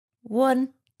1,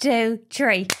 2,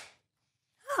 3.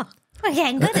 Oh, we're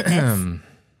getting good at this.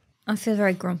 I feel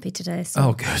very grumpy today. So.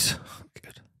 Oh, good.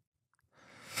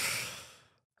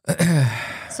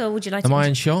 So would you like Am I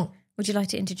in shot? Would you like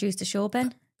to introduce the show,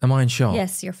 Ben? Am I in shot?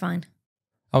 Yes, you're fine.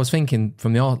 I was thinking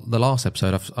from the last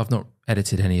episode, I've not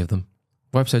edited any of them.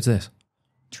 What episode's this?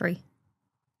 3.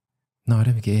 No, I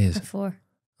don't think it is. 4.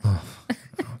 Oh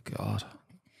God.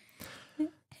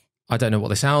 I don't know what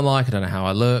they sound like. I don't know how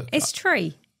I look. It's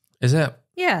 3. Is it?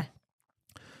 Yeah.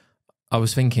 I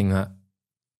was thinking that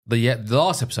the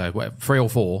last episode, 3 or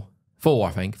 4? 4,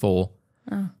 I think. 4.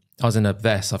 Oh. I was in a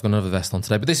vest. I've got another vest on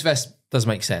today. But this vest does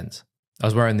make sense. I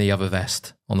was wearing the other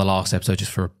vest on the last episode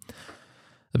just for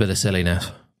a bit of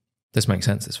silliness. This makes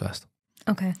sense, this vest.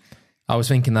 Okay. I was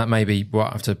thinking that maybe we'll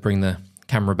have to bring the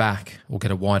camera back or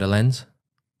get a wider lens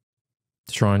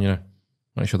to try and,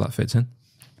 make sure that fits in.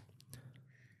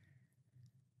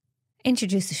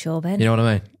 Introduce the show, Ben. You know what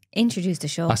I mean? Introduce the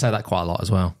show. I say that quite a lot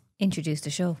as well. Introduce the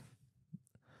show.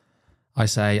 I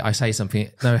say something.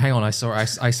 No, hang on. I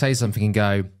say something and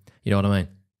go, you know what I mean?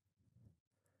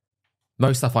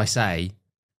 Most stuff I say,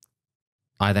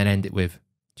 I then end it with,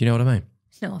 do you know what I mean?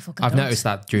 No, I fucking I've don't. noticed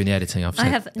that during the editing. I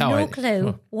have no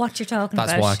clue what you're talking about.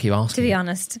 That's why I keep asking. To be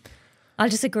honest. I'll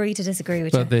just agree to disagree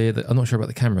with you. But I'm not sure about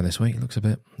the camera this week. It looks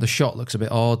the shot looks a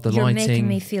bit odd. The You're lighting. making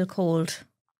me feel cold.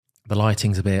 The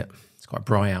lighting's it's quite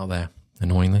bright out there,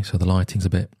 annoyingly. So the lighting's a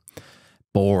bit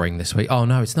boring this week. Oh,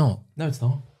 no, it's not. No, it's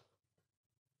not.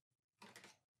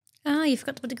 Ah, you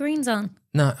forgot to put the greens on.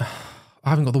 No, I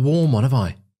haven't got the warm one, have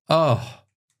I? Oh.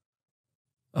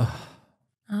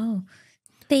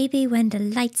 Baby, when the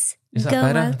lights Is that go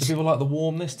better? out. Do people like the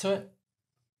warmness to it?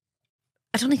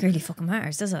 I don't think it really fucking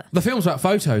matters, does it? The film's about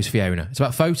photos, Fiona. It's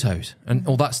about photos and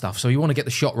all that stuff. So you want to get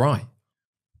the shot right.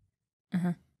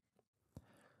 Uh-huh.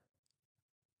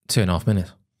 2.5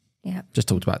 minutes. Yeah. Just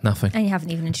talked about nothing. And you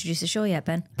haven't even introduced the show yet,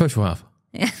 Ben. Push will have.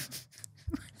 Yeah.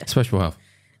 Special will have.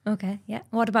 Okay, yeah.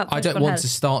 What about I don't want to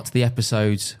start the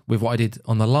episodes with what I did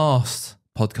on the last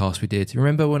podcast we did. You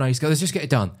remember when I used to go, let's just get it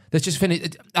done. Let's just finish.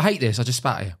 I hate this. I just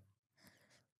spat here.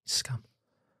 Scum.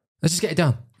 Let's just get it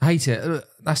done. I hate it.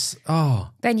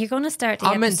 Ben, you're going to start the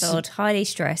episode highly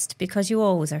stressed because you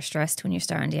always are stressed when you're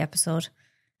starting the episode.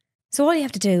 So all you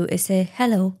have to do is say,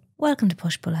 hello, welcome to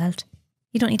Push Pull Health.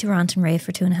 You don't need to rant and rave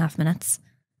for 2.5 minutes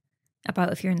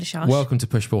about if you're in the shot. Welcome to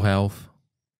Push Pull Health.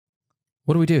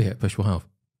 What do we do here at Push Pull Health?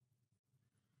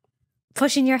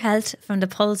 Pushing your health from the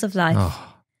pulse of life. Oh.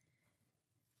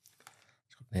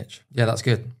 Itch. Yeah, that's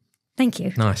good. Thank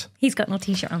you. Nice. He's got no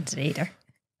t-shirt on today either.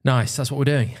 Nice. That's what we're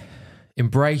doing.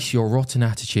 Embrace your rotten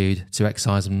attitude to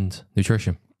exercise and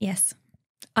nutrition. Yes.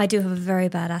 I do have a very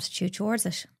bad attitude towards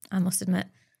it, I must admit.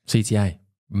 CTA.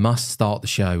 Must start the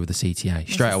show with the CTA.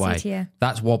 Straight away. CTA.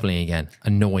 That's wobbling again.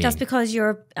 Annoying. Just because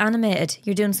you're animated.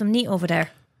 You're doing some neat over there.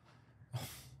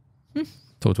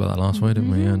 Talked about that last week, didn't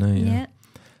we? Yeah, no, Yeah.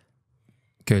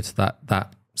 Good.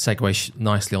 That segues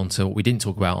nicely onto what we didn't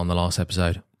talk about on the last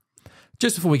episode.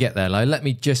 Just before we get there, though, let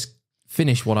me just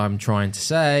finish what I'm trying to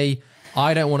say.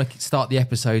 I don't want to start the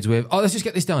episodes with, let's just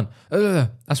get this done.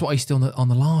 That's what I used to do on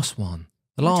the last one.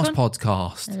 The last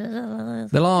podcast.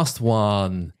 The last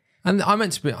one. And I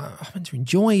meant to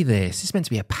enjoy this. It's meant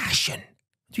to be a passion.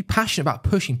 To be passionate about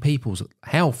pushing people's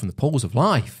health from the pools of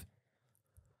life.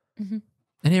 Mm-hmm.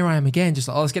 And here I am again, just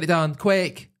like, let's get it done,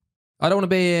 quick. I don't want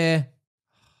to be here.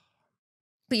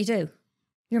 But you do.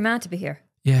 You're mad to be here.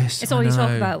 Yes, It's all you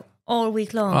talk about all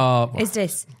week long is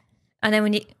this. And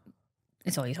then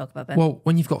it's all you talk about, Ben. Well,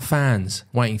 when you've got fans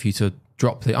waiting for you to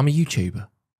drop I'm a YouTuber.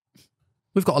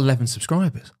 We've got 11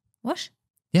 subscribers. What?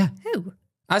 Yeah. Who?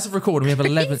 As of recording, we have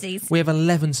 11. Crazies. We have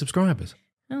 11 subscribers.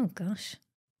 Oh, gosh.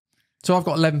 So I've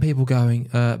got 11 people going,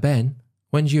 Ben,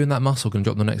 when's you and that muscle going to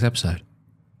drop the next episode?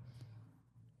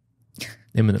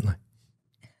 Imminently.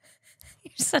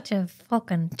 You're such a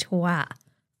fucking twat.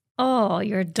 Oh,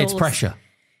 you're dull. It's pressure.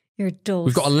 You're dull.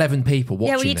 We've got 11 people watching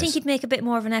Yeah, well, you'd this. think you'd make a bit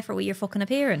more of an effort with your fucking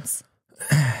appearance.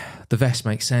 The vest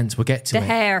makes sense. We'll get to The it.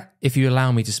 hair. If you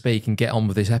allow me to speak and get on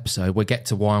with this episode, we'll get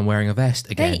to why I'm wearing a vest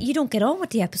again. Hey, you don't get on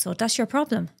with the episode. That's your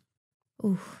problem.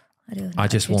 Ooh, I do. I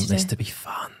just want this to be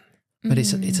fun. But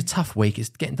it's a tough week. It's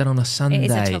getting done on a Sunday.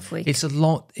 It is a tough week. It's a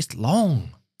lot. It's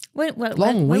long.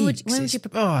 Long weeks. When would you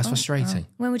it's frustrating.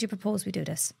 When would you propose we do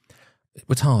this?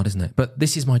 It's hard, isn't it? But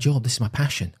this is my job. This is my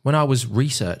passion. When I was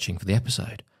researching for the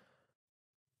episode,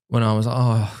 when I was like,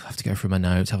 I have to go through my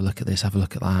notes, have a look at this, have a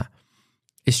look at that.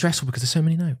 It's stressful because there's so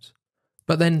many notes.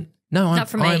 But then, no, Not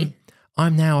for me.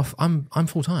 I'm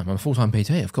full time. I'm a full time PT,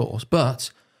 of course, but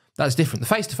that's different.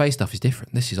 The face to face stuff is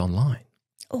different. This is online.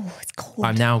 Oh, it's cold.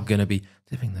 I'm now going to be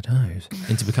dipping the toes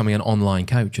into becoming an online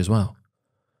coach as well.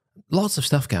 Lots of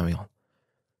stuff going on.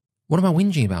 What am I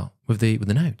whinging about with the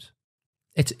notes?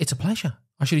 It's a pleasure.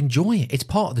 I should enjoy it. It's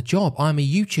part of the job. I'm a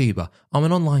YouTuber. I'm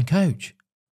an online coach.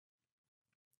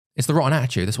 It's the rotten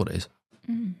attitude. That's what it is.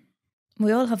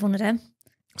 We all have one of them.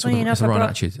 It's the rotten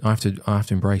attitude. I have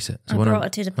to embrace it. So I brought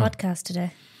it to the podcast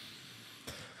today.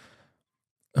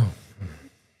 Oh.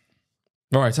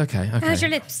 Right, okay. How's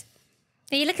your lips?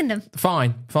 Are you licking them?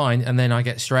 Fine. And then I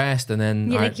get stressed, and then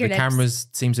the cameras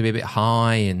seems to be a bit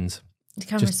high, and the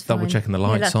camera's just double checking the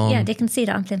lights on. Yeah, they can see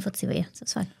that I'm playing footsie with you, so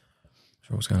it's fine.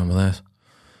 Sure, what's going on with this?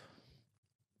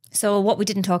 So what we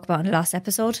didn't talk about in the last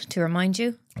episode, to remind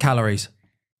you. Calories.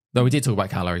 No, we did talk about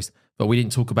calories, but we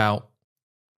didn't talk about...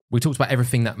 We talked about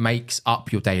everything that makes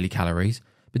up your daily calories,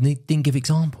 but didn't give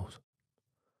examples.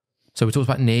 So we talked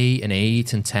about NEAT and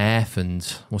EAT and TEF and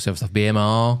what's the other stuff,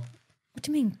 BMR. What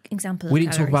do you mean examples? We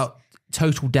didn't talk about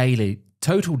total daily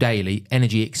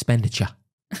energy expenditure.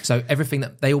 So everything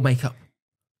that they all make up,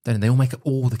 they all make up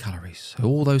all the calories. So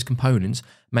all those components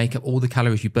make up all the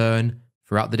calories you burn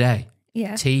throughout the day.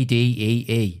 Yeah.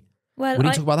 TDEE. Well, we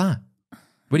didn't talk about that.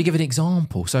 We didn't give an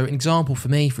example. So an example for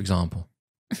me, for example.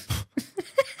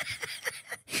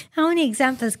 How many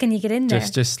examples can you get in there?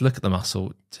 Just look at the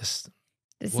muscle.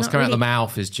 What's coming out of the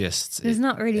mouth is just... There's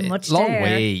not really much long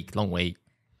there. Long week.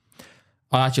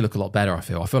 I actually look a lot better, I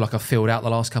feel. I feel like I've filled out the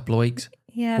last couple of weeks.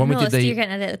 Yeah, I've noticed you're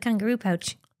getting a little kangaroo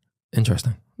pouch.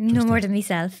 Interesting. No more than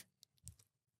myself.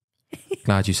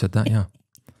 Glad you said that, yeah.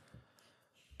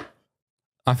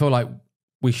 I feel like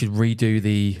we should redo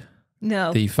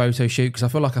the photo shoot, because I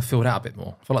feel like I filled out a bit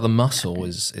more. I feel like the muscle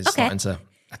is starting to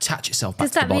attach itself back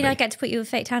to the body. Does that mean I get to put you a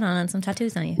fake tan on and some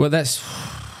tattoos on you? Well,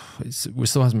 we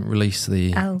still hasn't released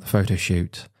the photo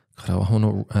shoot. God, I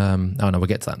want to, we'll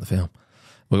get to that in the film.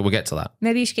 We'll get to that.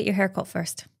 Maybe you should get your hair cut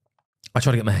first. I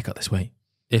try to get my hair cut this week.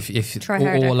 If all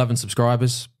 11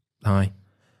 subscribers, hi.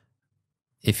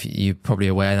 If you're probably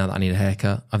aware now that I need a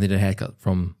haircut, I've needed a haircut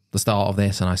from the start of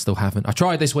this and I still haven't. I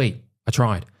tried this week. I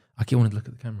keep wanting to look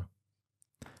at the camera.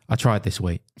 I tried this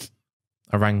week.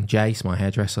 I rang Jace, my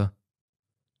hairdresser,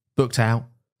 booked out,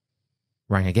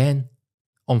 rang again,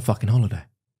 on fucking holiday.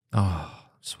 Oh,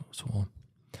 it's warm.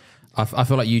 I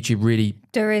feel like YouTube really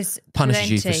punishes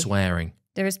you for swearing.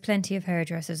 There is plenty of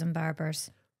hairdressers and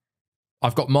barbers.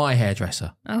 I've got my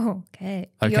hairdresser. Oh, okay.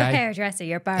 Your hairdresser,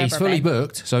 your barber. He's fully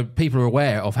booked, so people are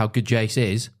aware of how good Jace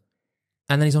is.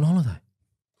 And then he's on holiday.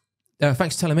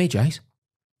 Thanks for telling me, Jace.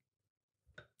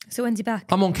 So when's he back?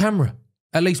 I'm on camera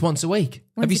at least once a week.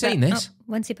 Have you seen this? Oh,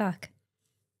 when's he back?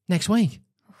 Next week.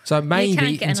 So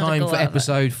maybe in time for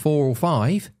episode 4 or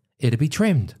 5, it'll be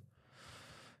trimmed.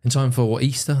 In time for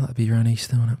Easter, that'd be around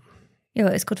Easter, wouldn't it? Yeah,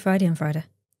 well, it's Good Friday on Friday.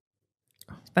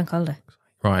 It's bank holiday.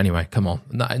 Right, anyway, come on.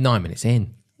 9 minutes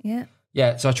in. Yeah.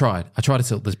 Yeah, so I tried to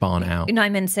tilt this barn out.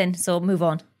 9 minutes in, so move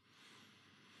on.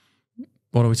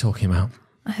 What are we talking about?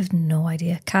 I have no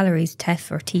idea. Calories,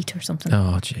 TEF or TEAT or something.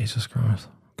 Oh, Jesus Christ.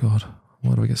 God,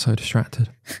 why do we get so distracted?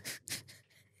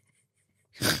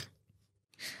 It's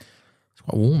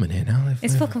quite warm in here now.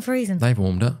 It's fucking freezing. They've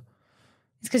warmed up.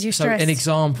 It's because you're stressed. So an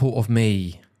example of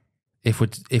me, if we're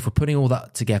putting all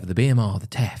that together, the BMR, the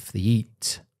TEF, the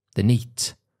EAT, the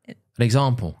NEAT, an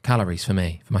example, calories for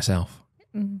me, for myself.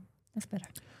 That's better.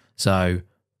 So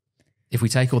if we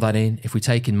take all that in, if we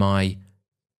take in my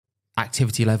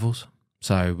activity levels,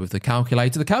 so with the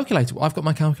calculator, I've got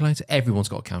my calculator, everyone's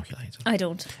got a calculator. I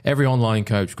don't. Every online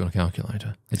coach has got a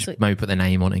calculator. They just maybe put their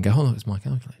name on it and go, oh, look, it's my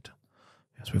calculator.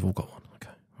 Yes, we've all got one. Okay,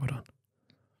 well done.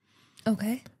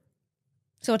 Okay.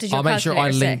 So what does your I'll make sure I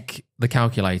link the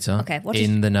calculator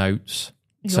in the notes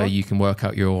so you can work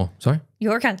out your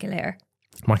calculator.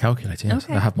 My calculator, yes.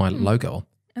 Okay. I have my logo on.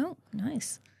 Oh,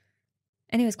 nice.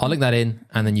 Anyways, I'll link that in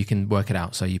and then you can work it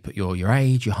out. So you put your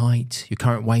age, your height, your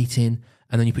current weight in,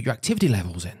 and then you put your activity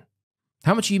levels in.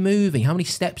 How much are you moving? How many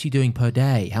steps are you doing per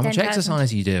day? How much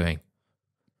exercise are you doing?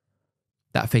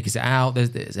 That figures it out.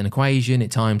 There's an equation.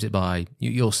 It times it by,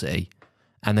 you'll see.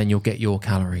 And then you'll get your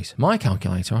calories. My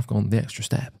calculator, I've gone the extra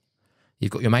step.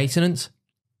 You've got your maintenance,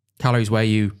 calories where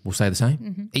you will stay the same.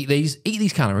 Mm-hmm. Eat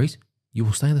these calories, you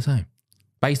will stay the same.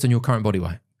 Based on your current body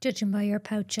weight. Judging by your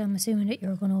pouch, I'm assuming that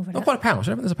you're going over that. Not quite a pouch.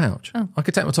 I don't think there's a pouch. Oh. I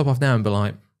could take my top off now and be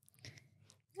like...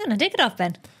 No, take it off,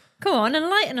 Ben. Come on,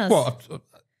 enlighten us. Well,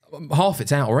 half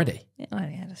it's out already. Oh,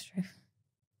 yeah, that's true.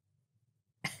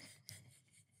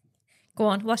 Go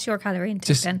on, what's your calorie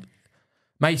intake then?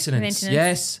 Maintenance,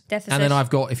 yes. Deficit. And then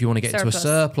I've got, if you want to get into a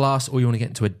surplus or you want to get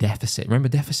into a deficit. Remember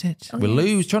deficit?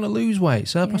 We're trying to lose weight.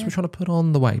 Surplus, we're trying to put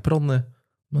on the weight, put on the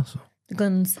muscle. The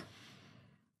guns.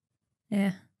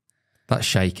 Yeah. That's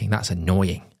shaking. That's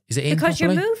annoying. Is it in because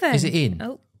properly? You're moving. Is it in?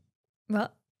 Oh,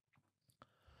 what?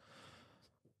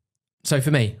 So for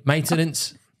me,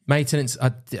 maintenance, I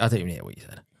don't even hear what you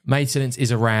said. Maintenance is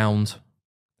around,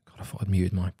 God, I thought I'd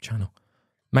muted my channel.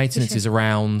 Maintenance is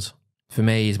around, for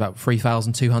me, is about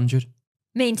 3,200.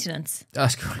 Maintenance.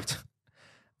 That's correct.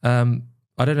 I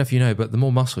don't know if you know, but the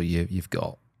more muscle you've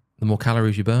got, the more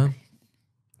calories you burn.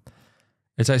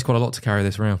 It takes quite a lot to carry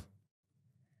this around.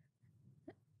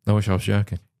 I wish I was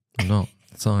joking. I'm not.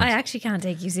 It's science. I actually can't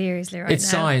take you seriously right now. It's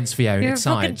science, Fiona. You're it's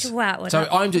science. a fucking twat with So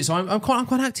that. I'm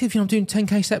quite active. I'm doing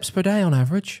 10k steps per day on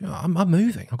average. I'm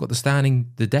moving. I've got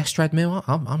the desk treadmill.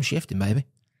 I'm shifting, baby.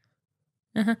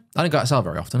 Uh-huh. I don't go outside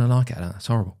very often. I like it. It's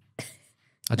horrible.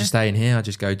 I just stay in here. I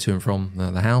just go to and from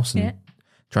the house and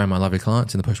train my lovely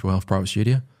clients in the Push Pull Health private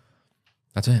studio.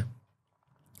 That's it.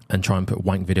 And try and put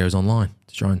wank videos online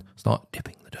to try and start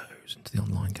dipping the toes into the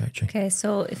online coaching. Okay,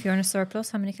 so if you're in a surplus,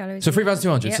 how many calories? So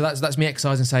 3,200. Yep. So that's me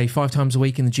exercising, say, 5 times a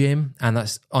week in the gym, and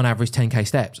that's on average 10k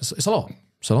steps. It's a lot.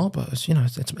 It's a lot, but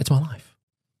it's my life.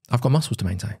 I've got muscles to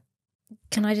maintain.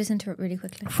 Can I just interrupt really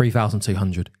quickly?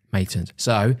 3,200 maintenance.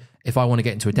 So if I want to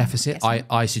get into a deficit,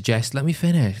 I suggest. Let me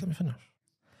finish.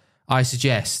 I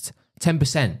suggest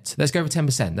 10%. Let's go for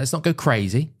 10%. Let's not go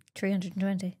crazy.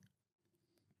 320.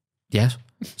 Yes.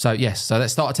 So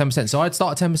let's start at 10%. So I'd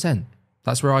start at 10%.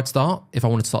 That's where I'd start if I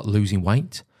wanted to start losing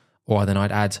weight. Or then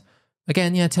I'd add,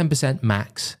 again, 10%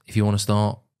 max if you want to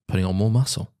start putting on more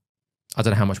muscle. I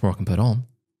don't know how much more I can put on,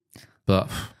 but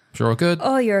sure, good.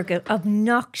 Oh, you're a good,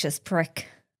 obnoxious prick.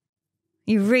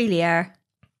 You really are.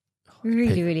 You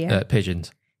really are.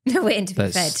 Pigeons. No waiting to be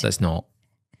fed. That's not.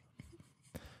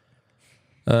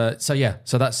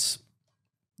 So that's,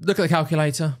 look at the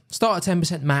calculator. Start at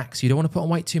 10% max. You don't want to put on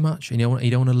weight too much, and you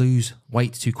don't want to lose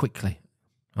weight too quickly.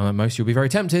 Most you'll be very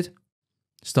tempted.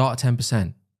 Start at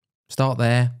 10%. Start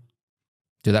there.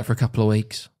 Do that for a couple of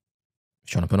weeks.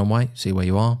 Trying to put on weight, see where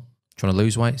you are. Trying to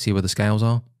lose weight, see where the scales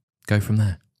are. Go from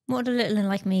there. What do little and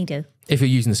like me do? If you're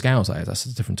using the scales, that's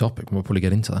a different topic. We'll probably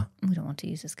get into that. We don't want to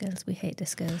use the scales. We hate the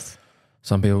scales.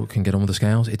 Some people can get on with the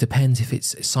scales. It depends if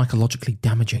it's psychologically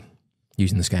damaging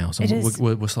using the scales. And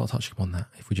we'll start touching upon that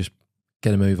if we just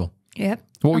get a move on. Yep.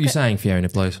 What were you saying, Fiona,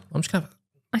 please? I'm just going to have...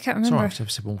 I can't remember. Sorry, I have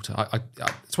a sip of water.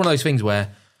 It's one of those things where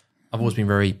I've always been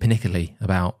very pernickety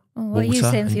about what water. are you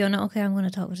saying, Fiona? Okay, I'm going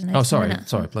to talk with the next sorry, minute.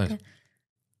 Sorry, please. Okay.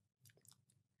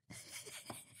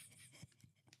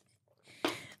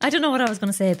 I don't know what I was going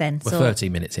to say, Ben. We're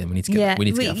 13 minutes in. We need to get.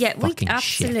 We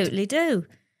absolutely do.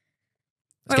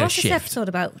 Right, what's this episode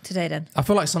about today then? I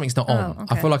feel like something's not on.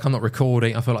 Okay. I feel like I'm not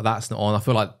recording. I feel like that's not on. I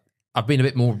feel like I've been a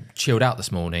bit more chilled out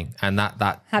this morning, and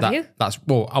Have you? That's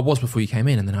I was before you came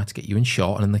in, and then I had to get you in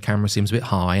shot, and then the camera seems a bit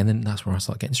high, and then that's where I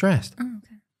start getting stressed. Oh,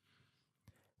 okay.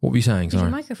 What were you saying? Is Sorry.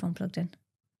 your microphone plugged in?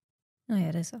 Oh yeah,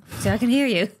 it is. See, I can hear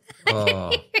you.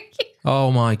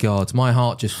 Oh my God, my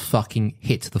heart just fucking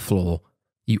hit the floor.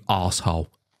 You arsehole.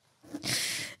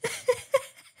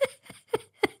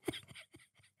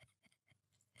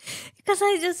 Because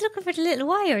I was looking for the little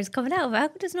wires coming out of it. How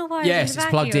come there's no wires? Yes, it's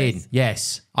plugged in.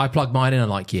 Yes, I plugged mine in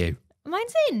unlike you.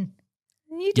 Mine's in.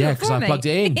 You do it for me. Yeah, because I plugged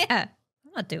it in. Yeah,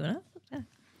 I'm not doing it.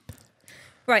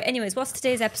 Right, anyways, what's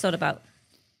today's episode about?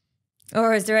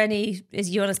 Or is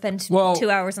you want to spend 2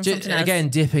 hours on something else? Again,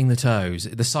 dipping the toes.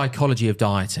 The psychology of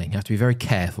dieting. You have to be very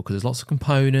careful because there's lots of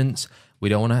components. We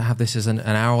don't want to have this as an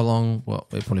hour long. Well,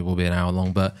 it probably will be an hour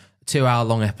long, but 2 hour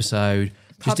long episode.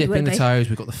 Just dipping the toes.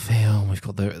 We've got the film. We've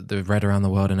got the Red Around the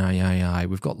World and AI.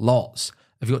 We've got lots.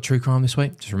 Have you got true crime this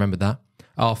week? Just remembered that.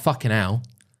 Oh, fucking hell.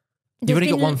 You've only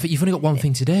got one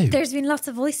thing to do. There's been lots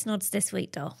of voice notes this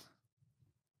week, though.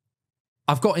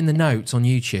 I've got in the notes on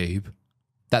YouTube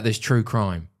that there's true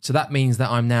crime. So that means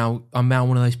that I'm now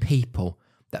one of those people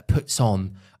that puts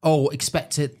on,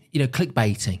 expect it,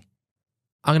 clickbaiting.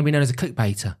 I'm going to be known as a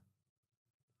clickbaiter.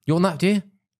 You want that, do you?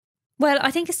 Well,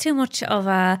 I think it's too much of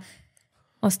a,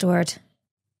 what's the word?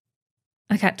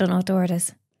 Don't know what the word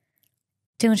is.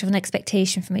 Too much of an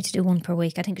expectation for me to do one per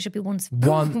week. I think it should be one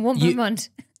per month.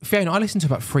 Fiona, I listen to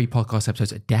about 3 podcast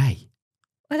episodes a day.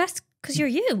 Well, that's because you're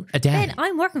you. A day. Ben,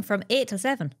 I'm working from 8 till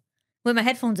 7 with my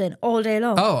headphones in all day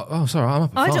long. Oh, sorry, I'm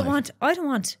up at 5. I don't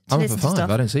want to listen to stuff.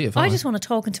 I don't see it at 5. I just want to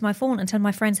talk into my phone and tell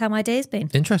my friends how my day's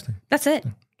been. Interesting. That's it.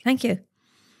 Thank you.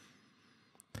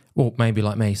 Well, maybe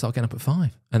like me, start getting up at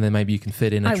 5, and then maybe you can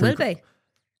fit in I will be.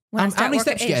 How many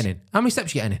steps are you getting in? How many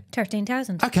steps are you getting in?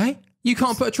 13,000. Okay. You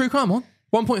can't put a true crime on?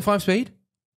 1.5 speed?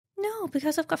 No,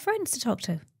 because I've got friends to talk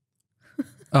to.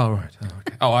 Oh, right. Oh,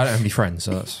 okay. I don't have any friends,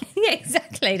 so that's... Yeah,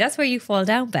 exactly. That's where you fall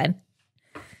down, Ben.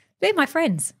 They're my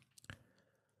friends.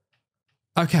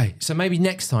 Okay, so maybe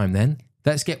next time then,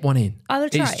 let's get one in. I will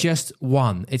try. It's just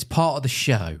one. It's part of the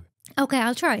show. Okay,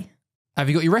 I'll try. Have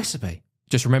you got your recipe?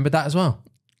 Just remembered that as well.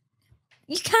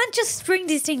 You can't just spring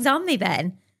these things on me,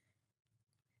 Ben.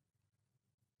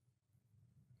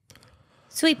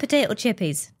 Sweet potato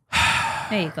chippies.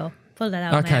 There you go. Pull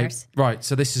that out. Okay, right.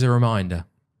 So this is a reminder.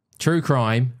 True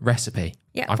crime recipe.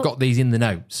 Yeah, I've got these in the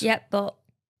notes. Yep, but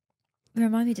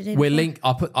remind me to do.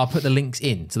 I'll put the links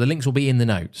in. So the links will be in the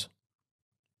notes.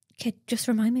 Okay, just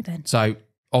remind me, Ben. So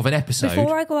of an episode.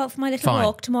 Before I go out for my little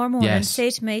walk tomorrow morning, say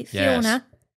to me, Fiona,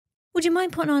 would you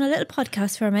mind putting on a little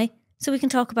podcast for me so we can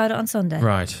talk about it on Sunday?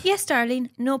 Right. Yes, darling.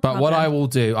 No problem. But what I will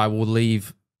do, I will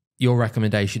leave your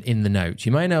recommendation in the notes.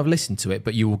 You may not have listened to it,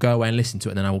 but you will go away and listen to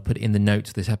it, and then I will put it in the notes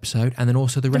of this episode, and then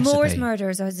also the recipe. Moore's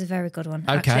Murders is a very good one.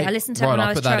 Okay. Actually, I listened to that when I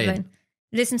was travelling.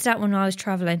 Listened to that when I was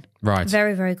travelling. Right.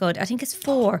 Very, very good. I think it's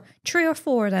 3 or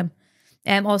 4 of them,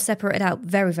 all separated out.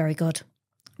 Very, very good.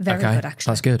 Very good,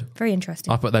 actually. That's good. Very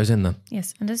interesting. I'll put those in there.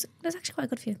 Yes, and there's actually quite a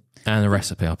good few. And the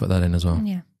recipe, I'll put that in as well.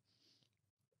 Yeah.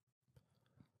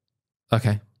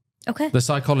 Okay. The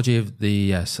psychology of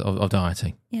of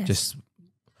dieting. Yes. Just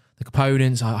the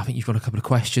components. I think you've got a couple of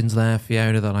questions there,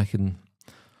 Fiona, that I can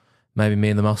maybe me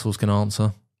and the muscles can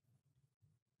answer.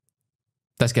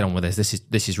 Let's get on with this.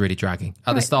 This is really dragging.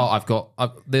 At the start, I've got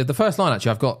the first line.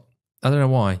 Actually, I've got. I don't know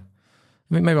why. I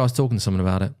mean, maybe I was talking to someone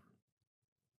about it.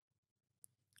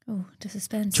 Oh, the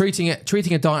suspense. Treating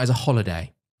a diet as a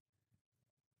holiday.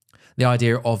 The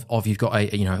idea of you've got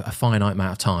a finite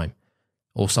amount of time,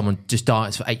 or someone just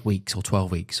diets for 8 weeks or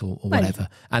 12 weeks or whatever,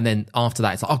 and then after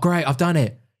that it's like, oh great, I've done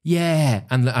it, yeah,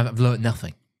 and I've learned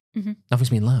nothing. Mm-hmm. Nothing's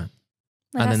been learned,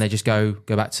 and then they just go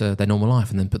back to their normal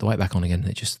life and then put the weight back on again. And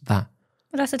it's just that.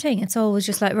 Well, that's the thing. It's always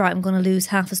just like, right, I'm going to lose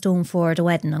half a stone for the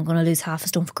wedding. I'm going to lose half a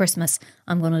stone for Christmas.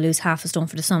 I'm going to lose half a stone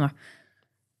for the summer.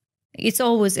 It's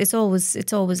always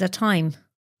a time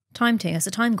thing. It's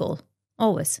a time goal,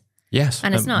 always. Yes,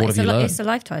 and it's not. It's a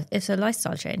lifestyle. It's a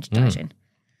lifestyle change, dieting,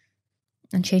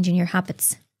 and changing your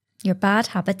habits, your bad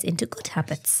habits into good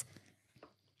habits.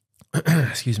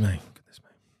 Excuse me. Goodness me.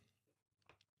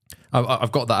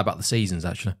 I've got that about the seasons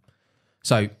actually.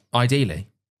 So ideally,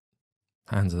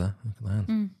 hands are there. Look at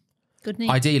the hands. Good news.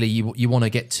 Ideally, you want to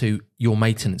get to your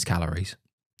maintenance calories.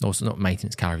 Also, not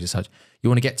maintenance calories as such. You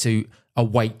want to get to a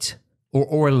weight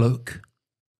or a look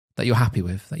that you're happy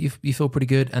with, that you feel pretty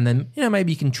good, and then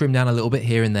maybe you can trim down a little bit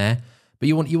here and there, but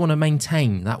you want to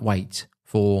maintain that weight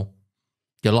for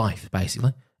your life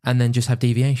basically, and then just have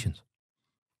deviations.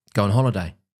 Go on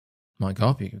holiday, might go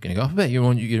up. You're going to go up a bit. You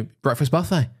want your breakfast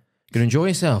buffet. You're going to enjoy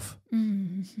yourself.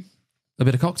 A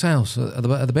bit of cocktails at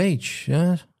the beach,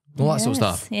 yeah, all that sort of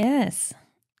stuff. Yes,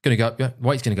 going to go up. Yeah,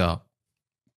 weight's going to go up.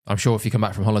 I'm sure if you come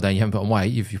back from holiday and you haven't put on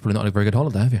weight, you've probably not had a very good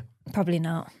holiday, have you? Probably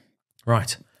not.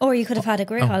 Right. Or you could have had a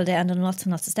great holiday and done lots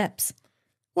and lots of steps.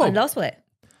 Well, and lost weight.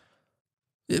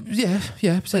 Yeah,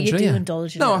 potentially. But you do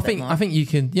indulge in no, I think you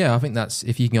can. Yeah, I think that's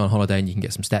if you can go on holiday and you can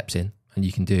get some steps in, and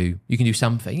you can do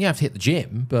something. You have to hit the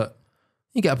gym, but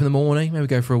you get up in the morning, maybe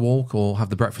go for a walk, or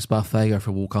have the breakfast buffet, go for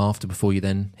a walk after before you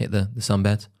then hit the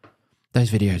sunbed.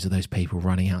 Those videos of those people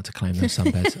running out to claim those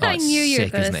sunbeds. I knew you were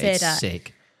going to say that. It's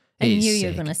sick. I knew you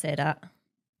were going to say that.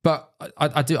 But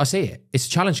I see it. It's a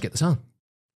challenge to get the sun.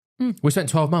 We spent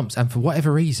 12 months, and for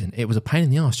whatever reason, it was a pain in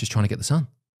the arse just trying to get the sun.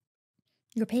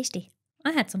 You're pasty.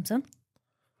 I had some sun.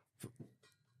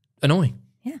 Annoying.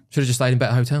 Yeah. Should have just stayed in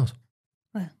better hotels.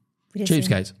 Well, we did.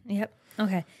 Cheapskates. Yep.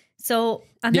 Okay. So,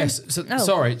 yes.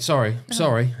 Sorry.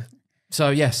 So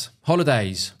yes,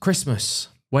 holidays, Christmas,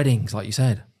 weddings, like you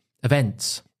said,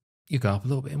 events. You go up a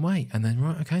little bit in weight, and then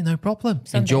okay, no problem.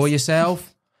 Sundays. Enjoy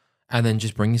yourself, and then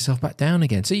just bring yourself back down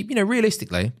again. So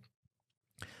realistically,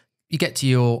 you get to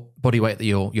your body weight that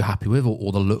you're happy with,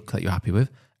 or the look that you're happy with,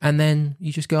 and then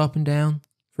you just go up and down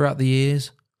throughout the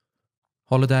years,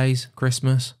 holidays,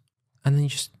 Christmas, and then you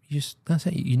just that's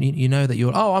it. You know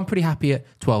that I'm pretty happy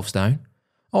at 12 stone.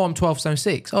 Oh, I'm 12 stone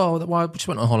 6. Oh, well, I just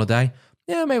went on holiday.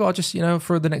 Yeah, maybe I'll just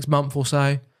for the next month or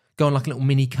so go on like a little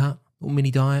mini cut, little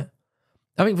mini diet.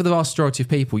 I think for the vast majority of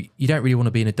people, you don't really want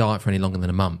to be in a diet for any longer than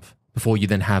a month before you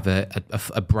then have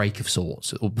a break of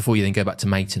sorts, or before you then go back to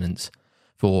maintenance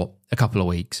for a couple of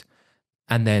weeks.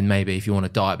 And then maybe if you want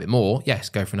to diet a bit more, yes,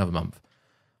 go for another month.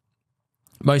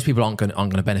 Most people aren't going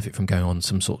to benefit from going on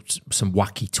some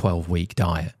wacky 12-week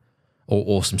diet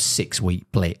or some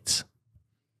 6-week blitz.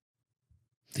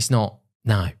 It's not,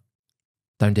 no,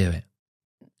 don't do it.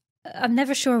 I'm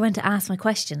never sure when to ask my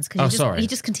questions because you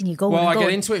just continue going. Well, I get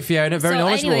into it, Fiona. Very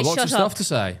knowledgeable. Lots of stuff to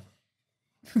say.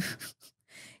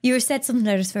 You said something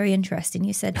that was very interesting.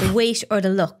 You said the weight or the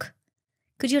look.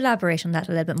 Could you elaborate on that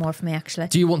a little bit more for me, actually?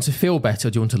 Do you want to feel better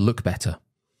or do you want to look better?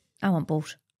 I want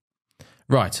both.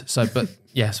 Right. So, but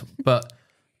yes, but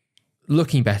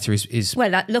looking better is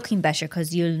well, looking better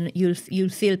because you'll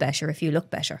feel better if you look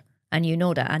better, and you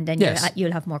know that, and then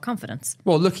you'll have more confidence.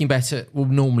 Well, looking better will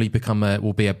normally be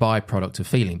a byproduct of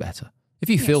feeling better. If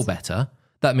you feel better,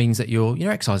 that means that you're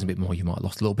exercising a bit more. You might have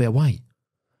lost a little bit of weight,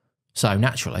 so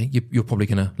naturally you're probably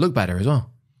going to look better as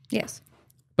well. Yes,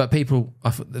 but people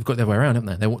they've got their way around,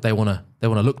 haven't they? They want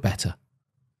to look better,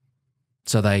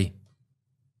 so they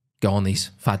go on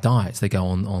these fad diets. They go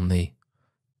on the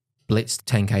Blitz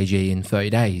 10 kg in 30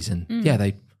 days, and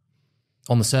they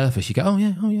on the surface you go, oh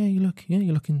yeah,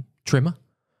 you're looking trimmer.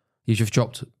 You've just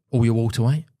dropped all your water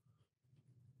weight,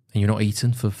 and you're not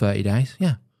eating for 30 days.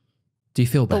 Yeah, do you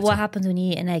feel better? But what happens when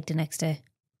you eat an egg the next day?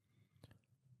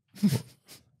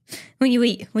 when you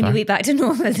eat back to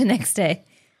normal the next day,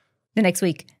 the next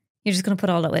week, you're just going to put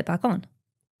all that weight back on.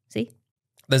 See,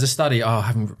 there's a study. I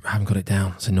haven't got it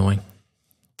down. It's annoying.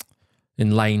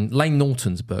 In Lane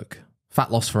Norton's book,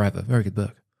 Fat Loss Forever, very good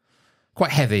book.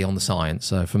 Quite heavy on the science,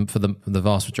 so for the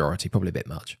vast majority, probably a bit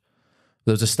much.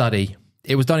 There was a study.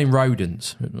 It was done in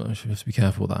rodents. You have to be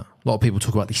careful with that. A lot of people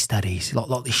talk about these studies. A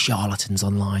lot of these charlatans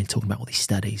online talking about all these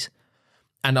studies.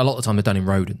 And a lot of the time they're done in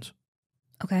rodents.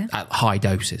 Okay. At high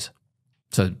doses.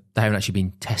 So they haven't actually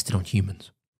been tested on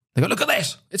humans. They go, look at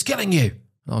this. It's killing you.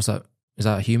 And I was like, is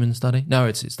that a human study? No,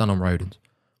 it's done on rodents.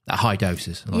 At high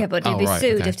doses. Yeah, but they'd be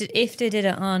sued if they did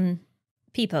it on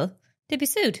people. They'd be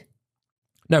sued.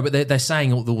 No, but they're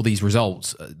saying all these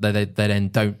results. They then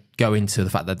don't go into the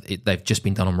fact that they've just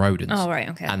been done on rodents. Oh, right,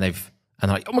 okay. And they're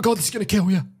like, oh my God, this is going to kill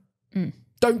you.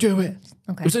 Don't do it.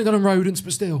 Okay. It was only done on rodents,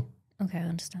 but still. Okay, I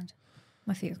understand.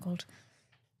 My feet are cold.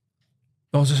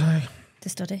 What was I saying? The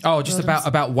study. Oh, just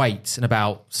about weight and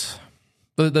about...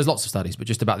 There's lots of studies, but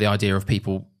just about the idea of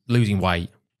people losing weight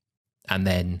and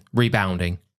then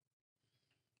rebounding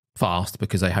fast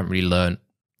because they haven't really learned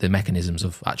the mechanisms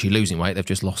of actually losing weight. They've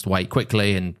just lost weight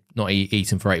quickly and not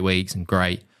eaten for 8 weeks and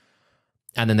great.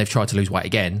 And then they've tried to lose weight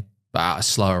again, but at a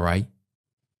slower rate.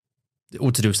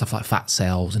 All to do with stuff like fat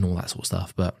cells and all that sort of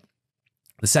stuff. But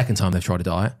the second time they've tried a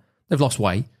diet, they've lost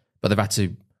weight, but they've had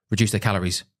to reduce their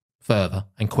calories further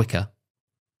and quicker.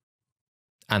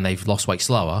 And they've lost weight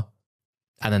slower.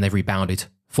 And then they've rebounded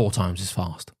 4 times as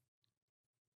fast.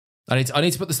 I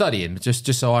need to put the study in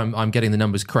just so I'm getting the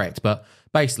numbers correct. But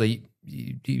basically,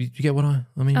 you get what I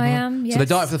mean? I am, yes. So they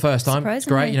diet for the first time. It's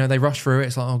great. They rush through it.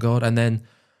 It's like, oh God. And then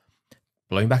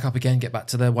blown back up again, get back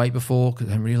to their weight before because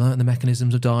they haven't really learned the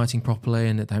mechanisms of dieting properly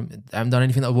and they haven't done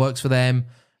anything that works for them.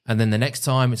 And then the next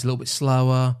time it's a little bit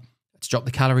slower to drop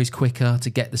the calories quicker to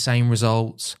get the same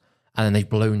results. And then they've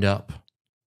ballooned up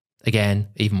again,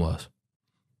 even worse.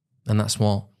 And that's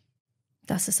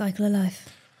the cycle of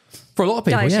life. For a lot of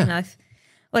people, dieting life.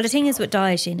 Well, the thing is with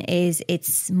dieting is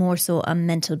it's more so a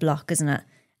mental block, isn't it?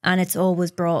 And it's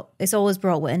always brought with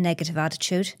a negative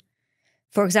attitude.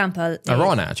 For example, a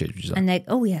rotten attitude, would you say?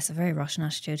 A very rotten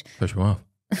attitude. Push me off.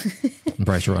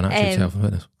 Embrace your rotten attitude to health and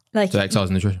fitness. To exercise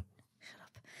and nutrition. Shut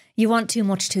up. You want too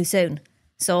much too soon.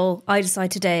 So I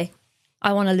decide today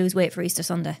I want to lose weight for Easter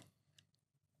Sunday.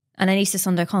 And then Easter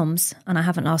Sunday comes and I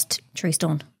haven't lost 3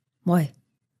 stone. Why?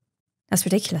 That's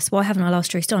ridiculous. Why haven't I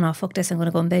lost 3 stone? Oh, fuck this, I'm going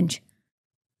to go and binge.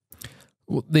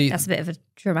 Well, that's a bit of a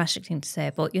dramatic thing to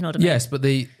say, but you know what I mean. Yes, but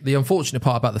the unfortunate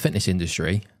part about the fitness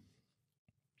industry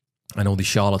and all these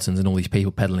charlatans and all these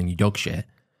people peddling you dog shit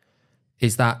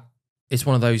is that it's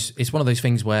one of those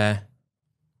things where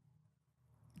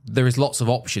there is lots of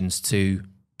options to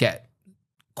get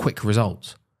quick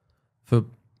results. For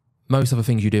most other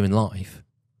things you do in life,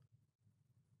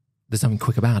 there's nothing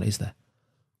quick about it, is there?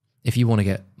 If you want to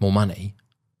get more money,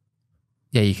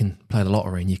 yeah, you can play the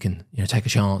lottery and you can take a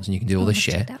chance and you can do all this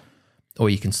shit. Or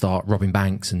you can start robbing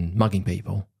banks and mugging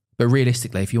people. But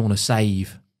realistically, if you want to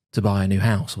save to buy a new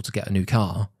house or to get a new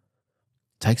car,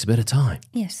 it takes a bit of time.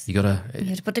 Yes. You have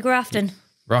to put the graft in.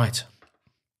 Right.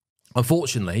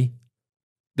 Unfortunately,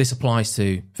 this applies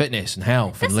to fitness and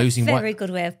health and losing weight. That's a very good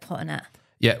way of putting it.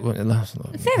 Yeah. Well,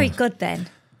 very good, Ben.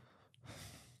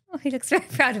 Oh, he looks very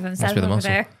proud of himself over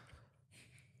there.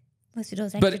 Must be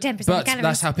those extra 10% but calories.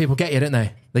 That's how people get you, don't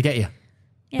they? They get you.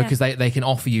 Yeah. Because they can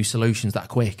offer you solutions that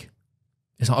quick.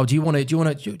 It's like, oh, do you want to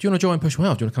join Push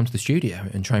Well? Do you want to come to the studio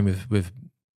and train with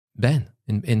Ben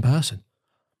in person?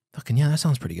 Fucking yeah, that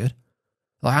sounds pretty good.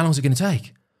 Like, how long is it going to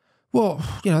take? Well,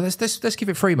 let's give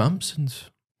it 3 months and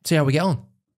see how we get on.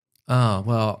 Oh,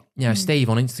 well, Steve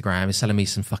on Instagram is selling me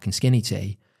some fucking skinny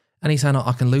tea, and he's saying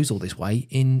I can lose all this weight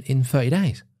in 30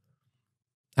 days,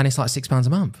 and it's like £6 a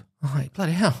month. I'm like,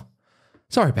 bloody hell.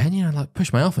 Sorry, Ben,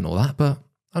 push my off and all that, but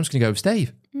I'm just going to go with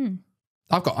Steve.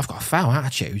 I've got a foul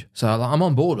attitude, so I'm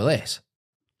on board with this.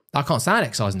 I can't stand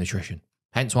exercise and nutrition.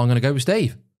 Hence why I'm going to go with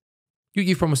Steve.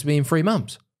 You've promised me in 3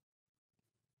 months.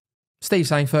 Steve's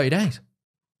saying 30 days.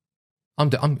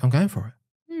 I'm going for it.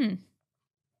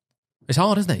 It's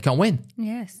hard, isn't it? You can't win.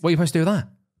 Yes. What are you supposed to do with that?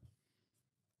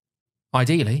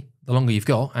 Ideally, the longer you've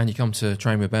got, and you come to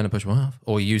train with Ben and Push One Half,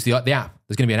 or you use the app.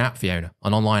 There's going to be an app, Fiona,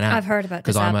 an online app. I've heard about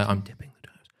this because I'm dipping the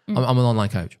toes. I'm an online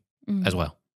coach as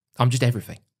well. I'm just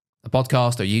everything: a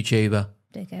podcaster, a YouTuber,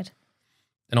 Dickhead,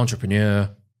 an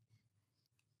entrepreneur,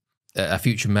 a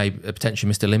future maybe a potential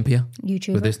Mr. Olympia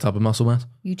YouTuber with this type of muscle mass.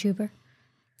 YouTuber,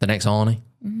 the next Arnie.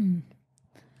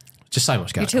 Just so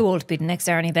much going. You're too old to be the next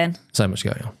Arnie, Ben. So much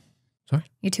going on. Sorry,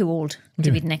 you're too old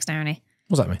to be the next Arnie.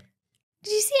 What does that mean?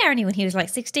 Did you see Arnie when he was like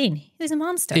 16? He was a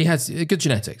monster. He has good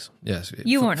genetics. Yes,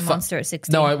 you weren't a monster at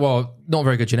 16. No, well, not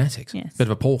very good genetics. Yes. Bit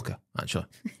of a porker, actually.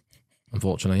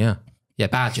 Unfortunately, yeah,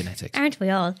 bad genetics. Aren't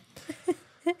we all?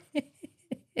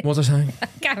 What was I saying? I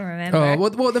can't remember. Oh,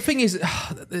 well, the thing is,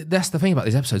 that's the thing about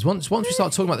these episodes. Once we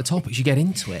start talking about the topics, you get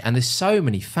into it, and there's so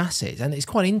many facets, and it's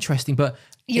quite interesting. But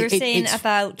you're saying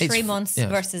about 3 months yes.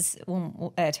 versus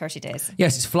 30 days.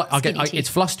 Yes, it's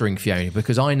flustering, Fiona,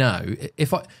 because I know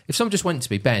if someone just went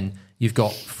to me, Ben, you've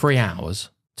got 3 hours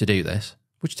to do this,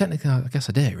 which technically I guess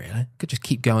I do. Really, I could just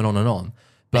keep going on,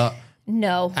 but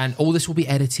no, and all this will be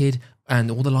edited, and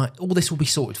all this will be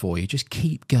sorted for you. Just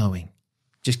keep going.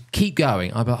 Just keep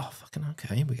going. I'm like, oh, fucking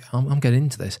okay, here we go. I'm getting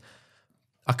into this.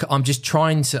 I'm just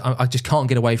trying to, I just can't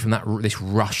get away from this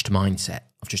rushed mindset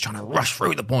of just trying to rush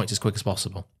through the points as quick as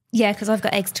possible. Yeah, because I've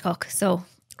got eggs to cook, so.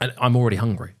 And I'm already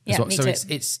hungry. Yeah, well. me So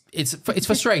too. it's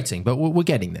frustrating, but we're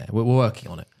getting there. We're working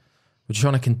on it. We're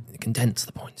trying to condense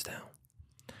the points down.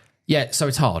 Yeah, so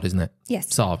it's hard, isn't it? Yes.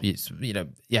 It's hard. It's,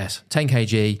 yes, 10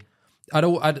 kg.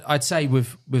 I'd say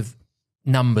with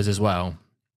numbers as well.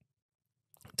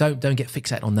 Don't get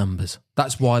fixated on numbers.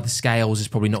 That's why the scales is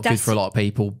probably not good for a lot of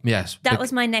people. Yes. That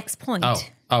was my next point. Oh,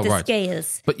 the right.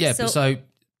 Scales. But yeah, so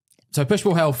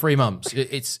push-pull hell 3 months.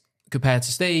 It's compared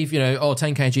to Steve, 10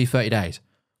 kg, 30 days.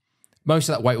 Most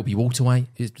of that weight will be water weight.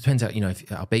 It depends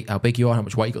how big you are, how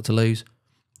much weight you got to lose.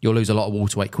 You'll lose a lot of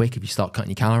water weight quick if you start cutting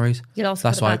your calories. You'll also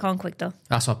put it back on quick though.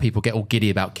 That's why people get all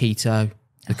giddy about keto,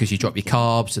 because you drop your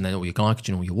carbs and then all your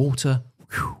glycogen, all your water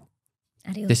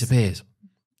disappears.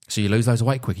 So you lose loads of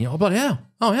weight quick, and you're, oh, bloody hell.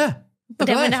 Oh, yeah. But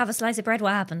then when I have a slice of bread,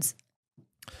 what happens?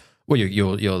 Well,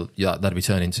 that'll be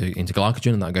turned into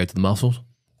glycogen, and that'll go to the muscles,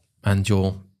 and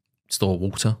you'll store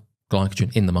water,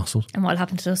 glycogen in the muscles. And what'll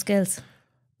happen to those scales?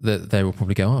 They will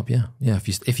probably go up, yeah. Yeah,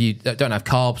 if you don't have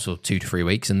carbs for 2 to 3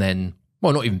 weeks, and then,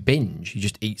 well, not even binge, you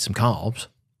just eat some carbs,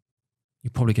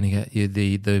 you're probably going to get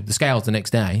the scales the next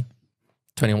day,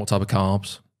 depending on what type of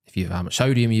carbs, how much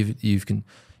sodium you've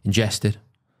ingested.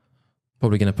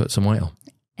 Probably going to put some weight on.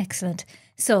 Excellent.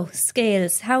 So,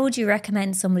 scales. How would you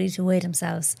recommend somebody to weigh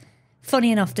themselves?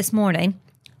 Funny enough, this morning,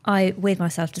 I weighed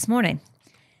myself this morning.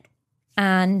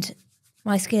 And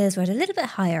my scales were a little bit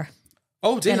higher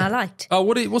than I liked. Oh,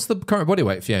 what's the current body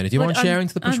weight, Fiona? Do you mind sharing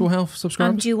to the Push Your Health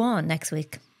subscribers? I'm due on next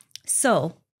week.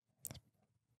 So,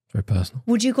 very personal.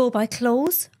 Would you go by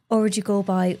clothes or would you go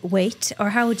by weight? Or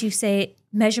how would you say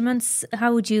measurements?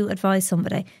 How would you advise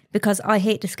somebody? Because I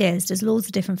hate the scales. There's loads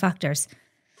of different factors.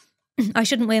 I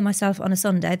shouldn't weigh myself on a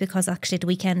Sunday because actually the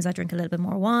weekends I drink a little bit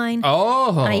more wine.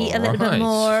 Oh, I eat a little bit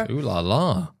more. Ooh la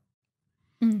la.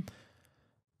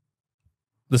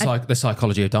 The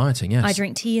psychology of dieting, yes. I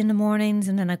drink tea in the mornings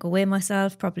and then I go weigh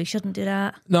myself. Probably shouldn't do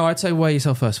that. No, I'd say weigh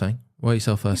yourself first thing.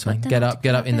 Get up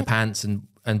in the pants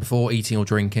and before eating or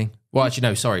drinking. Well, actually,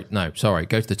 no, sorry.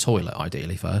 Go to the toilet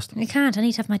ideally first. I can't. I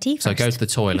need to have my tea first. So go to the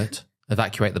toilet,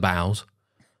 evacuate the bowels,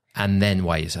 and then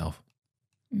weigh yourself.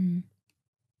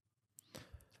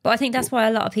 But I think that's why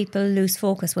a lot of people lose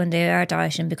focus when they are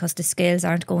dieting, because the scales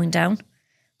aren't going down.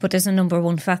 But there's a number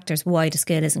one factors why the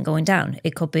scale isn't going down.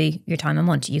 It could be your time of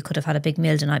month. You could have had a big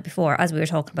meal the night before, as we were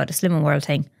talking about the Slimming World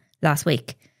thing last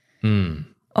week.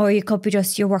 Or you could be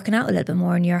just, you're working out a little bit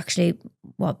more and you're actually,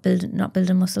 not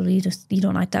building muscle, you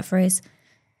don't like that phrase.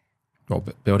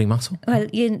 What, building muscle? Well,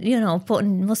 you know,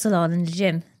 putting muscle on in the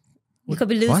gym. You could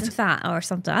be losing fat or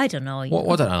something. I don't know.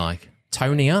 What don't I like?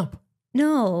 Toning up?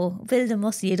 No, building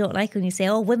muscle you don't like when you say,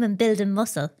 oh, women building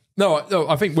muscle. No,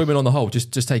 I think women on the whole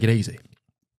just take it easy.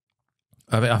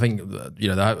 I think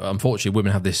unfortunately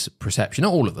women have this perception,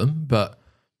 not all of them, but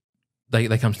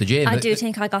they come to the gym. I do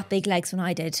think I got big legs when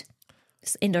I did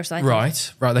indoor cycling.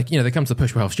 Right. They come to the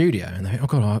Push Your Health studio and they think, oh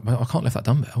God, I can't lift that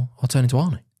dumbbell. I'll turn into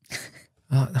Arnie.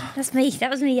 That's me. That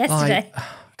was me yesterday.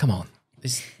 Come on.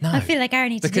 No. I feel like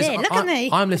Arnie today. Look at me.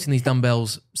 I'm lifting these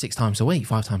dumbbells 6 times a week,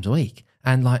 5 times a week.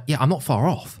 And I'm not far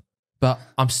off, but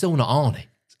I'm still not Arnie.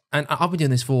 And I've been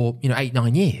doing this for, 8,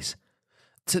 9 years.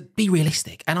 To be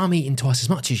realistic, and I'm eating twice as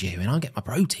much as you, and I get my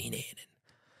protein in.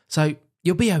 So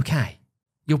you'll be okay.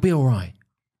 You'll be all right.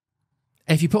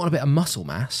 And if you put on a bit of muscle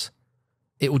mass,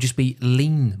 it will just be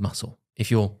lean muscle.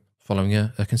 If you're following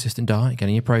a consistent diet,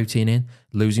 getting your protein in,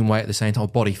 losing weight at the same time,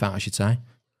 body fat, I should say.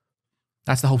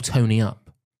 That's the whole toning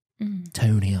up.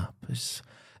 Toning up. It's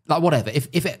like whatever. If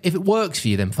it works for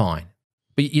you, then fine.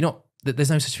 But you're not. There's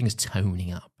no such thing as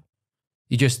toning up.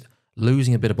 You're just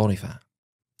losing a bit of body fat,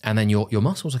 and then your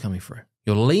muscles are coming through.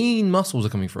 Your lean muscles are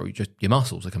coming through. Your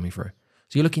muscles are coming through.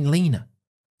 So you're looking leaner,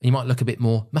 and you might look a bit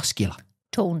more muscular,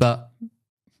 toned. But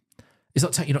it's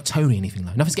not. You're not toning anything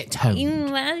though. Nothing's getting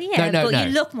toned. Well, yeah, no. You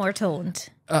look more toned.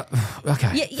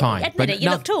 Okay, fine. Admit it.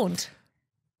 You look toned.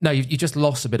 No, you just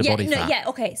lost a bit of body fat. Yeah,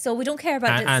 okay. So we don't care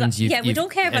about we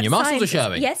don't care about and your muscles are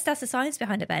showing. Yes, that's the science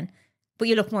behind it, Ben. But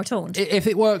you look more toned. If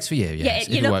it works for you, yes.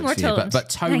 Yeah, you look more toned. But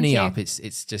toning up,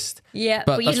 it's just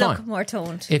but you look more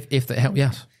toned. If the help,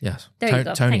 yes. There you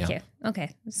go. Toning Thank you.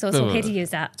 Okay, so it's okay to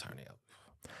use that. Toning up.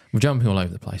 We're jumping all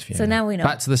over the place for you. So now we know.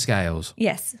 Back to the scales.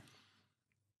 Yes.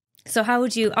 So how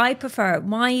would you? I prefer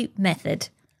my method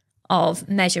of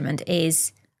measurement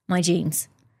is my jeans.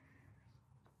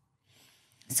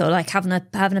 So like having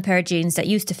a pair of jeans that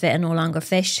used to fit and no longer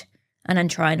fit, and then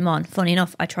trying them on. Funny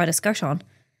enough, I tried a skirt on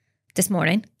this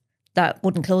morning that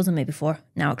wouldn't close on me before.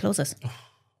 Now it closes.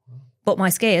 But my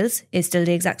scales is still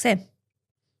the exact same.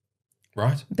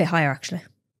 Right. A bit higher actually.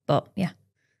 But yeah.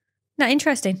 Not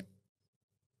interesting.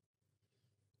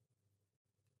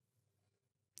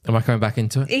 Am I coming back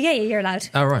into it? Yeah, you're allowed.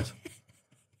 Oh, right.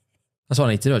 That's what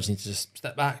I need to do. I just need to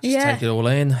step back, take it all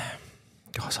in.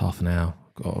 God, it's half an hour.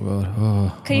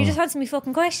 God. Can you just answer me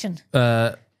fucking question?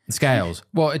 Scales.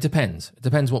 Well, it depends. It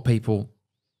depends what people...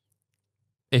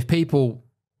 If people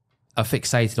are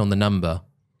fixated on the number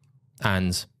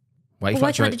and... why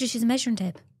can't they just use a measuring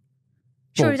tape?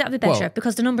 Surely that would be better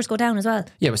because the numbers go down as well.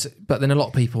 Yeah, but then a lot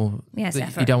of people...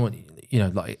 you don't want...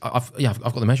 like I've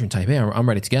got the measuring tape here. I'm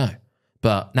ready to go.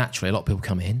 But naturally, a lot of people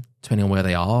come in, depending on where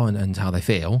they are and how they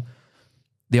feel.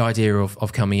 The idea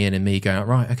of coming in and me going,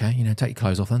 right, okay, take your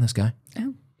clothes off then, let's go.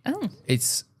 Oh.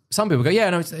 It's... Some people go, yeah,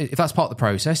 no, if that's part of the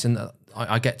process, and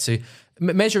I get to...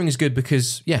 Measuring is good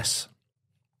because, yes,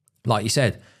 like you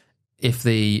said,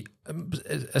 especially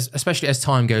as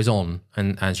time goes on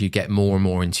and as you get more and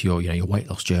more into your weight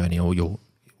loss journey or your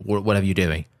whatever you're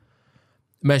doing,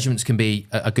 measurements can be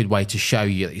a good way to show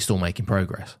you that you're still making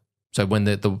progress. So when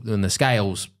the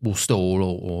scales will stall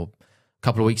or a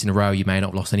couple of weeks in a row you may not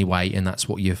have lost any weight, and that's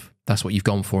what you've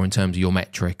gone for in terms of your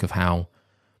metric of how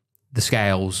the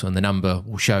scales and the number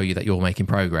will show you that you're making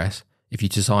progress. If you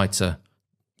decide to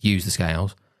use the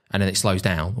scales and then it slows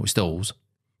down or it stalls,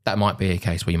 that might be a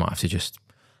case where you might have to just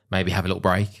maybe have a little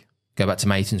break, go back to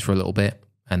maintenance for a little bit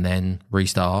and then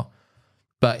restart.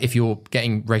 But if you're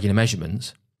getting regular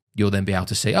measurements, you'll then be able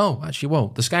to see, oh, actually,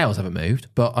 the scales haven't moved,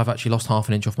 but I've actually lost half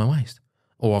an inch off my waist,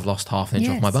 or I've lost half an inch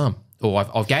off my bum, or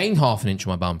I've gained half an inch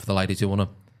on my bum for the ladies who want to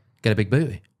get a big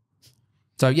booty.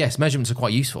 So yes, measurements are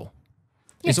quite useful.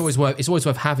 Yes. It's always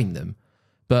worth having them,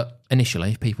 but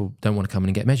initially people don't want to come in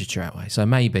and get measured straight away. So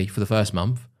maybe for the first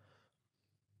month,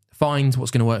 find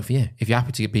what's going to work for you. If you're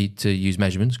happy to use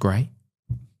measurements, great.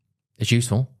 It's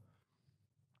useful.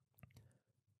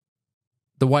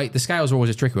 The scales are always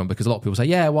a tricky one because a lot of people say,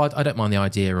 yeah, well, I don't mind the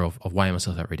idea of weighing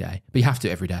myself every day, but you have to do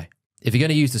it every day. If you're going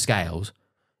to use the scales,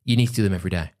 you need to do them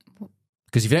every day.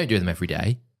 Because if you don't do them every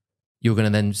day, you're going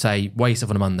to then say, weigh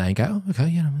yourself on a Monday and go, oh, okay,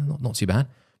 yeah, not too bad.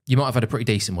 You might have had a pretty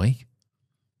decent week.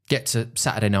 Get to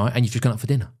Saturday night and you've just gone out for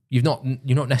dinner. You're not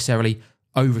necessarily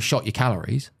overshot your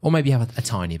calories, or maybe you have a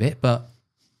tiny bit, but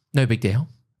no big deal.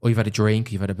 Or you've had a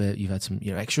drink, you've had some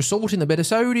extra salt in, a bit of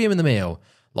sodium in the meal,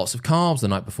 lots of carbs the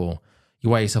night before. You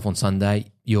weigh yourself on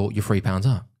Sunday, you're 3 pounds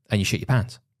up, and you shit your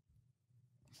pants.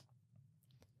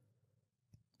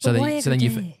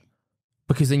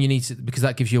 Because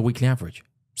that gives you a weekly average.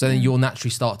 So then you'll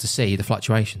naturally start to see the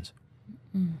fluctuations.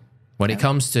 When it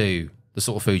comes to the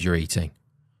sort of food you're eating,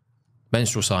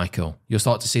 menstrual cycle, you'll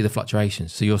start to see the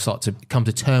fluctuations. So you'll start to come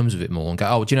to terms with it more and go,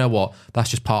 oh, do you know what? That's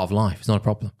just part of life. It's not a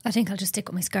problem. I think I'll just stick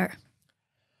with my skirt.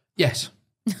 Yes.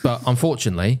 But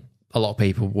unfortunately, a lot of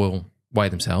people will weigh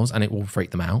themselves and it will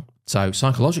freak them out. So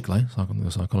psychologically,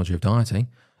 the psychology of dieting,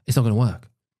 it's not going to work.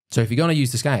 So if you're going to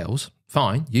use the scales,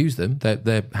 fine, use them.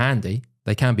 They're handy.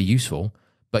 They can be useful,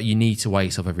 but you need to weigh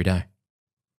yourself every day.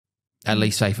 At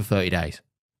least say for 30 days.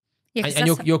 Yeah,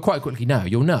 and you'll quite quickly know.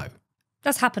 You'll know.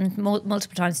 That's happened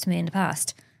multiple times to me in the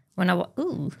past. When I was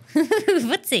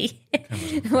whoopsie.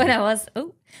 when I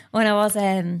was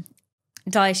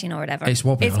dieting or whatever. It's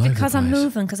because I'm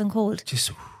moving, because I'm cold.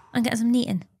 I'm getting some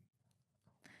kneading.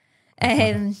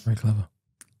 Very clever.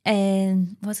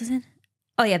 What's I saying?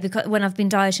 Oh yeah, because when I've been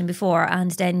dieting before,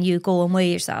 and then you go and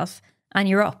weigh yourself, and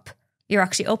you're up you're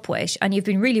actually up weight and you've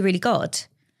been really, really good.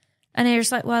 And then you're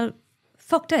just like, well,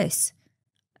 fuck this.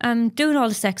 I'm doing all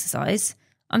this exercise.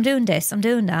 I'm doing this. I'm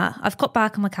doing that. I've cut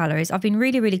back on my calories. I've been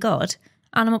really, really good.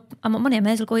 And I'm up money. I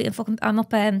may as well go eat I'm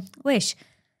up weight.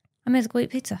 I may as well go eat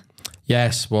pizza.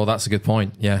 Yes, well, that's a good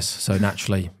point. Yes, so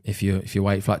naturally, if your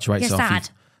weight fluctuates, you're sad.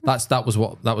 That was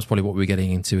probably what we were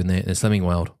getting into in the slimming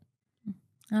world.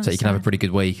 So you can have a pretty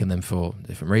good week, and then for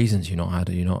different reasons, you're not had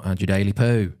your daily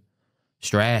poo,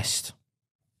 stressed,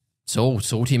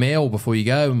 salty meal before you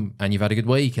go, and you've had a good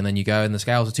week, and then you go and the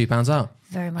scales are 2 pounds up.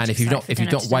 Very much. And if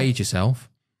you've not weighed yourself,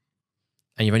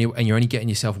 and you're only getting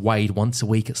yourself weighed once a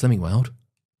week at Slimming World,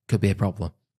 could be a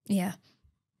problem. Yeah.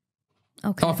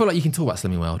 Okay. I feel like you can talk about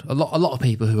Slimming World. A lot of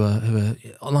people who are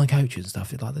online coaches and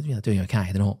stuff, they're doing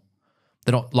okay. They're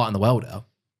not lighting the world up.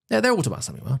 They're all talking about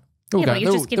Slimming World. But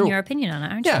you're just giving your opinion on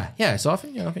it, aren't you? Yeah. So I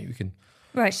think we can.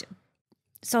 Right.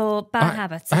 So bad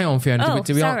habits. Hang on, Fiona.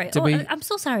 Sorry. I'm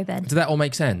so sorry, Ben. Did that all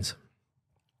make sense?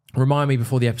 Remind me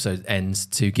before the episode ends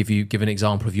to give an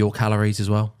example of your calories as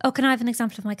well. Oh, can I have an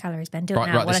example of my calories, Ben? Do it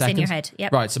now while it's in your head.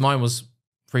 Yep. Right. So mine was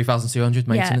 3,200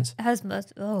 maintenance. Yeah.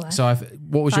 So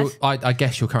what was your? I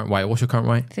guess your current weight. What's your current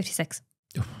weight? 56.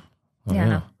 Oh,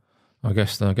 yeah. I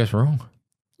guess wrong.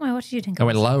 Why? What did you think? I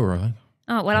went lower, I think.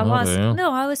 Oh,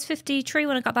 well, I was 53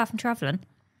 when I got back from travelling.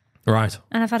 Right.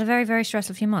 And I've had a very, very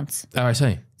stressful few months. Oh, I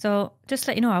see. So just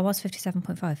to let you know, I was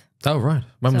 57.5. Oh, right.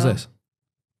 When was this?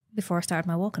 Before I started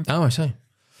my walking. Oh, I see.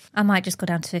 I might just go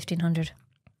down to 1,500.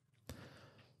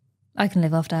 I can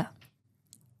live off that.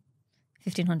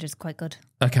 1,500 is quite good.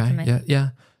 Okay. Yeah.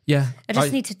 I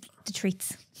just need the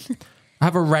treats. I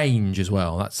have a range as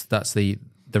well. That's the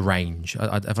range.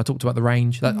 Have I talked about the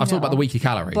range? I've talked about the weekly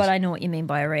calories. But I know what you mean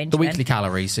by a range. The weekly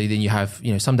calories. So then you have,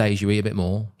 some days you eat a bit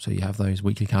more. So you have those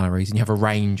weekly calories, and you have a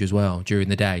range as well during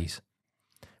the days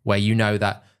where you know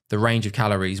that the range of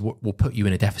calories will put you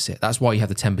in a deficit. That's why you have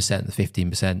the 10% and the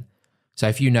 15%. So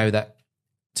if you know that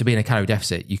to be in a calorie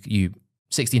deficit, you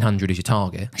 1,600 is your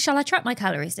target. Shall I track my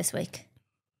calories this week?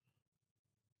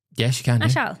 Yes, you can. I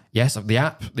shall. Yes, the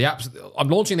app's. I'm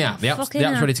launching the app. The app's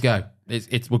ready to go.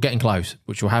 We're getting close,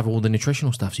 which will have all the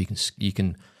nutritional stuff. So you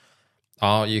can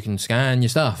scan your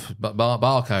stuff,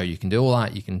 barcode. You can do all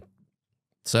that. You can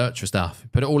search for stuff.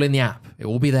 Put it all in the app. It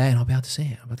will be there, and I'll be able to see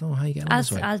it. I don't know how you get on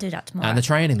this week. I'll do that tomorrow. And the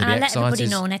training, the I'll exercises. let everybody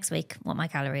know next week what my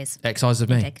calorie is. Exercises of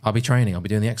me. I'll be training. I'll be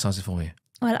doing the exercises for you.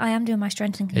 Well, I am doing my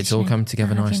strength and conditioning. It's all coming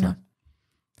together nicely.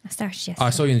 I started yesterday.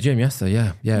 I saw you in the gym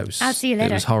yesterday. Yeah. It was. I'll see you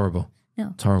later. It was horrible.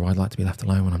 No. It's horrible. I'd like to be left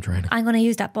alone when I'm training. I'm going to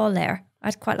use that ball later.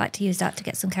 I'd quite like to use that to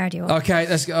get some cardio. Okay,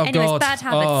 let's go. Oh, anyways, God. bad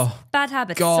habits. Oh, bad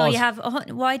habits. God. So you have,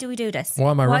 why do we do this?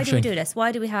 Why am I rushing? Why do we do this?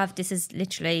 Why do we have, this is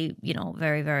literally,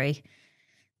 very, very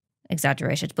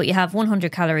exaggerated, but you have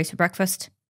 100 calories for breakfast.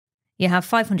 You have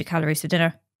 500 calories for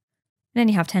dinner. And then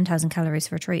you have 10,000 calories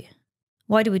for a treat.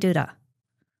 Why do we do that?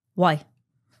 Why?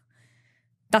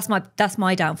 That's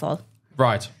my downfall.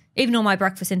 Right. Even though my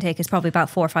breakfast intake is probably about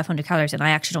 400 or 500 calories, and I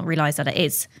actually don't realise that it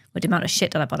is with the amount of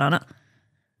shit that I put on it.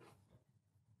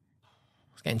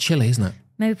 It's getting chilly, isn't it?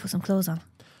 Maybe put some clothes on.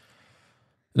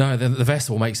 No, the vest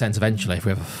will make sense eventually if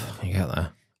we ever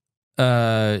get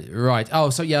there. Right. Oh,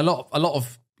 so yeah, a lot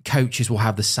of coaches will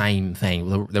have the same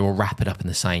thing. They will wrap it up in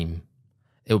the same.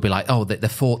 It will be like, the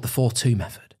 4-2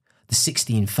 method, the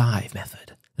 16-5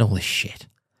 method, and all this shit.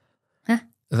 Huh?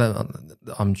 This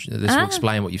will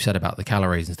explain what you've said about the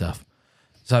calories and stuff.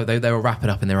 So they will wrap it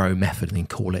up in their own method and then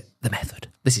call it the method.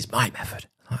 This is my method.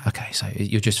 Okay, so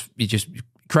you just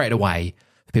create a way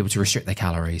for people to restrict their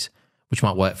calories, which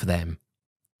might work for them.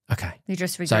 Okay, you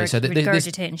just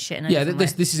regurgitating shit.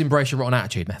 This is embrace your rotten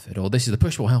attitude method, or this is the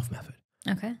push-pull health method.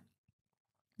 Okay,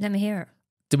 let me hear it.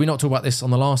 Did we not talk about this on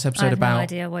the last episode? I have no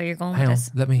idea where you're going with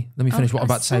this. Let me finish what I'm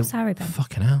about to say. I'm so sorry, Ben.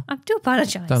 Fucking hell. I do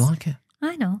apologise. Don't like it.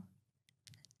 I know.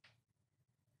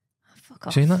 Fuck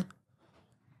off. Seen that?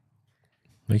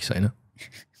 What are you saying it?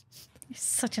 You're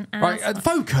such an asshole. Right,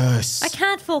 focus. I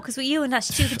can't focus with you in that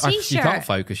stupid t-shirt. You can't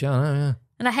focus, yeah, I know, yeah.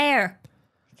 And the hair.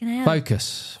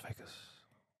 Focus.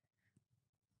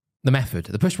 The method,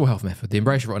 the push-pull health method, the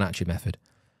embrace your rotten attitude method.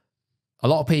 A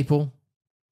lot of people,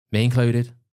 me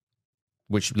included,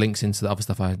 which links into the other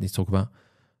stuff I need to talk about,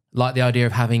 like the idea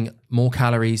of having more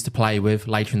calories to play with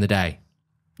later in the day.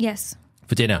 Yes.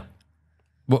 For dinner.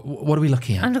 What are we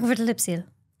looking at? I'm looking for the lip seal.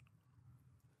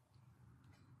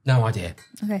 No idea.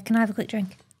 Okay, can I have a quick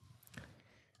drink?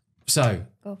 So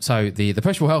the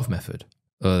push-pull health method,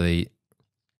 or the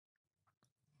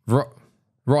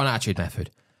rotten attitude method.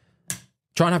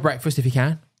 Try and have breakfast if you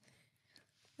can.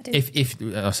 I do. If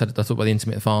I talked about the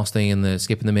intermittent fasting and the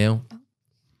skipping the meal.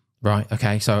 Right,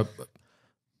 okay, so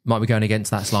might be going against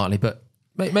that slightly, but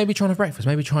Maybe try and have breakfast.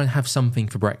 Maybe try and have something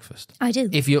for breakfast. I do.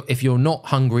 If you're not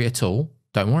hungry at all,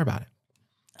 don't worry about it.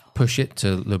 Push it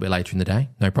to a little bit later in the day,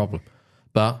 no problem.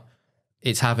 But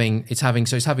it's having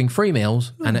 3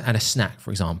 meals and a snack,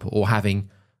 for example, or having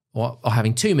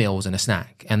 2 meals and a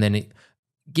snack, and then it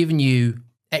giving you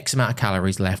X amount of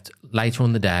calories left later on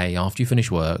in the day after you finish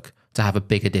work to have a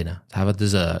bigger dinner, to have a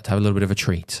dessert, to have a little bit of a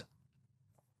treat.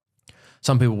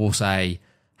 Some people will say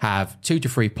have 2 to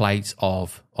 3 plates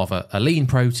of a lean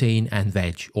protein and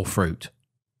veg or fruit,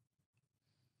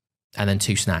 and then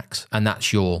 2 snacks, and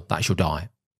that's your diet.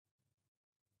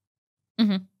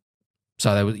 Mm-hmm.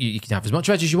 So you can have as much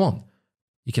veg as you want.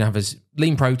 You can have as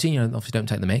lean protein. Obviously don't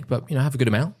take the mick, but have a good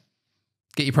amount.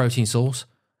 Get your protein source,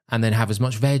 and then have as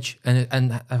much veg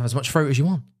and have as much fruit as you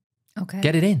want. Okay.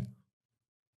 Get it in.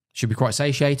 Should be quite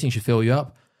satiating. Should fill you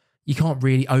up. You can't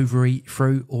really overeat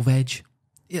fruit or veg.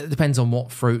 It depends on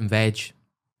what fruit and veg.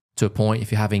 To a point,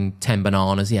 if you're having 10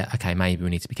 bananas, yeah, okay, maybe we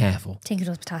need to be careful. Think of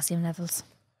those potassium levels.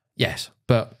 Yes,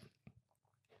 but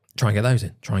try and get those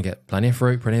in. Try and get plenty of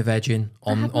fruit, plenty of veg in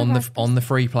on the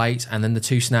 3 plates, and then the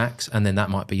 2 snacks, and then that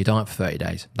might be your diet for 30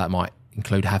 days. That might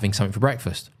include having something for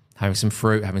breakfast, having some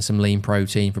fruit, having some lean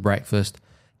protein for breakfast,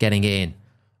 getting it in.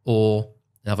 Or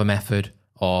another method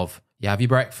of you have your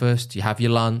breakfast, you have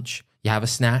your lunch, you have a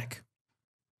snack,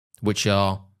 which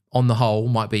are on the whole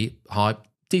might be high,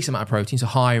 decent amount of protein, so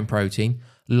higher in protein,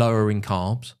 lower in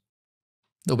carbs,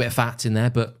 a little bit of fats in there,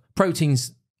 but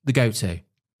protein's the go-to.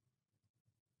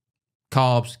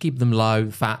 Carbs, keep them low,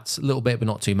 fats, a little bit, but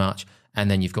not too much.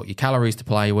 And then you've got your calories to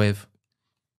play with,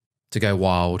 to go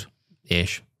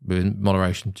wild-ish, with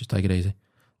moderation, just take it easy,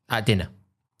 at dinner.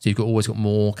 So you've always got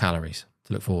more calories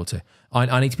to look forward to.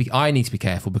 I need to be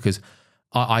careful because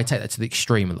I take that to the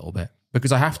extreme a little bit,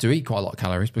 because I have to eat quite a lot of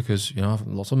calories because, I have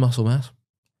lots of muscle mass.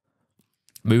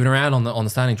 Moving around on the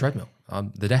standing treadmill,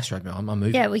 the desk treadmill, I'm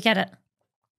moving. Yeah, we get it.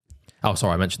 Oh,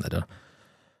 sorry, I mentioned that, didn't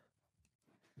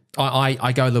I?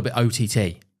 I go a little bit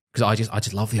OTT because I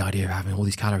just love the idea of having all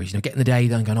these calories. Getting the day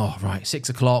done, going, oh, right, 6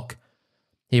 o'clock,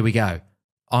 here we go.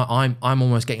 I'm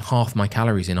almost getting half my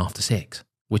calories in after 6,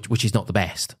 which is not the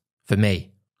best for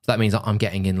me. So that means I'm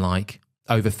getting in like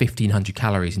over 1,500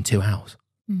 calories in 2 hours.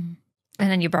 Mm. And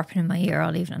then you're burping in my ear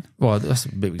all evening. Well, that's a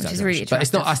bit exaggeration. Which is really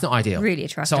attractive. But that's not ideal. Really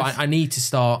attractive. So I need to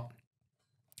start,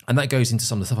 and that goes into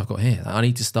some of the stuff I've got here. I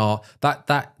need to start,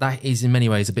 that is in many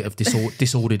ways a bit of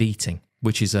disordered eating,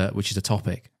 which is a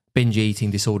topic. Binge eating,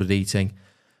 disordered eating.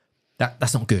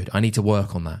 That's not good. I need to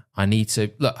work on that. I need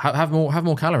to, look, have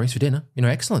more calories for dinner.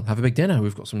 Excellent. Have a big dinner.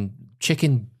 We've got some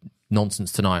chicken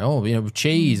nonsense tonight. Oh, with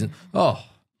cheese. And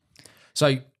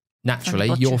So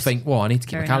naturally you'll think, well, I need to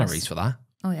keep my calories for that.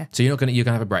 Oh yeah. So you're gonna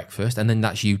have a breakfast, and then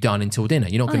that's you done until dinner.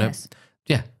 You're not gonna, yes.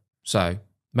 Yeah. So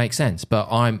makes sense. But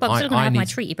I'm still gonna have my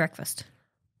treaty breakfast.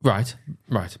 Right.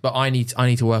 But I need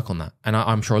to work on that, and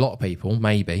I'm sure a lot of people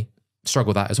maybe struggle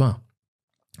with that as well.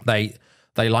 They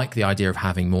like the idea of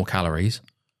having more calories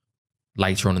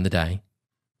later on in the day.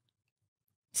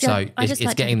 See, so I just it's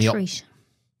like getting to have a treat.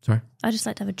 Sorry. I just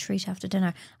like to have a treat after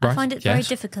dinner. Right. I find it very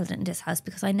difficult in this house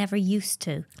because I never used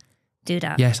to do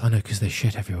that. Yes, I know, because there's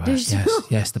shit everywhere.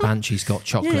 Yes, the Banshee's got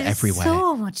chocolate everywhere.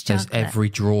 So much chocolate. There's every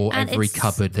drawer, every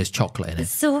cupboard, there's chocolate in it.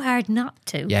 It's so hard not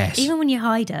to. Yes. Even when you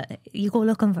hide it, you go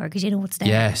looking for it because you know what's there.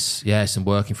 Yes, and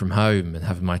working from home and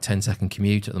having my 10-second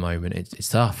commute at the moment, it's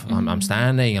tough. I'm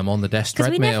standing, I'm on the desk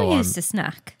treadmill. Because we never used to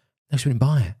snack. No, we didn't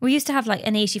buy it. We used to have like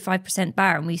an 85%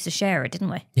 bar and we used to share it,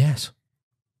 didn't we? Yes,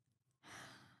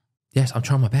 I'm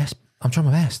trying my best.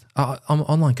 I'm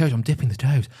online coach. I'm dipping the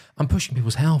toes. I'm pushing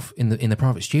people's health in the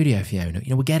private studio, Fiona.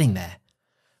 We're getting there.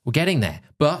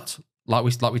 But like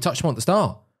we touched on at the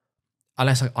start,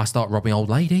 unless I start robbing old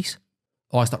ladies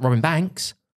or I start robbing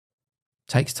banks,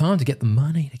 it takes time to get the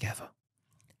money together.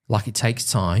 Like it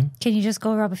takes time. Can you just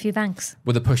go rob a few banks?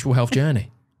 With a pushable health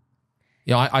journey.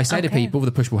 I say to people with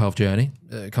a pushable health journey,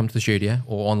 come to the studio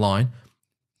or online,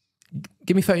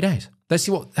 give me 30 days. Let's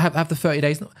see what, have the 30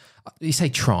 days. You say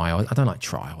trial. I don't like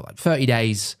trial. Like 30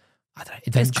 days. I don't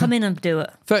know. Just come in and do it.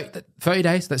 30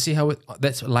 days. Let's see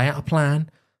let's lay out a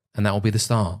plan, and that will be the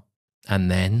start.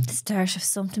 And then the start of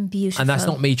something beautiful. And that's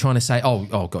not me trying to say,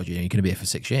 oh God, you're going to be here for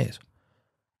 6 years.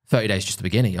 30 days just the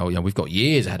beginning. Oh yeah, we've got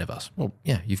years ahead of us. Well,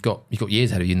 yeah, you've got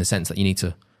years ahead of you in the sense that you need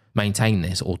to maintain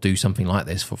this or do something like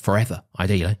this for forever,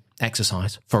 ideally.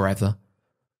 Exercise forever.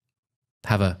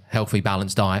 Have a healthy,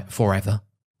 balanced diet forever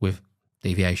with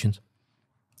deviations.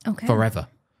 Okay. Forever.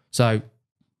 So,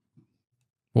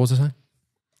 what was I saying?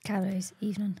 Calories,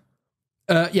 evening.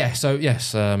 Yes.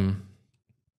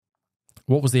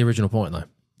 What was the original point though?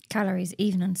 Calories,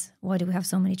 evenings. Why do we have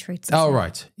so many treats? Oh,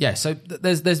 right. Yeah, so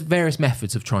there's various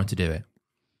methods of trying to do it.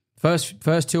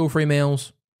 First 2 or 3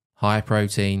 meals, higher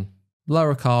protein,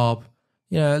 lower carb,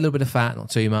 a little bit of fat, not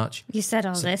too much. You said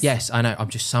all this. Yes, I know. I'm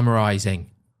just summarising.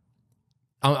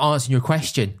 I'm answering your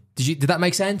question. Did that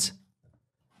make sense?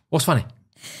 What's funny?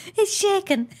 It's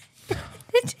shaking.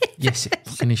 Yes, it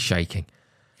fucking is shaking.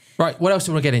 Right, what else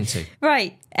do we want to get into?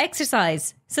 Right,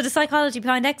 exercise. So the psychology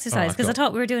behind exercise, because I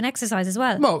thought we were doing exercise as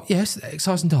well. Well, yes,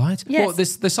 exercise and diet. Yes. Well,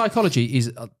 the psychology is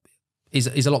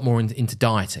a lot more into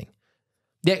dieting.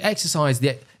 The exercise,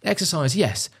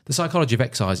 yes. The psychology of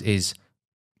exercise is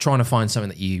trying to find something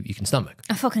that you can stomach.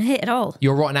 I fucking hate it all.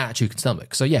 Your rotten attitude can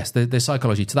stomach. So yes, there's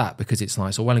psychology to that, because it's like,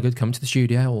 it's all well and good coming to the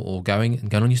studio or going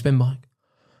on your spin bike,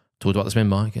 talk about the spin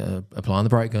bike, applying the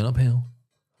brake, going uphill.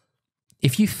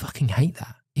 If you fucking hate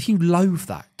that, if you loathe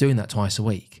that, doing that twice a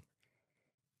week,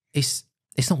 it's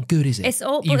not good, is it?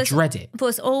 You dread it. But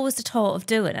it's always the thought of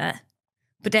doing it.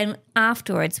 But then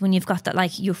afterwards, when you've got that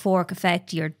like euphoric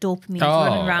effect, your dopamine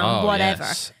running around, whatever,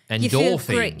 yes. you feel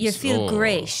great. You feel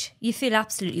great. You feel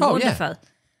absolutely wonderful. Yeah.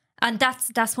 And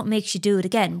that's what makes you do it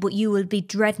again. But you will be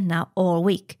dreading that all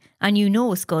week, and you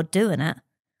know it's good doing it,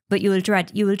 but you will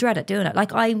dread it doing it.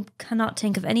 Like, I cannot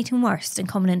think of anything worse than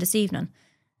coming in this evening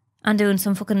and doing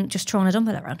some fucking just throwing a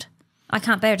dumbbell around. I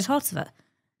can't bear the thoughts of it.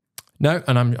 No,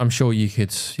 and I'm sure you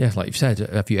could. Yeah, like you've said,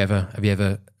 have you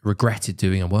ever regretted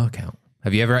doing a workout?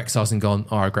 Have you ever exercised and gone,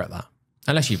 I regret that?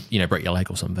 Unless you break your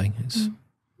leg or something. It's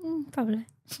probably.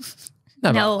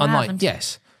 No, I haven't.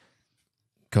 Yes,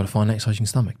 got to find an exercise you can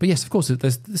stomach. But yes, of course,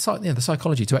 there's the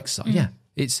psychology to exercise. Yeah,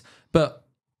 but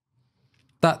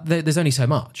that there's only so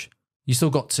much. You still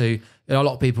got to. A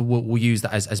lot of people will use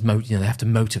that as they have to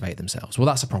motivate themselves. Well,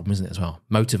 that's a problem, isn't it? As well,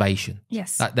 motivation.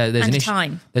 Yes, there's an issue.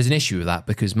 Time. There's an issue with that,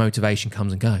 because motivation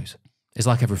comes and goes. It's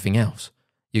like everything else.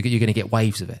 You're going to get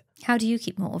waves of it. How do you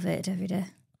keep motivated every day?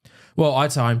 Well,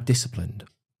 I'd say I'm disciplined.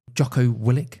 Jocko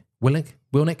Willink?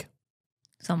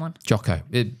 Someone. Jocko.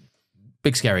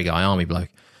 Big scary guy, army bloke.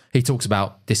 He talks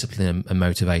about discipline and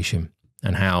motivation,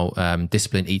 and how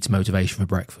discipline eats motivation for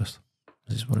breakfast.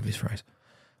 This is one of his phrases.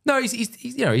 No,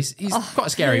 he's quite a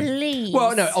scary. Please.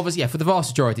 Well, no, obviously, yeah. For the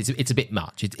vast majority, it's a bit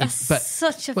much. That's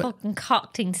such a fucking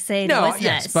cock thing to say, though, isn't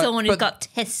it? Someone who's got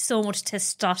so much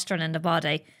testosterone in the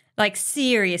body. Like,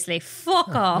 seriously, fuck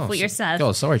off with yourself.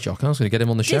 God, sorry, Jock. I was going to get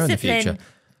him on the show in the future.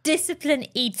 Discipline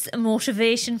eats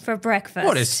motivation for breakfast.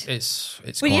 Well, it's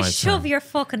Will quite, you shove your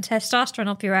fucking testosterone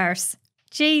up your arse?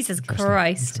 Jesus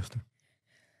Christ!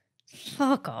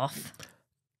 Fuck off.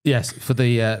 Yes, for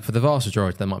the vast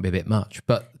majority, that might be a bit much,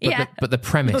 but the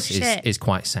premise is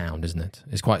quite sound, isn't it?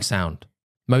 It's quite sound.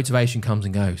 Motivation comes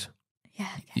and goes. Yeah,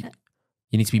 I get it.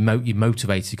 You need to be you're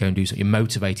motivated to go and do something. You're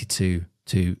motivated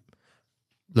to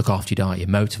look after your diet. You're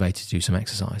motivated to do some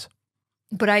exercise.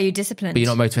 But are you disciplined? But you're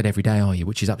not motivated every day, are you?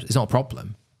 Which is it's not a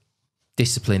problem.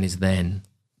 Discipline is then,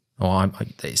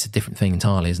 it's a different thing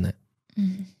entirely, isn't it?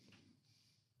 Mm.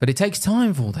 But it takes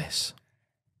time for all this.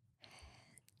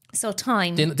 So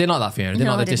time. Didn't like that, Fiona. Didn't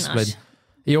like the discipline. Not.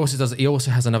 He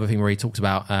also has another thing where he talks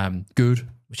about good,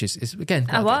 which is again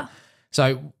quite what?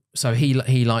 Good. So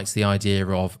he likes the idea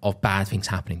of bad things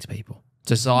happening to people.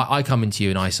 So I come into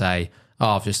you and I say,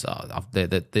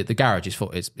 the garage is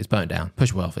full. It's burnt down.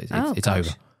 Push well. It's over.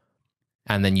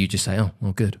 And then you just say, oh,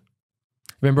 well, good.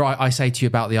 Remember, I say to you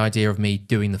about the idea of me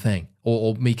doing the thing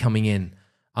or me coming in.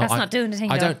 That's not doing the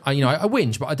thing. I don't. I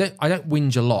whinge, but I don't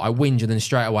whinge a lot. I whinge and then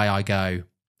straight away I go,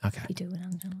 okay. You do it.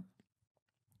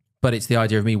 But it's the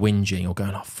idea of me whinging or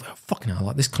going, oh, fucking hell,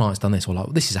 like this client's done this, or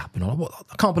like this has happened, or like,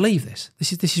 I can't believe this.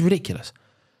 This is ridiculous.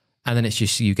 And then it's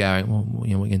just you going, well, what are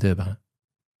you going to do about it?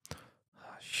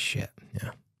 Oh, shit,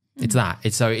 yeah. It's that.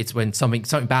 It's when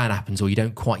something bad happens, or you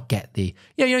don't quite get you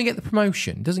don't get the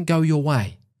promotion. It doesn't go your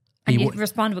way. And you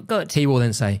respond with good. He will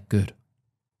then say good,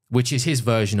 which is his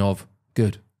version of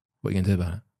good. What are you going to do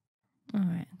about it? All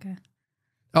right, okay.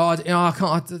 Oh, I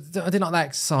can't. I didn't like that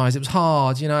exercise. It was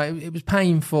hard. It was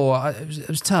painful. It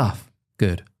was tough.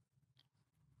 Good.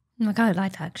 I kind of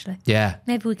like that, actually. Yeah.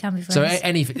 Maybe we can be friends. So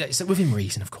anything, within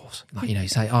reason, of course. Like, you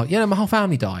say, oh, my whole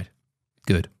family died.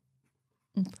 Good.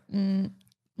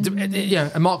 Yeah,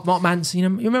 and Mark Manson. You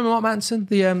remember Mark Manson,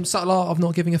 the subtle art of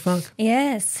not giving a fuck?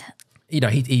 Yes.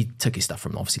 He took his stuff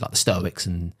from obviously like the Stoics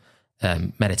and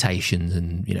meditations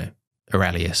and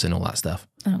Aurelius and all that stuff.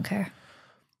 I don't care.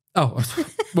 Oh,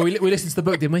 well, we listened to the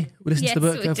book, didn't we? We listened to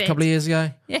the book a couple of years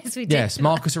ago. Yes, we did. Yes,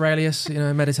 Marcus Aurelius,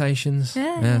 meditations.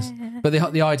 Yeah, yes. yeah. But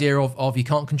the idea of you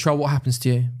can't control what happens to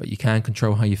you, but you can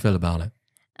control how you feel about it.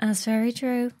 That's very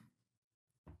true.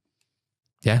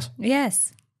 Yes?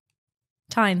 Yes.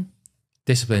 Time.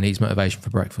 Discipline eats motivation for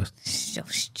breakfast. So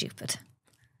stupid.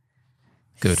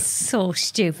 Good. So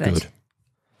stupid. Good.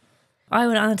 I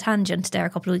went on a tangent there a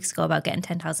couple of weeks ago about getting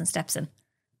 10,000 steps in.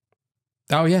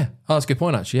 Oh, yeah. Oh, that's a good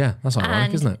point, actually. Yeah, that's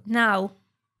ironic, isn't it? Now,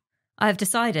 I've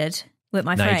decided with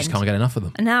my Now friend. you just can't get enough of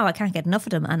them. And now I can't get enough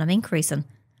of them, and I'm increasing.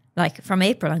 Like from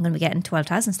April, I'm going to be getting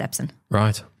 12,000 steps in.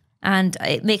 Right. And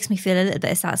it makes me feel a little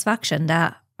bit of satisfaction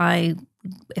that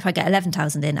if I get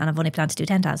 11,000 in and I've only planned to do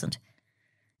 10,000.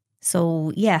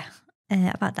 So, yeah,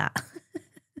 about that.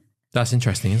 That's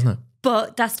interesting, isn't it?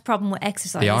 But that's the problem with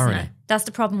exercise, isn't it? That's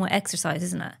the problem with exercise,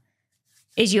 isn't it?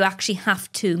 Is you actually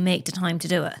have to make the time to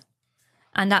do it.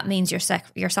 And that means you're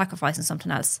sacrificing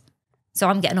something else. So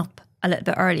I'm getting up a little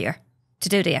bit earlier to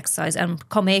do the exercise. And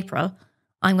come April,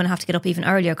 I'm going to have to get up even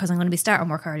earlier because I'm going to be starting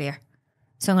work earlier.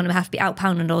 So I'm going to have to be out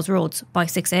pounding those roads by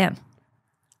 6 a.m.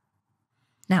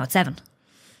 Now it's 7.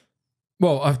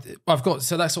 Well, I've got,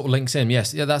 so that sort of links in.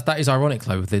 Yes, yeah, that is ironic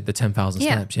though with the 10,000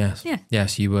 steps. Yes,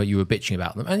 yes, you were bitching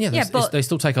about them, and they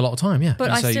still take a lot of time. Yeah, but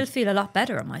I still feel a lot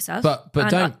better on myself. But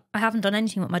don't. I haven't done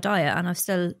anything with my diet, and I've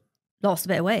still lost a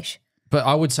bit of weight. But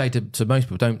I would say to most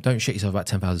people, don't shit yourself about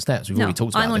 10,000 steps. We've already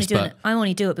talked about this. I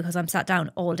only do it because I'm sat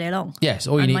down all day long. Yes,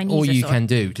 all you can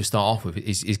do to start off with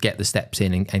is get the steps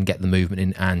in and get the movement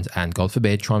in, and God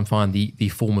forbid, try and find the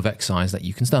form of exercise that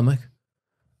you can stomach.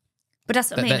 But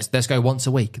that's what I mean. Let's go once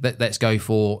a week. Let's go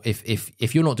for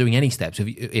if you're not doing any steps,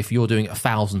 if you're doing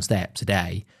 1,000 steps a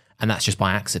day, and that's just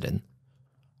by accident,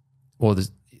 or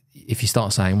if you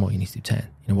start saying, well, you need to do 10,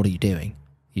 what are you doing?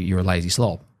 You're a lazy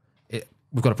slob.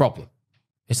 We've got a problem.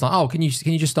 It's like, oh, can you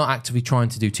just start actively trying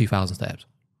to do 2,000 steps?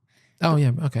 Oh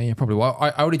yeah, okay, yeah, probably. Well,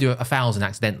 I already do 1,000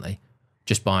 accidentally,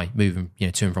 just by moving,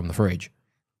 to and from the fridge.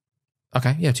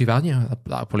 Okay, yeah, 2,000, yeah,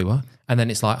 that'll probably work. And then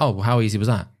it's like, oh, well, how easy was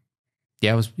that?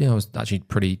 Yeah, it was actually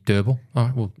pretty doable. All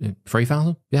right, well,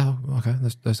 3,000? Yeah, okay,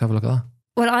 let's have a look at that.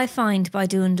 Well, I find by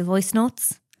doing the voice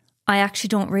notes, I actually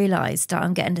don't realise that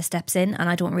I'm getting the steps in, and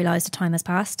I don't realise the time has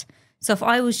passed. So if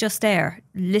I was just there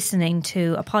listening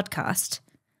to a podcast,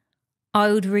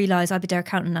 I would realise I'd be there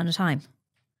counting down the time.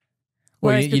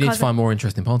 Well, you need to find more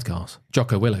interesting podcasts.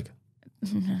 Jocko Willink.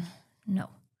 No.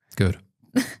 Good.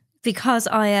 Because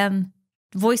I am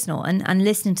voice noting and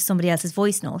listening to somebody else's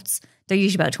voice notes, they're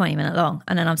usually about 20 minutes long,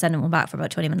 and then I'm sending one back for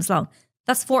about 20 minutes long.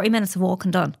 That's 40 minutes of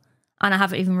walking done, and I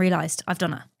haven't even realised I've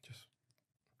done it.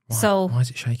 Why is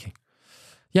it shaking?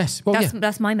 Yes, well,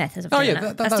 that's my method of doing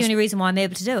it. That's the only reason why I'm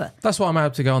able to do it. That's why I'm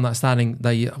able to go on that standing.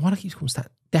 Why do I keep calling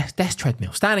it desk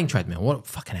treadmill? Standing treadmill. What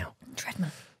fucking hell?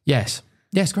 Treadmill. Yes,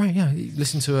 great. Yeah,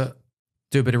 listen to it.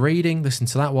 Do a bit of reading. Listen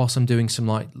to that whilst I'm doing some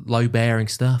like low bearing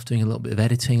stuff, doing a little bit of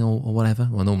editing or whatever.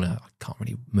 Well, normally I can't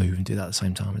really move and do that at the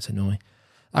same time. It's annoying.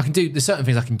 There's certain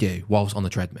things I can do whilst on the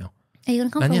treadmill. Are you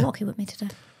going to come for a walkie with me today?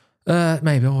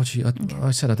 Maybe I'll watch you.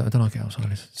 I said I don't like it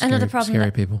outside. It's scary, another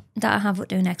problem people. that I have with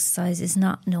doing exercise is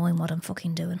not knowing what I'm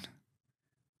fucking doing.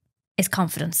 It's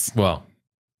confidence. Well,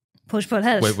 push pull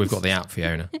health. We've got the app,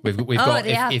 Fiona. We've got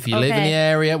if you live in the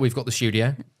area, we've got the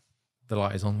studio. The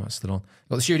light is on. That's still on. We've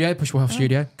got the studio. Push pull health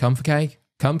studio. Come for cake.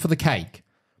 Come for the cake.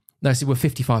 No, see, we're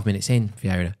 55 minutes in,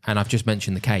 Fiona, and I've just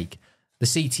mentioned the cake. The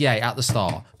CTA at the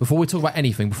start. Before we talk about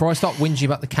anything, before I start whinging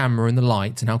about the camera and the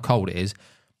lights and how cold it is.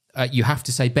 You have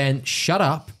to say, Ben, shut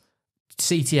up,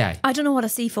 CTA. I don't know what a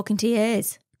C fucking TA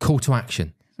is. Call to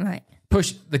action. Right.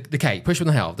 Push the cake, push from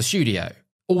the hell, the studio,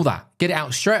 all that. Get it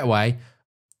out straight away.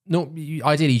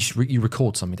 Ideally, you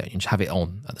record something, don't you? Just have it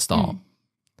on at the start.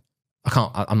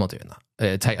 I'm not doing that.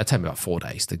 It'd take me about 4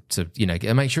 days to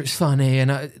make sure it's funny.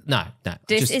 And no.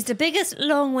 This is the biggest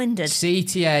long-winded.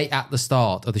 CTA at the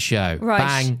start of the show. Right.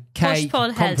 Bang, cake,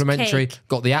 complimentary.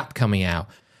 Got the app coming out.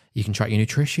 You can track your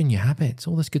nutrition, your habits,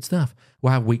 all this good stuff.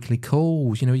 We'll have weekly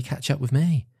calls. You catch up with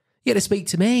me. You get to speak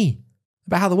to me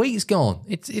about how the week's gone.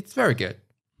 It's very good.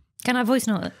 Can I voice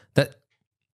note it?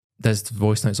 There's the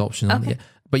voice notes option on it.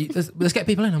 But let's get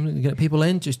people in. I'm going to get people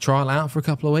in. Just trial out for a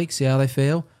couple of weeks, see how they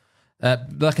feel.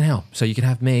 That can help. So you can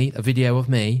have a video of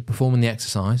me performing the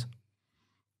exercise,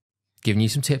 giving you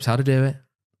some tips how to do it.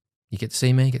 You get to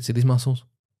see me, get to see these muscles,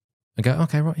 and go,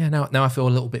 okay, right, yeah. Now I feel a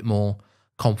little bit more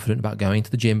confident about going to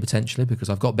the gym potentially because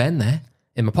I've got Ben there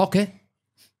in my pocket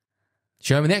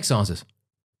showing me the exercises,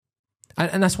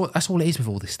 and that's all it is with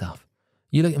all this stuff.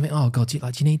 You look at me, oh God, do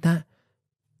you need that?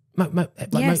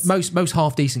 Yes. Most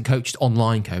half decent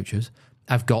online coaches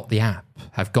have got the app,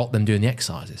 have got them doing the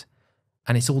exercises,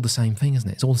 and it's all the same thing, isn't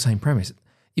it? It's all the same premise.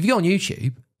 If you go on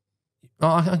YouTube,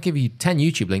 I'll give you 10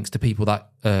 YouTube links to people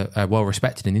that are well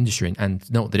respected in the industry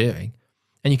and know what they're doing,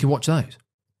 and you can watch those.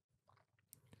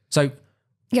 So.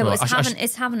 Yeah, but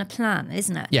it's having a plan,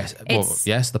 isn't it? Yes,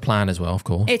 yes, the plan as well, of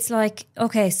course. It's like,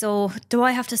 okay, so do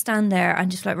I have to stand there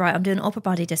and just like, right, I'm doing upper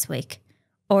body this week?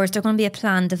 Or is there going to be a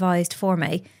plan devised for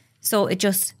me? So it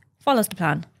just follows the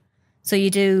plan. So you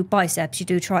do biceps, you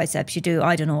do triceps, you do,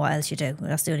 I don't know what else you do.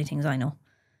 That's the only things I know.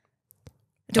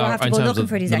 Do I have to go looking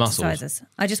for these exercises?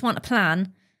 I just want a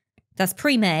plan that's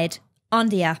pre-made on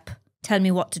the app. Tell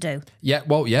me what to do. Yeah,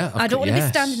 well, yeah. I don't want to be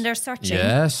standing there searching.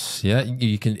 Yes, yeah.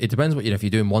 You can. It depends what if you're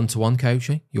doing one-to-one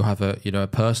coaching, you'll have a a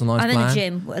personalised plan. I'm in a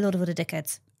gym with a lot of other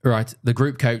dickheads. Right. The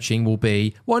group coaching will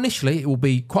be initially it will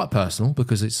be quite personal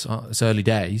because it's early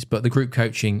days, but the group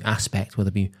coaching aspect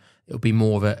it'll be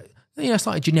more of a it's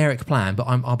like a generic plan, but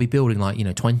I'll be building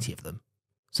 20 of them,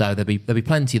 so there'll be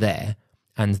plenty there,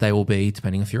 and they will be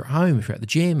depending if you're at home, if you're at the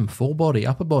gym, full body,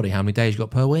 upper body, how many days you got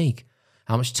per week,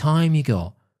 how much time you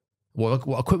got. What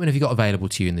equipment have you got available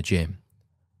to you in the gym?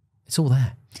 It's all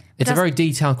there. It's a very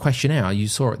detailed questionnaire. You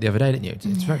saw it the other day, didn't you?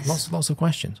 It's very, lots of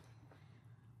questions.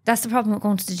 That's the problem with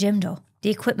going to the gym, though. The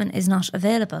equipment is not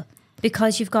available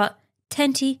because you've got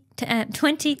 20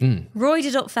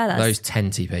 roided up fellas. Those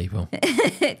 20 people.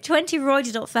 20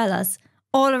 roided up fellas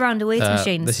all around the weights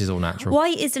machines. This is all natural. Why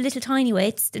is the little tiny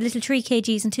weights, the little 3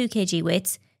 kgs and 2 kg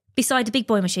weights, beside the big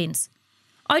boy machines?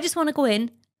 I just want to go in.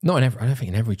 I don't think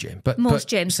in every gym, but most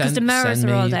gyms, because the mirrors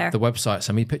are all there. The website,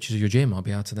 send me pictures of your gym. I'll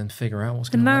be able to then figure out what's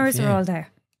going on. The mirrors are all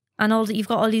there, and you've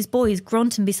got all these boys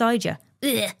grunting beside you,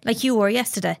 like you were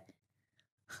yesterday.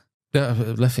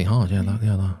 Lifting hard,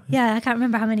 Yeah, I can't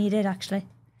remember how many you did actually.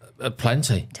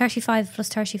 Plenty. 35 plus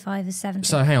 35 is 70.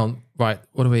 So hang on, right?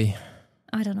 What do we?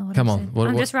 I don't know what Come I'm on. saying.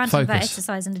 I'm just ranting about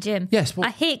exercise in the gym. Yes.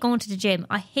 I hate going to the gym.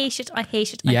 I hate it.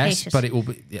 Yes, but it will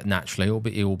be naturally.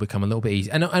 It will become a little bit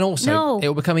easier, and also it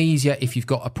will become easier if you've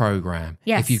got a program.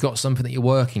 Yes. If you've got something that you're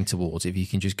working towards. If you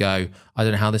can just go, I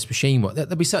don't know how this machine works.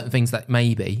 There'll be certain things that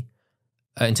maybe,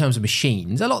 in terms of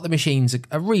machines, a lot of the machines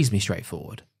are reasonably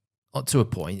straightforward. To a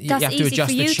point, That's you have to easy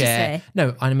adjust for the you chair. to say.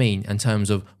 No, I mean in terms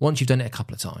of once you've done it a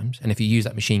couple of times, and if you use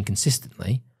that machine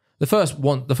consistently. The first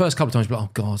couple of times, you're like,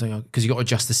 oh God, because you got to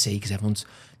adjust the seat because everyone's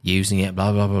using it,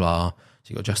 blah, blah, blah, blah.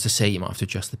 So you got to adjust the seat, you might have to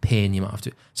adjust the pin, you might have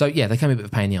to. So yeah, they can be a bit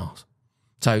of a pain in the arse.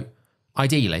 So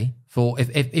ideally,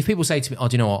 if people say to me, oh,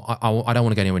 do you know what, I don't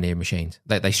want to go anywhere near machines.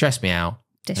 They stress me out.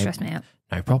 They stress me out.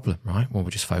 No problem, right? Well,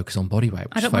 we'll just focus on body weight.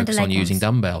 We'll just focus on using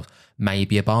dumbbells,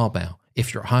 maybe a barbell.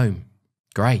 If you're at home,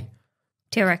 great.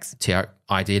 TRX.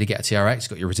 Ideally, get a TRX, you've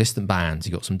got your resistant bands,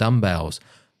 you've got some dumbbells.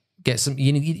 Get some.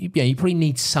 You probably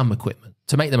need some equipment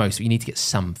to make the most of it. You need to get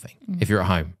something if you're at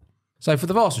home. So for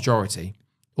the vast majority,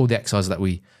 all the exercises that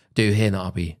we do here that I'll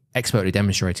be expertly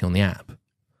demonstrating on the app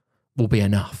will be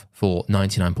enough for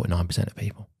 99.9% of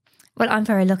people. Well, I'm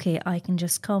very lucky. I can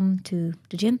just come to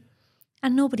the gym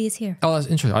and nobody is here. Oh, that's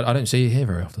interesting. I don't see you here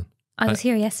very often. I was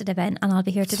here yesterday, Ben, and I'll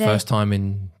be here today. First time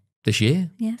in this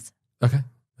year? Yes. Okay.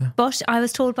 Yeah. But I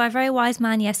was told by a very wise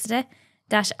man yesterday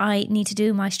that I need to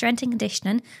do my strength and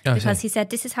conditioning because he said,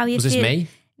 this is how you feel. Was this me?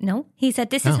 No. He said,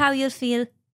 this is how you'll feel.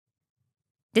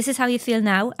 This is how you feel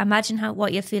now. Imagine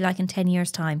what you'll feel like in 10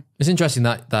 years' time. It's interesting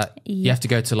that you have to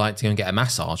go to go and get a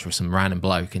massage for some random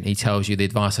bloke and he tells you the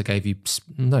advice I gave you,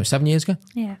 7 years ago?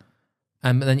 Yeah.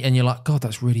 And you're like, God,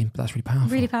 that's really powerful.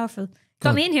 Really powerful.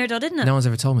 Got me in here though, didn't it? No one's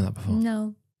ever told me that before.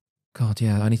 No. God,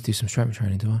 yeah, I need to do some strength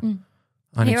training, do I?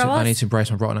 I need to embrace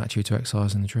my rotten attitude to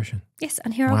exercise and nutrition. Yes,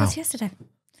 and here I was yesterday.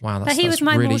 Wow, that's was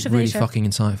my really, motivator. really fucking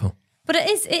insightful. But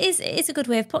it is a good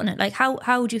way of putting it. Like how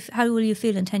will you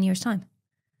feel in 10 years' time?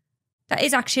 That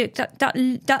is actually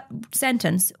that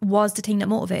sentence was the thing that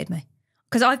motivated me.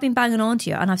 Because I've been banging on to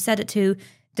you and I've said it to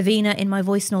Davina in my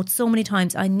voice notes so many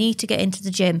times. I need to get into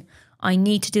the gym. I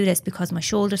need to do this because my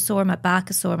shoulder's sore, my back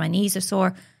is sore, my knees are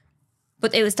sore.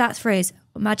 But it was that phrase,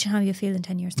 imagine how you feel in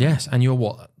 10 years' time. Yes, and you're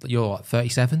what? You're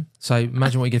 37? So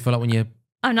imagine what you're going to feel like when you're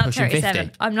I'm not pushing 37.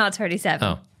 50. I'm not 37.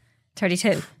 Oh.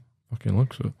 32. Fucking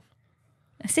looks it.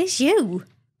 It says you.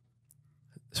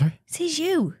 Sorry? It says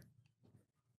you.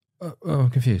 I'm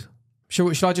confused.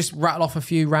 Should I just rattle off a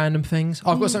few random things?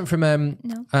 I've got something from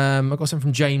I've got something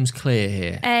from James Clear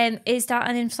here. Is that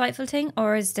an insightful thing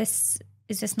or is this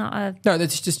not a... No,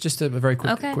 that's just a very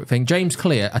quick thing. James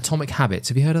Clear, Atomic Habits.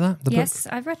 Have you heard of that? The yes,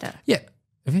 book? I've read that. Yeah.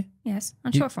 Have you? Yes,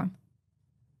 on short form.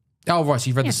 Oh, right. So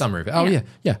you've read the summary of it. Oh,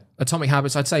 yeah. Atomic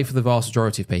Habits, I'd say for the vast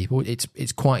majority of people,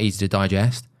 it's quite easy to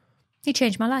digest. He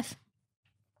changed my life.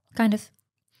 Kind of.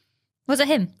 Was it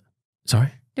him? Sorry?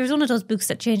 There was one of those books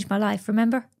that changed my life,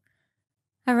 remember?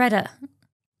 I read it.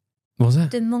 What was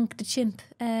it? The Monk, the Chimp.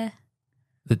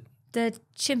 The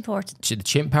Chimp The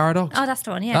Chimp Paradox? Oh, that's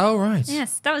the one, yeah. Oh, right.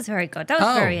 Yes, that was very good. That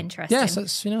was very interesting. Yes,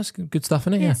 that's that's good stuff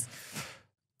in it, yes.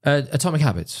 Yeah. Atomic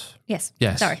Habits. Yes.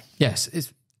 Sorry. Yes.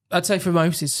 I'd say for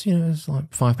most, it's like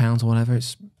 £5 or whatever.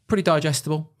 It's pretty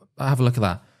digestible. Have a look at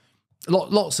that.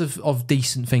 Lots of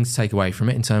decent things to take away from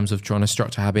it in terms of trying to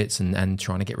structure habits and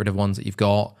trying to get rid of ones that you've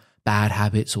got. bad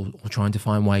habits or trying to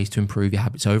find ways to improve your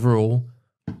habits overall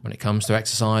when it comes to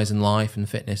exercise and life and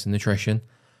fitness and nutrition.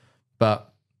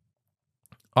 But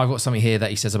I've got something here that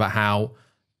he says about how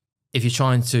if you're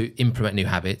trying to implement new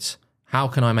habits, how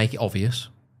can I make it obvious?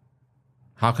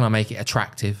 How can I make it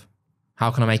attractive?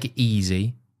 How can I make it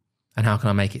easy? And how can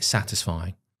I make it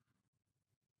satisfying?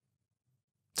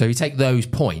 So you take those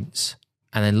points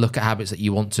and then look at habits that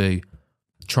you want to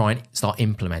try and start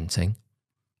implementing.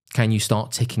 Can you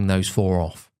start ticking those 4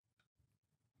 off?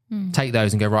 Take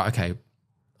those and go, right, okay,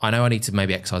 I know I need to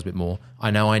maybe exercise a bit more.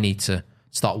 I know I need to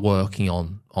start working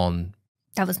on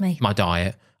that was me. My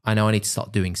diet. I know I need to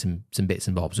start doing some bits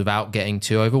and bobs without getting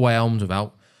too overwhelmed,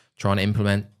 without trying to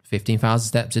implement 15,000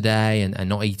 steps a day and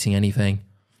not eating anything.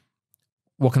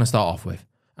 What can I start off with?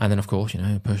 And then, of course,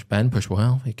 push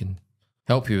well. He can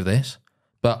help you with this.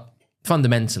 But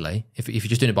fundamentally, if you're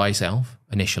just doing it by yourself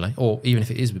initially, or even if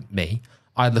it is me,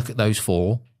 I'd look at those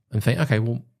 4 and think, okay,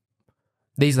 well,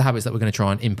 these are the habits that we're going to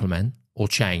try and implement or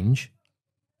change.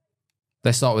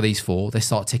 Let's start with these 4. Let's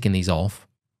start ticking these off.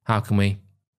 How can we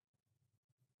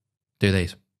do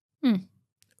these?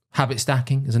 Habit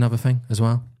stacking is another thing as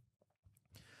well.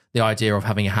 The idea of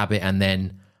having a habit and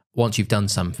then once you've done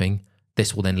something,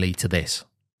 this will then lead to this.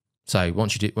 So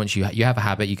once you have a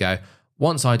habit, you go,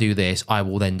 once I do this, I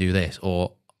will then do this.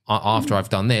 Or after I've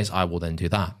done this, I will then do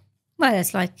that. Well,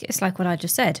 it's like what I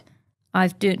just said.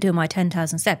 I've do my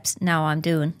 10,000 steps. Now I'm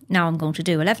going to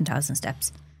do 11,000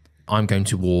 steps. I'm going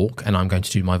to walk and I'm going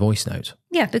to do my voice note.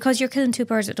 Yeah, because you're killing 2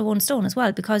 birds with the one stone as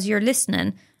well, because you're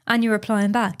listening and you're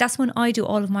replying back. That's when I do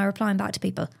all of my replying back to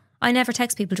people. I never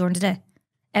text people during the day,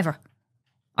 ever.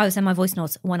 I would send my voice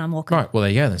notes when I'm walking. Right, well,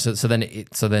 there you go then.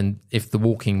 So then if the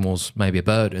walking was maybe a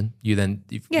burden, you link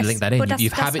that in.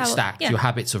 You've habit stacked. Your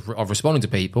habits of responding to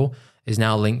people is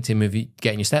now linked in with you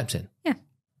getting your steps in. Yeah.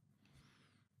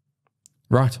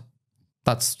 Right.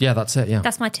 That's it, yeah.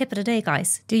 That's my tip of the day,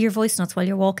 guys. Do your voice notes while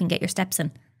you're walking, get your steps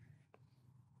in.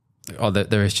 Oh,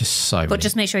 there is just so many. But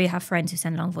just make sure you have friends who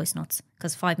send long voice notes,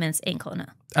 because 5 minutes ain't cutting it.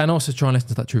 And also try and listen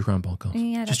to that True Crime podcast.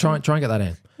 Yeah, just try and get that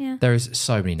in. Yeah. There is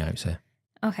so many notes here.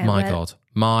 Okay.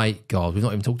 My God, we've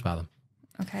not even talked about them.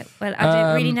 Okay. Well, are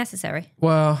they really necessary?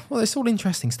 Well, it's all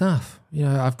interesting stuff.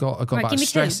 I've got about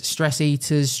stress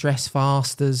eaters, stress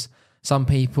fasters. Some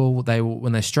people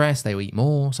when they're stressed, they will eat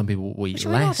more. Some people will eat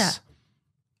less.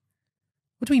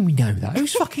 What do you mean we know that?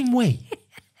 Who's fucking we?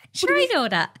 Sure, I know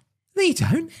that. No, you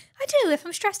don't. I do. If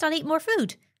I'm stressed, I'll eat more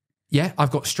food. Yeah, I've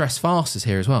got stress fasters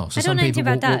here as well. So some people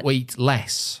will eat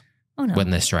less when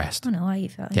they're stressed. Oh no, I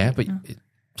eat that. Yeah, but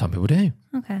some people do.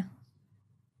 Okay.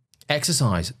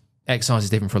 Exercise is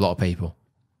different for a lot of people.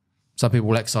 Some people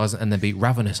will exercise and then be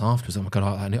ravenous afterwards. Oh my God,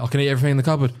 I can eat everything in the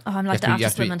cupboard. Oh, I'm like that after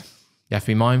swimming. You have to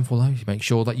be mindful though. You make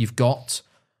sure that you've got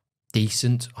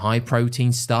decent, high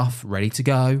protein stuff ready to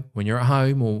go when you're at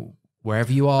home or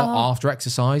wherever you are after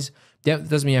exercise. That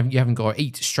doesn't mean you haven't got to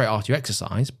eat straight after you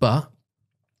exercise, but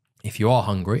if you are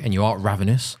hungry and you are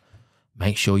ravenous,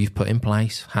 make sure you've put in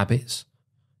place habits.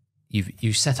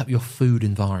 You've set up your food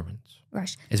environment.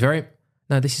 Right.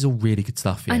 This is all really good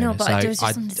stuff. I know, but there's just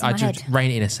something in my head. I'll just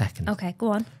rein it in a second. Okay,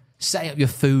 go on. Set up your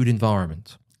food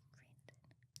environment.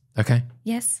 Okay?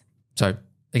 Yes. So,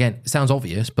 again, it sounds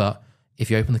obvious, but if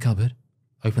you open the cupboard,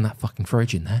 open that fucking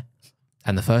fridge in there,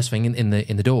 and the first thing in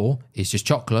the door is just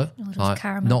chocolate. Not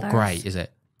bars. Great, is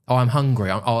it? Oh, I'm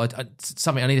hungry. I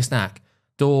need a snack.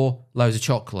 Door, loads of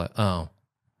chocolate. Oh.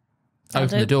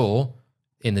 Open the door,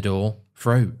 in the door,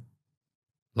 fruit.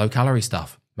 Low calorie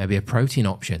stuff. Maybe a protein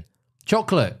option.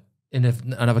 Chocolate in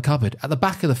another cupboard. At the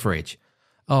back of the fridge.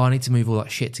 Oh, I need to move all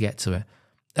that shit to get to it.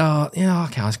 Oh, yeah,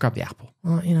 okay, let's grab the apple.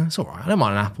 It's all right. I don't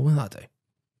mind an apple. That'll do.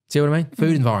 See what I mean?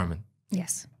 Food environment.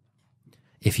 Yes.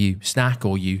 If you snack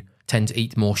or you tend to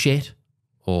eat more shit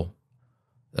or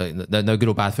no good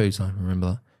or bad foods, I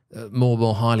remember that.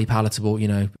 More highly palatable,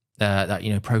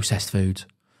 processed foods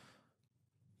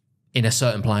in a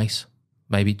certain place,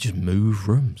 maybe just move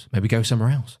rooms. Maybe go somewhere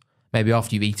else. Maybe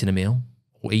after you've eaten a meal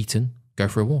or go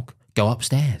for a walk. Go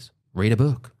upstairs. Read a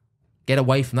book. Get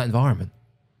away from that environment.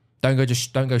 Don't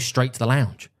go straight to the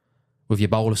lounge with your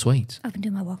bowl of sweets. I've been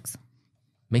doing my walks.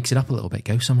 Mix it up a little bit.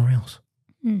 Go somewhere else.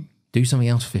 Do something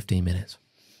else for 15 minutes.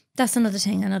 That's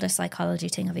another psychology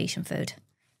thing of eating food.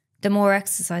 The more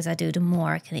exercise I do, the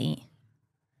more I can eat.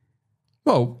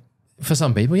 Well, for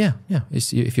some people, yeah. But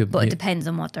it depends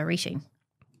on what they're eating.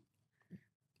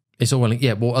 It's all well,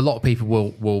 yeah. Well, a lot of people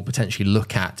will potentially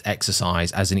look at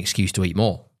exercise as an excuse to eat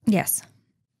more. Yes.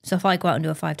 So if I go out and do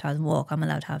a 5,000 walk, I'm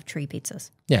allowed to have 3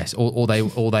 pizzas. Yes, or they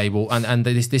will, and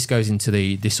this goes into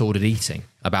the disordered eating,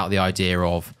 about the idea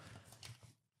of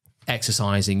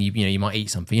exercising, you might eat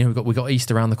something. We've got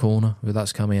Easter around the corner.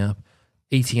 That's coming up.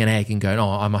 Eating an egg and going,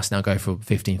 I must now go for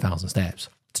 15,000 steps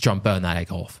to try and burn that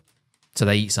egg off. So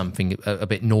they eat something a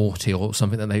bit naughty or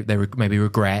something that they maybe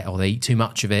regret, or they eat too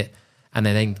much of it, and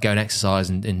they then go and exercise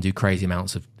and do crazy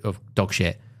amounts of dog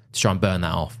shit to try and burn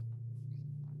that off.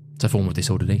 It's a form of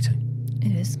disordered eating.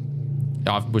 It is.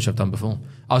 Which I've done before.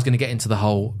 I was going to get into the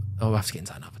whole, we'll have to get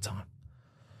into that another time.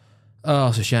 Oh,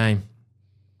 it's a shame.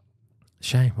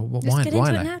 Shame. Why? Get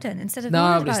into it now then, instead of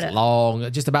no, about it's it.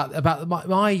 long. Just about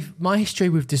my history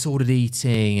with disordered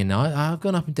eating, and I've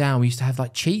gone up and down. We used to have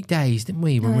like cheat days, didn't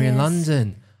we, when we were in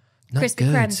London? Not Crispy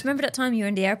good. Kremes. Remember that time you were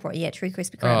in the airport? You ate 3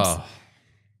 Crispy Kremes.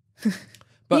 Oh.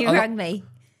 But you rang me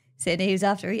saying he was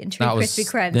after eating 3 Crispy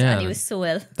Kremes and he was so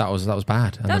ill. That was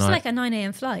bad. And that was like a 9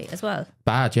 a.m. flight as well.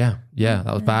 Bad, yeah,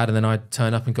 that was bad. And then I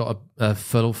turned up and got a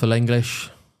full English,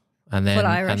 and then full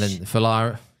Irish, and then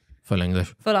full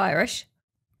English, full Irish.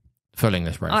 Full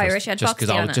English breakfast. Irish, had just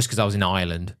because I was in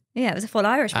Ireland. Yeah, it was a full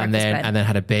Irish breakfast. And then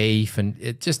had a beef, and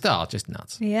it just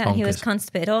nuts. Yeah, and he was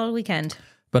constipated all weekend.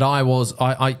 But I was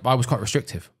quite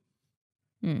restrictive.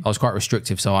 I was quite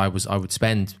restrictive, so I would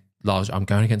spend I'm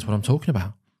going against what I'm talking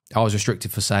about. I was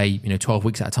restricted for, say, 12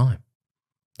 weeks at a time.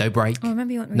 No break. Oh,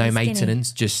 remember you weren't really no skinny.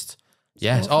 maintenance, just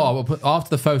yes. Oh, I will put, after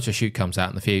the photo shoot comes out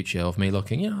in the future of me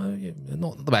looking,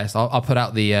 not the best. I'll put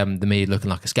out the me looking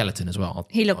like a skeleton as well.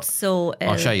 He looked so ill.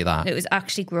 I'll show you that. It was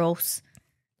actually gross.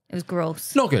 It was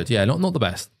gross. Not good, yeah, not the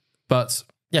best. But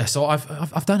yeah, so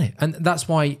I've done it, and that's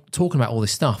why talking about all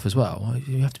this stuff as well.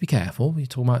 You have to be careful. You're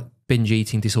talking about binge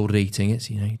eating, disordered eating.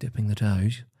 It's you're dipping the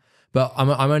toes. But I'm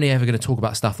only ever going to talk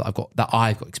about stuff that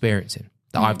I've got experience in,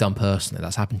 that I've done personally.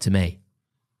 That's happened to me,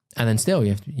 and then still you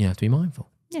have to be mindful.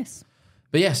 Yes.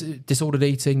 But yes, disordered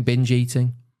eating, binge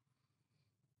eating.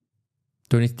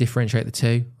 Do I need to differentiate the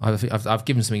two? I've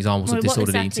given some examples of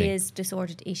disordered eating. What exactly is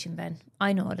disordered eating, Ben?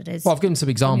 I know what it is. Well, I've given some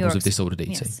examples of disordered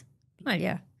eating. Yes. Well,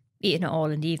 yeah. Eating it all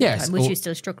in the evening time, which you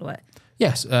still struggle with.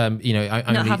 Yes, not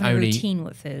having a routine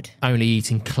with food. Only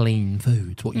eating clean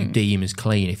foods, what you deem as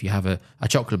clean. If you have a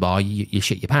chocolate bar, you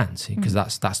shit your pants because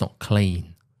that's not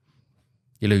clean.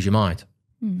 You lose your mind.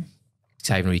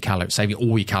 Saving all your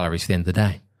calories for the end of the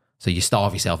day. So you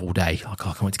starve yourself all day. I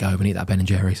can't wait to go home and eat that Ben and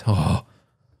Jerry's. Oh,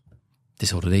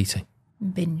 disordered eating.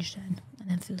 Binge then, and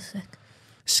then feel sick.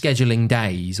 Scheduling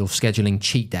days or scheduling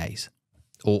cheat days,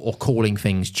 or calling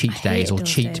things cheat days or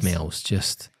cheat meals.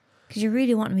 Just because you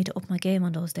really wanted me to up my game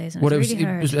on those days. And it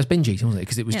was binge eating, wasn't it?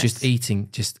 Because it was just eating.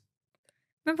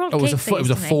 Remember all the it was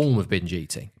a form of binge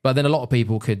eating. But then a lot of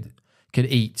people could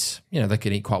eat. They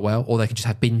could eat quite well, or they could just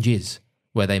have binges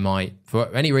where they might,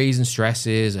 for any reason,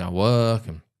 stresses and work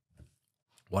and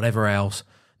whatever else,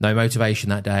 no motivation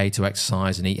that day to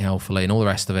exercise and eat healthily and all the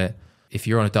rest of it. If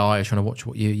you're on a diet, trying to watch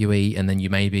what you eat, and then you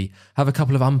maybe have a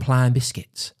couple of unplanned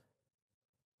biscuits.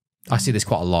 I see this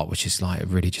quite a lot, which is like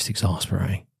really just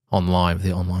exasperating online with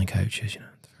the online coaches.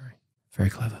 It's very, very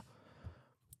clever.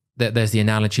 There's the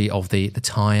analogy of the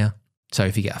tire. So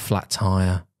if you get a flat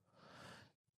tire,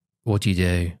 what do?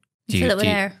 Fill it with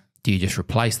air. Do you just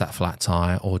replace that flat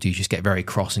tire, or do you just get very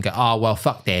cross and go, oh well,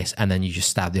 fuck this, and then you just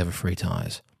stab the other 3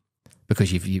 tires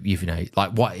because you've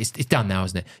like what it's done now,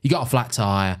 isn't it? You got a flat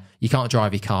tire, you can't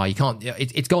drive your car, you can't.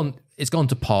 It's gone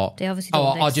to pot. They obviously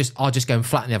I'll just go and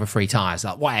flatten the other 3 tires,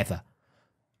 like whatever.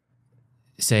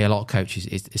 See, a lot of coaches,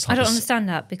 it's like I don't understand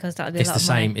that because that would be a lot of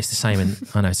money. It's the same.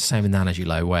 I know it's the same analogy,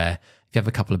 where if you have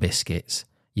a couple of biscuits,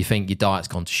 you think your diet's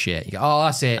gone to shit. You go, oh,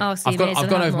 that's it. Oh, so I've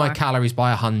gone over my calories by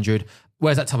 100.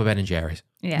 Where's that tub of Ben and Jerry's?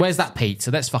 Yeah. Where's that pizza?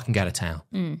 Let's fucking go to town.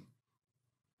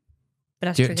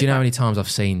 But that's do you know how many times I've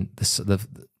seen the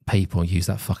people use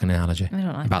that fucking analogy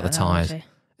about the tires?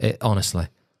 Honestly,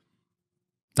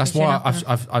 that's why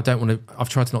I don't want to. I've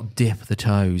tried to not dip the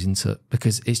toes into,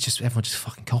 because it's just everyone just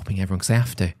fucking copying everyone because they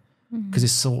have to, because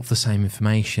it's sort of the same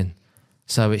information.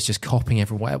 So it's just copying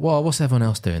everyone. Well, what's everyone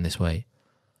else doing this week?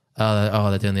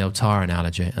 They're doing the old tire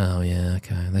analogy. Oh yeah,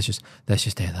 okay. Let's just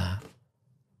do that.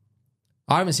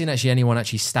 I haven't seen anyone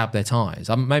actually stab their tires.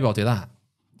 Maybe I'll do that.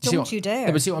 Don't you dare.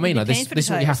 Yeah, but see what I mean? Like this is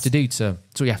what you have to do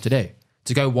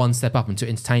to go one step up and to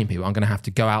entertain people. I'm going to have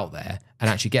to go out there and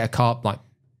actually get a car, like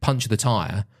punch the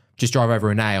tire, just drive over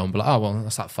a nail and be like, oh, well,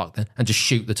 that's that fuck then. And just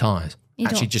shoot the tires.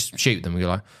 Just shoot them. And you're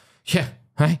like, yeah,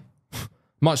 hey,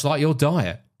 much like your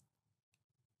diet.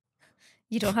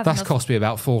 You don't have That's cost me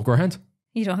about $4,000.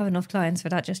 You don't have enough clients for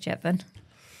that just yet, Ben.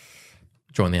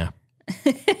 Join the app.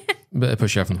 But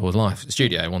push you from towards life.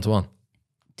 Studio 1-to-1.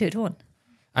 2-to-1.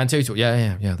 And 2-to-1.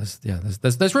 Yeah.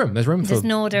 There's room. There's room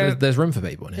for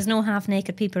people. There's no half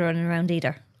naked people running around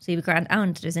either. So you'd be grand,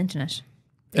 and there's internet.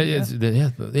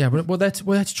 Yeah. We're there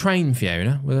to train,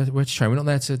 Fiona. We're there to train. We're not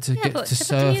there to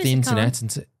surf the internet and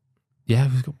to. Yeah,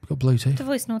 we've got Bluetooth. The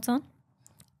voice notes on.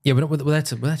 Yeah, we're there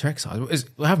to exercise.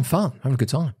 We're having fun, having a good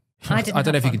time. I don't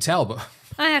know if you can tell, but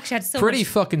I actually had pretty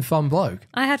fucking fun bloke.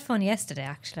 I had fun yesterday,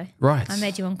 actually. Right. I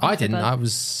made you uncomfortable. I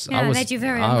didn't. I made you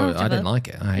very uncomfortable. I didn't like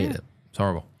it. I hate it. It's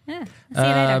horrible. Yeah. See you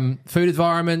later. Food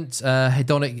environment,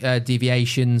 hedonic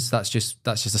deviations. That's just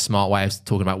a smart way of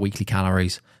talking about weekly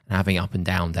calories and having up and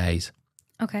down days.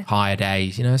 Okay. Higher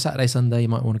days. Saturday, Sunday, you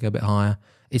might want to go a bit higher.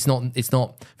 It's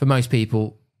not for most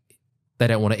people. They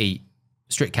don't want to eat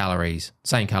strict calories,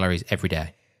 same calories every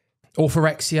day.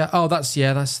 Orthorexia. Oh,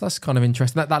 that's kind of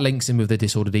interesting. That links in with the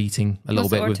disordered eating a little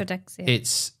bit.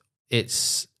 Orthorexia?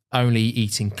 It's only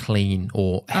eating clean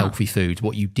or healthy foods,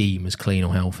 what you deem as clean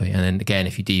or healthy. And then again,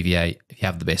 if you deviate, if you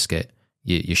have the biscuit,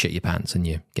 you shit your pants and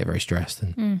you get very stressed.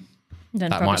 And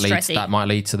that might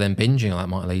lead to them binging, or that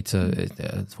might lead to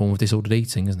a form of disordered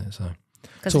eating, isn't it? So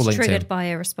because it's triggered by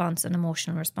a response, an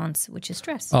emotional response, which is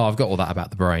stress. Oh, I've got all that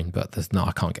about the brain, but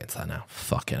I can't get into that now.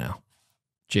 Fucking hell.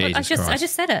 Jesus Christ. I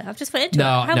just said it. I've just went into it.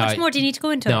 How much more do you need to go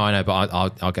into it? No, I know, but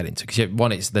I'll get into it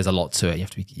because there's a lot to it.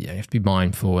 You have to be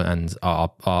mindful, and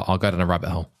I'll go down a rabbit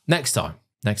hole next time.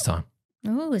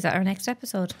 Oh, is that our next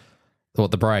episode?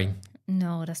 What, the brain?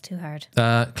 No, that's too hard.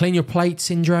 Clean your plate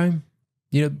syndrome.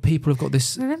 People have got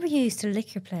this. Remember you used to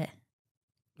lick your plate?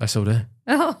 I still do.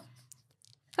 Oh,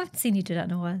 I haven't seen you do that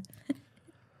in a while.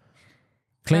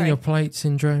 Clean your plate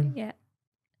syndrome. Yeah.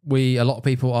 A lot of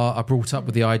people are brought up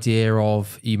with the idea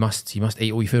of you must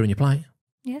eat all your food on your plate.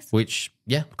 Yes. Which,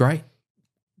 yeah, great.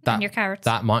 And your carrots.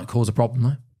 That might cause a problem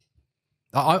though.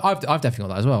 I've definitely got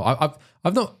that as well.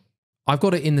 I've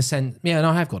got it in the sense. Yeah, no,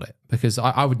 I have got it because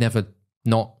I would never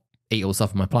not eat all the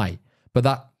stuff on my plate. But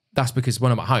that's because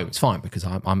when I'm at home, it's fine because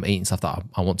I'm eating stuff that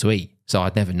I want to eat. So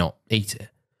I'd never not eat it.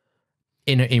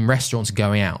 In restaurants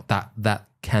going out, that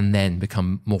can then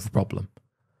become more of a problem.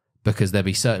 Because there'd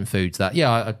be certain foods that,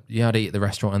 I'd eat at the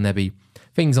restaurant and there'd be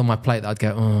things on my plate that I'd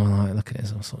go, oh, look at it,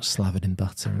 it's all sort of slathered in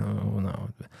butter. Oh, no.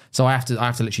 So I have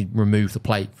to literally remove the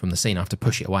plate from the scene. I have to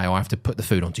push it away, or I have to put the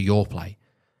food onto your plate.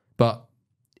 But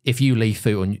if you leave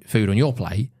food on your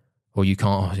plate, or you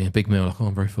can't, a big meal,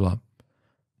 I'm very full up.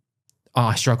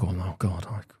 I struggle. Oh, God,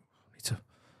 I need to.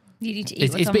 You need to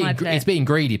eat what's on my plate. It's being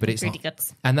greedy, but it's greedy not.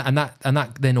 Guts. And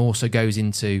that then also goes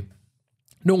into.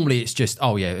 Normally it's just,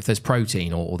 if there's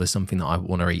protein or there's something that I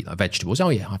want to eat, like vegetables,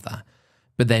 I have that.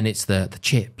 But then it's the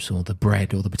chips or the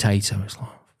bread or the potato. It's like,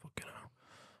 fucking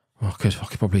hell. I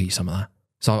could probably eat some of that.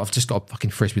 So I've just got to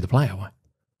fucking frisbee the plate away.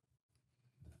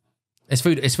 It's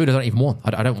food I don't even want.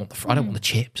 I don't want the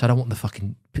chips. I don't want the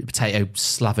fucking potato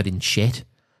slathered in shit.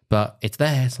 But it's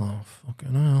there. It's like,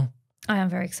 fucking hell. I am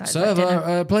very excited.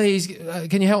 Server, please,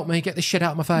 can you help me get this shit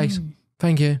out of my face?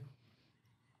 Thank you.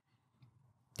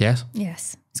 Yes?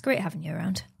 Yes. It's great having you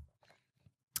around.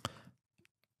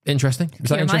 Interesting.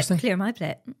 Is that interesting? Clear my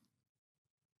plate.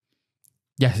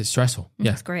 Yes, it's stressful.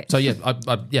 Yeah. That's great. So,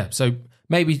 so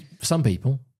maybe for some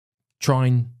people,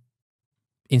 in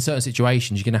certain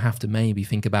situations, you're going to have to maybe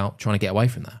think about trying to get away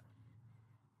from that.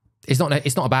 It's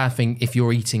not a bad thing if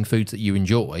you're eating foods that you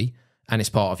enjoy and it's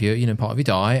part of your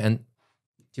diet. And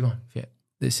do you mind? Yeah,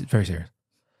 this is very serious.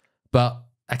 But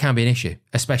it can be an issue,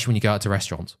 especially when you go out to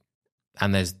restaurants.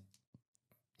 And there's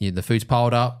the food's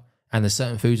piled up, and there's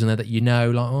certain foods in there that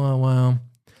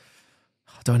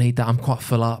do I need that? I'm quite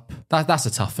full up. That's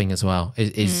a tough thing as well.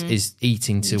 Is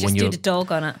eating to when you're do the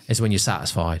dog on it. Is when you're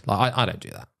satisfied. Like I don't do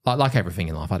that. Like everything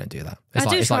in life, I don't do that.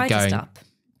 It's try to stop.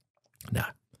 No,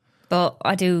 but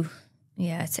I do.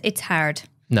 Yeah, it's hard.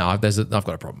 No, I've got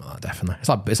a problem with that. Definitely,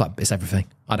 it's everything.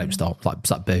 I don't stop. It's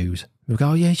like booze. We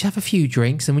go, you should have a few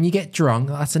drinks, and when you get drunk,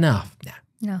 that's enough.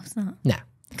 No, it's not. No.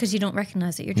 Because you don't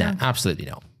recognise that you're drunk. No, absolutely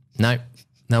not.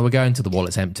 No, we're going until the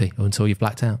wallet's empty or until you've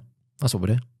blacked out. That's what we're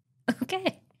doing.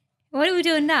 Okay. What are we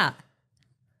doing now?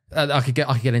 I could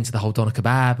get into the whole doner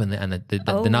kebab and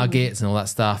the nuggets and all that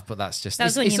stuff, but that's just...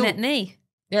 That's when you met me.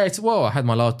 Yeah, I had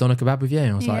my last doner kebab with you.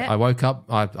 I was like, I woke up,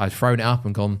 I'd thrown it up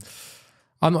and gone,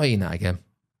 I'm not eating that again.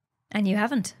 And you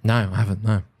haven't? No, I haven't.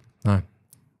 No.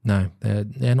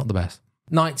 They're not the best.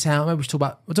 Nights out, maybe we'll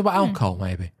talk about alcohol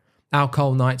maybe.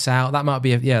 Alcohol nights out, that might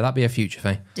be that'd be a future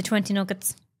thing. The 20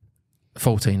 nuggets.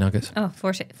 14 nuggets. Oh,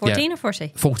 40. 14 or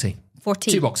 40? 14.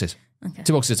 2 boxes. Okay.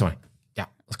 2 boxes of 20. Yeah,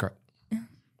 that's correct. Yeah,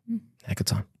 good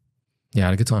time. Yeah, I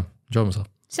had a good time. Enjoyed myself.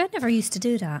 So I never used to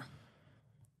do that.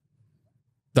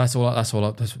 That's the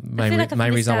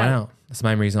main reason I went out. That's the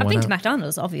main reason I went out. I've been to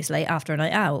McDonald's, obviously, after a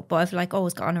night out, but I've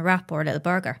always got on a wrap or a little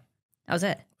burger. That was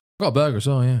it. Got a burger as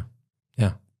well, yeah.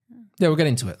 Yeah, we'll get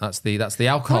into it. That's the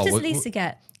alcohol. What does Lisa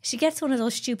get? She gets one of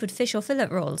those stupid fish or fillet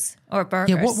rolls or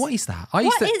burgers. Yeah, what is that? I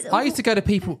used to go to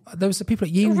people. There was the people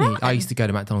at uni. Right. I used to go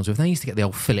to McDonald's with. They used to get the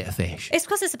old fillet of fish. It's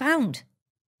because it's £1.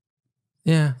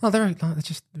 Yeah. Oh, they're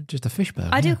just a fish burger.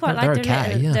 I do quite like their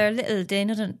okay, little. They're little. They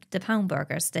know the pound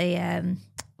burgers. They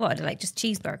what are they like? Just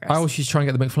cheeseburgers. I always used to try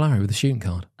and get the McFlurry with the shooting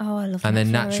card. Oh, I love. And then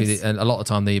McFlurries. naturally, a lot of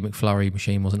time the McFlurry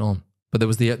machine wasn't on, but there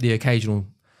was the occasional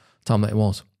time that it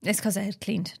was. It's because I had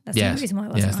cleaned. That's the only reason why it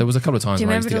wasn't. Yes, there was a couple of times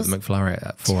where I used to get the McFlurry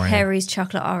at 4 a.m. Terry's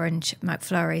chocolate orange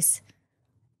McFlurries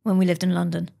when we lived in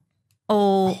London.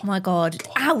 Oh my God.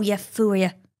 Ow, you fool, you.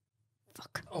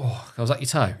 Fuck. Oh, was that your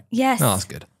toe? Yes. Oh, that's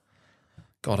good.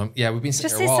 God, we've been sitting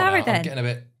Just here a while sorry now. then. I'm getting a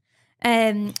bit...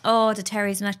 The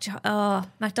Terry's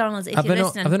McDonald's. If you're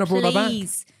listening, have they not brought that back?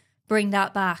 Please bring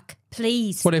that back.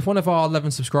 Please. What if one of our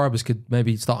 11 subscribers could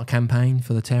maybe start a campaign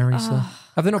for the Terry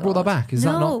stuff? Have they not brought that back?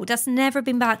 No, that's never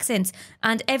been back since.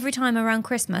 And every time around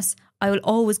Christmas, I will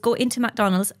always go into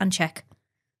McDonald's and check.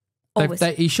 Always.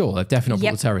 Are you sure? They've definitely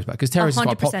not brought the Terry's back because Terry's is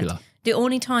quite 100%. popular. The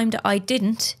only time that I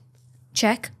didn't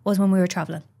check was when we were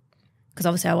travelling because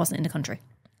obviously I wasn't in the country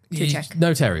to check.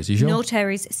 No Terry's, you sure? No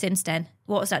Terry's since then.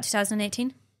 What was that,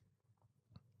 2018?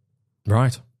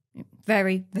 Right.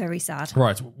 Very, very sad.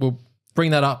 Right. We'll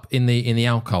bring that up in the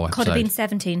alcohol episode. Could have been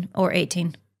 17 or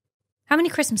 18. How many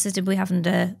Christmases did we have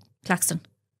in Claxton?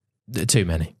 Too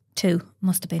many. 2,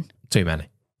 must have been. Too many.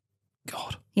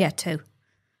 God. Yeah, 2.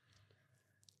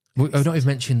 I've not even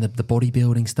mentioned the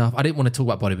bodybuilding stuff. I didn't want to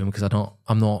talk about bodybuilding because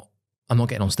I'm not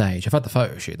getting on stage. I've had the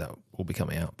photo shoot that will be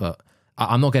coming out, but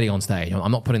I'm not getting on stage.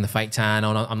 I'm not putting the fake tan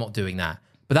on. I'm not doing that.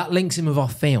 But that links in with our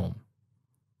film,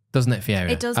 doesn't it,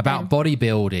 Fiona? It does. About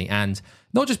bodybuilding, and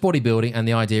not just bodybuilding, and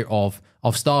the idea of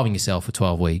starving yourself for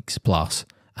 12 weeks plus,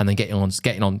 and then getting on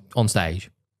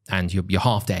stage, and you're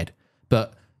half dead,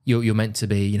 but you're meant to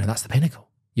be. That's the pinnacle.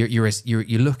 You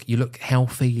look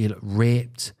healthy. You look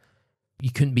ripped.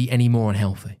 You couldn't be any more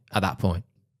unhealthy at that point.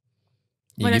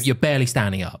 You're barely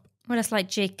standing up. Well, it's like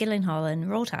Jake Gyllenhaal in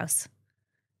Roadhouse.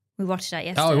 We watched that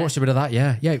yesterday. Oh, we watched a bit of that,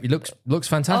 yeah. Yeah, it looks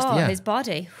fantastic, yeah. His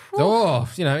body. Whew. Oh,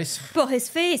 it's... But his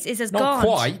face is as not gaunt.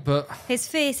 Not quite, but... His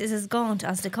face is as gaunt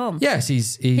as they come. Yes,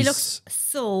 he looks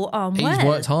so unwell. He's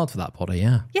worked hard for that body,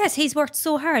 yeah. Yes, he's worked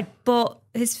so hard, but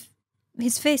his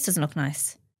face doesn't look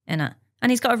nice in it.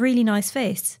 And he's got a really nice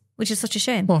face, which is such a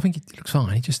shame. Well, I think he looks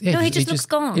fine. He just looks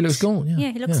gaunt. He looks gaunt, yeah.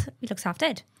 Yeah, he looks half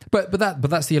dead. But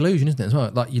that's the illusion, isn't it, as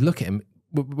well? Like, you look at him,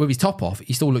 with his top off,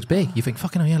 he still looks big. You think,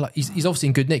 fucking hell, yeah, like he's obviously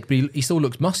in good nick, but he still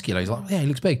looks muscular. He's like, yeah, he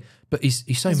looks big, but he's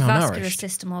so his malnourished. Vascular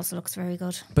system also looks very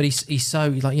good. But he's so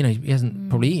like, he hasn't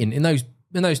probably eaten in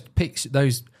those pics,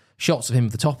 those shots of him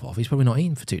with the top off. He's probably not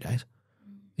eaten for 2 days.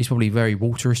 He's probably very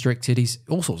water restricted. He's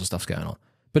all sorts of stuff's going on.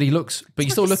 But he looks, but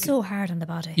you still look so hard on the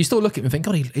body. You still look at him and think,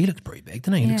 God, he looks pretty big,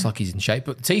 doesn't he? He looks like he's in shape.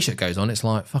 But the t-shirt goes on, it's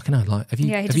like, fucking hell, like have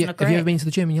you ever been to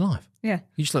the gym in your life? Yeah,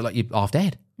 you just look like you're half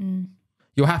dead.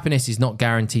 Your happiness is not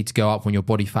guaranteed to go up when your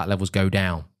body fat levels go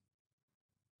down.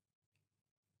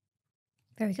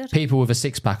 Very good. People with a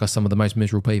six-pack are some of the most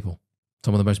miserable people.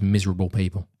 Some of the most miserable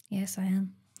people. Yes, I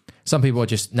am. Some people are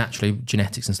just naturally,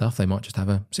 genetics and stuff, they might just have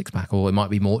a six-pack, or it might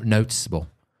be more noticeable.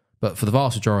 But for the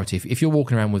vast majority, if you're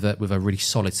walking around with a really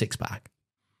solid six-pack,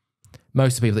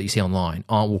 most of the people that you see online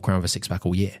aren't walking around with a six-pack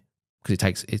all year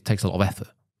because it takes a lot of effort.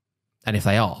 And if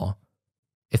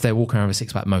they're walking around with a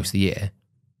six-pack most of the year,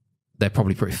 they're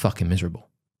probably pretty fucking miserable.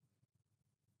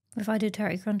 If I do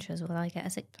 30 crunches, will I get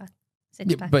a six-pack?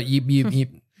 Yeah, but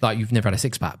you like you've never had a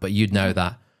six-pack, but you'd know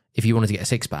that if you wanted to get a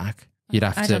six-pack, you'd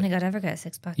have to... I don't think I'd ever get a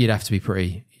six-pack. You'd have to be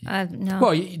pretty... No.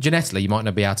 Well, genetically, you might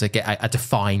not be able to get a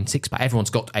defined six-pack.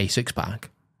 Everyone's got a six-pack.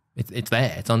 It's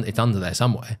there. It's under there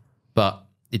somewhere. But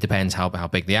it depends how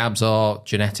big the abs are,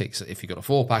 genetics, if you've got a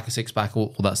four-pack, a six-pack,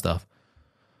 all that stuff.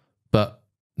 But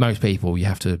most people, you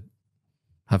have to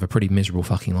have a pretty miserable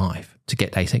fucking life to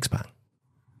get a six-pack.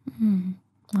 I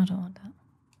don't want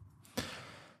that.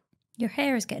 Your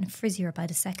hair is getting frizzier by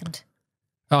the second.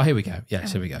 Oh, here we go.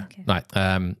 Yes, here we go. Okay.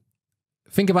 Right.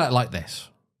 Think about it like this.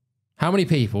 How many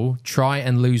people try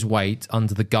and lose weight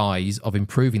under the guise of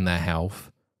improving their health,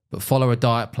 but follow a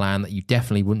diet plan that you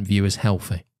definitely wouldn't view as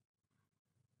healthy?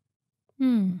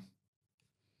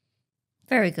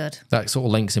 Very good. That sort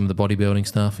of links in with the bodybuilding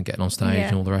stuff and getting on stage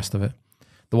and all the rest of it.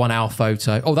 The 1 hour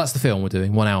photo. Oh, that's the film we're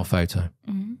doing. 1 hour photo.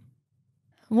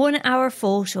 1 hour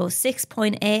photo,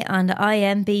 6.8 on the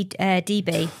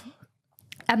IMDb.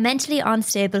 A mentally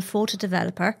unstable photo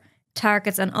developer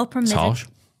targets an upper middle... Harsh.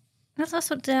 That's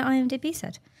what the IMDb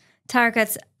said.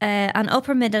 Targets an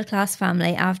upper middle class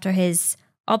family after his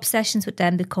obsessions with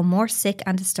them become more sick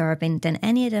and disturbing than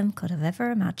any of them could have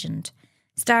ever imagined.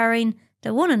 Starring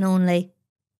the one and only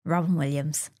Robin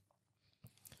Williams.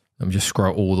 Let me just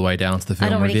scroll all the way down to the film I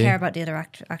don't really review. care about the other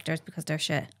actors because they're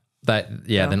shit. They're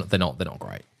not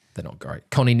great. They're not great.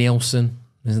 Connie Nielsen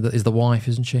is the wife,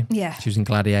 isn't she? Yeah. She was in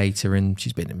Gladiator and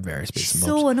she's been in various bits and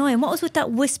bobs. So annoying. What was with that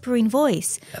whispering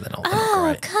voice? Yeah, they're not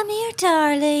great. Come here,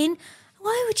 darling.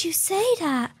 Why would you say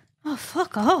that? Oh,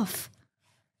 fuck off.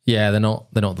 Yeah, they're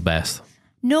not the best.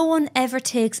 No one ever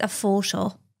takes a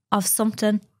photo of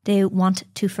something they want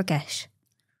to forget.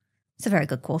 It's a very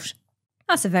good quote.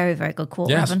 That's a very, very good quote,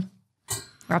 Yes.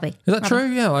 Robbie. Is that true?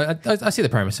 Yeah, I see the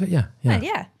premise of it. Yeah.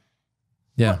 Yeah.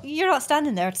 Yeah. Well, you're not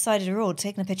standing there at the side of the road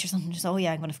taking a picture of something just, oh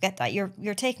yeah, I'm going to forget that.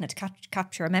 You're taking it to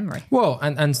capture a memory. Well,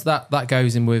 and that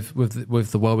goes in with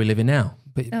the world we live in now.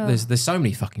 But there's so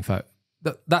many fucking photos.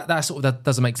 That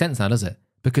doesn't make sense now, does it?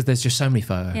 Because there's just so many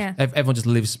photos. Yeah. Everyone just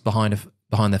lives behind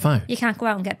their phone. You can't go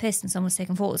out and get pissed and someone's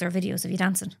taking photos or videos of you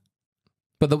dancing.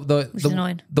 But Which is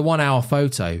annoying. the 1 hour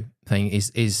photo thing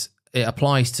is it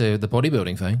applies to the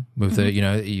bodybuilding thing with the,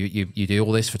 you do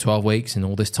all this for 12 weeks and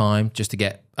all this time just to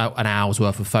get an hour's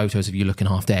worth of photos of you looking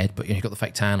half dead, but you've got the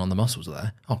fake tan on the muscles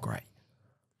there. Oh, great.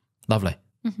 Lovely.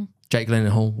 Mm-hmm. Jake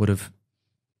Gyllenhaal would have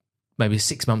maybe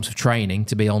 6 months of training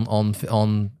to be on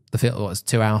the film. It's a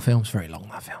 2 hour film. It's very long,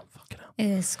 that film. Fucking hell. It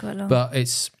is quite long. But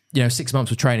it's, 6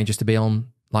 months of training just to be on,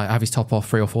 like, have his top off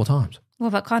 3 or 4 times. What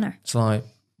about Connor? It's like...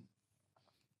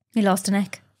 He lost a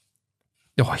neck.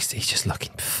 Oh, he's just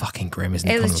looking fucking grim, isn't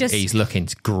he? It was just, he's looking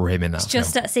grim in that film.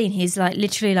 Just that scene. He's like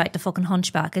literally like the fucking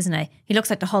hunchback, isn't he? He looks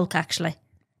like the Hulk, actually.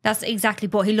 That's exactly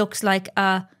what he looks like.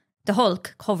 The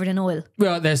Hulk covered in oil.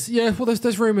 Well, there's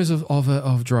rumours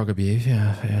of drug abuse.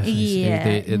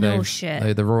 Yeah. No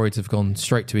shit. The roids have gone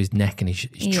straight to his neck and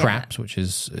his traps, which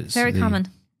is very common.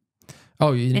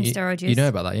 Oh, you steroid know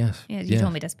about that? Yes. Yeah, you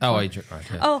told me this before. Oh, right.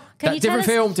 Yeah. Oh, can you tell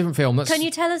us? Different film. Can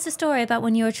you tell us a story about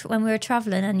when we were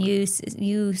travelling and you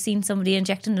seen somebody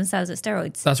injecting themselves with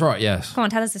steroids? That's right. Yes. Come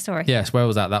on, tell us the story. Yes. Where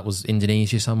was that? That was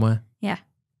Indonesia somewhere. Yeah.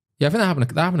 Yeah, I think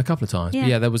that happened a couple of times. Yeah. But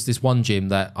yeah, there was this one gym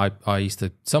that I used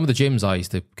to. Some of the gyms I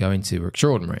used to go into were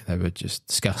extraordinary. They were just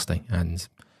disgusting, and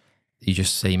you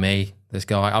just see me, this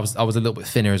guy. I was a little bit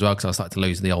thinner as well because I started to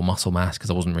lose the old muscle mass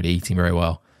because I wasn't really eating very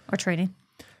well or training.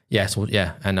 Yes,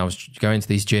 and I was going to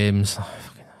these gyms,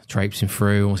 traipsing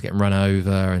through, almost getting run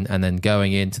over, and then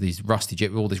going into these rusty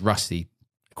gyms, all this rusty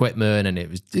equipment, and it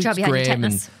was grim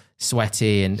and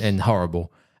sweaty and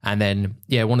horrible. And then,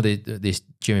 one of this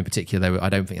gym in particular, I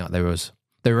don't think that they were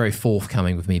very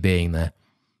forthcoming with me being there.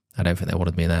 I don't think they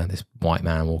wanted me there. This white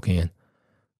man walking in,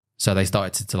 so they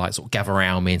started to like sort of gather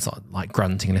around me and start like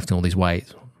grunting and lifting all these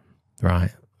weights.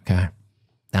 Right, okay,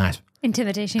 nice.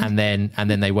 Intimidation. And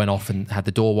then they went off and had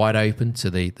the door wide open to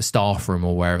the staff room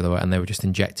or wherever they were, and they were just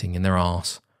injecting in their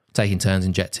arse, taking turns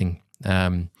injecting.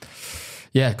 God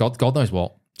knows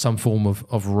what, some form of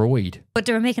roid. But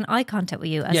they were making eye contact with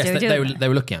you as they were doing it. They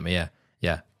were looking at me.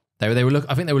 Yeah. They were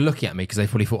I think they were looking at me because they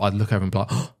probably thought I'd look over and be like,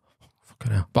 oh,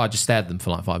 fucking hell. But I just stared at them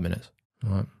for like 5 minutes. All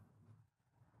right.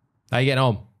 How you getting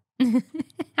on?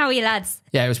 How are you, lads?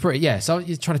 Yeah, it was pretty. Yeah, so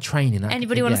you're trying to train in that.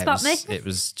 Anybody want to spot me? It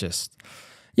was just.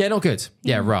 Yeah, not good.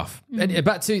 Yeah, rough. And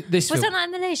back to this. Was that not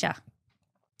in Malaysia?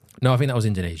 No, I think that was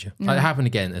Indonesia. It happened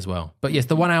again as well. But yes,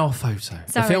 the 1 hour photo.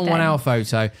 The film 1 hour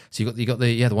photo. So you got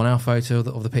the 1 hour photo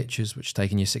of the pictures, which is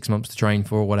taking you 6 months to train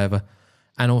for or whatever,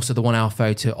 and also the 1 hour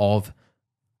photo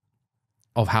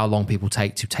of how long people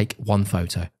take to take one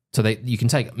photo. So you can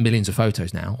take millions of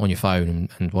photos now on your phone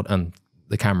and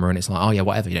the camera, and it's like, oh yeah,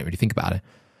 whatever. You don't really think about it.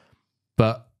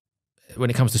 But when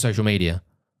it comes to social media,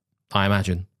 I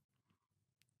imagine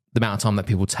the amount of time that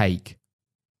people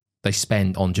they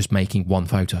spend on just making one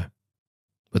photo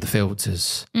with the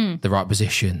filters, the right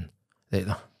position,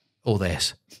 all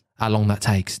this. How long that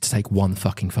takes to take one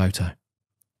fucking photo.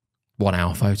 1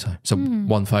 hour photo. So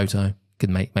one photo could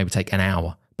maybe take an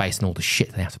hour based on all the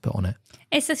shit they have to put on it.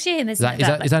 It's a shame, isn't it?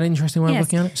 Is that an interesting way of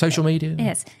looking at it? Social media?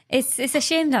 Yes. It's a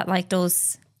shame that like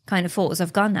those kind of photos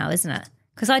have gone now, isn't it?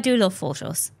 Because I do love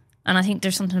photos. And I think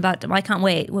there's something about them. I can't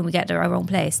wait when we get to our own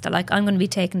place that like I'm going to be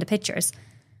taking the pictures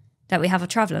that we have of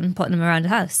travelling and putting them around the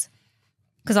house.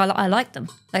 Because I like them.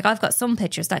 Like I've got some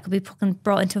pictures that could be fucking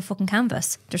brought into a fucking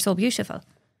canvas. They're so beautiful.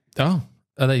 Oh,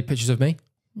 are they pictures of me?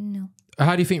 No.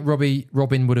 How do you think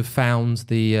Robin would have found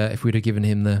the if we'd have given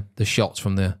him the shots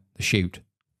from the shoot?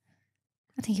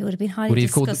 I think he would have been highly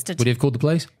disgusted. Would he have called the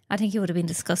police? I think he would have been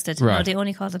disgusted. Right. No, they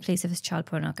only called the police if it's child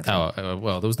pornography. Oh,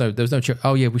 well, there was no.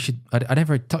 Oh yeah, we should. I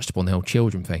never touched upon the whole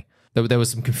children thing. There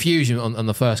was some confusion on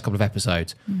the first couple of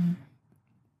episodes.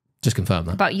 Just confirm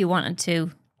that. About you wanted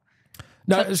to.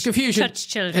 No, it's confusion. Touch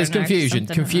children. It's confusion.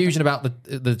 Confusion about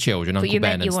the children, Uncle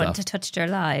Ben and stuff. But you want to touch their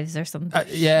lives or something.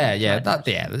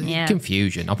 Yeah.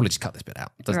 Confusion. I'll probably just cut this bit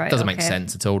out. Doesn't make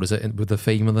sense at all, does it, with the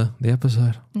theme of the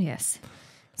episode? Yes.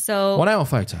 So 1 hour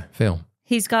photo, film.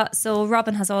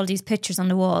 Robin has all these pictures on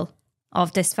the wall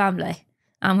of this family.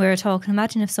 And we were talking,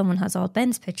 imagine if someone has all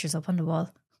Ben's pictures up on the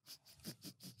wall.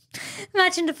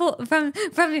 Imagine the photo from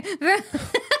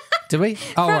Do we?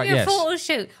 Oh, from right, your yes. photo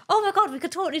shoot. Oh my God, we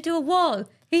could totally do a wall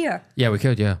here. Yeah, we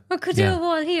could, yeah. We could do a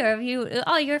wall here of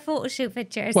all your photo shoot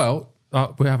pictures. Well,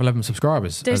 we have 11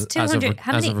 subscribers. There's 200.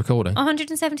 As of recording.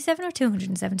 177 or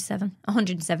 277?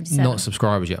 177. Not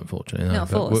subscribers yet, unfortunately. No,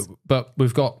 photos. But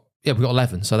we've got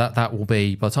 11. So that will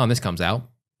be, by the time this comes out,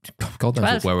 God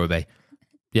knows where we'll be.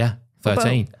 Yeah,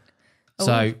 13.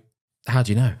 So how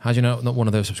do you know? How do you know not one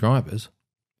of those subscribers?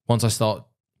 Once I start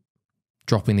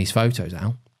dropping these photos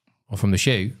out, or from the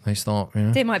shoot, they start,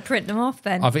 They might print them off,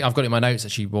 Ben. I think I've got it in my notes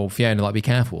actually, well, Fiona, be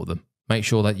careful with them. Make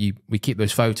sure that we keep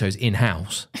those photos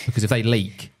in-house, because if they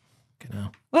leak,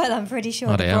 Well, I'm pretty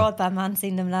sure the broadband man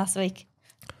seen them last week.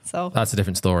 So that's a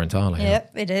different story entirely.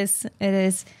 Yep, it is. It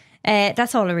is.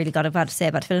 That's all I really got about to say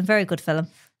about the film. Very good film.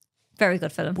 Very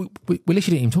good film. We literally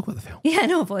didn't even talk about the film. Yeah,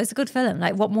 no, but it's a good film.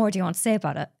 Like, what more do you want to say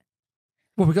about it?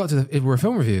 Well, we're a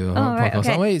film review podcast, okay.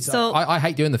 aren't we? So, I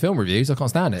hate doing the film reviews. I can't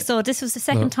stand it. So this was the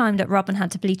second time that Robin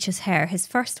had to bleach his hair. His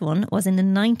first one was in the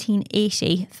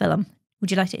 1980 film. Would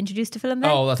you like to introduce the film,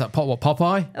 Ben? Oh, that's that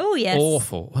Popeye? Oh, yes.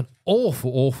 Awful. An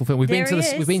awful film. We've been to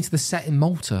the set in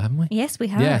Malta, haven't we? Yes, we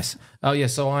have. Yes. Oh, yeah,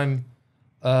 so I'm...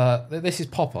 this is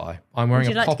Popeye. I'm wearing a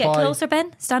Popeye... Would you like to get closer,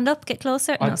 Ben? Stand up, get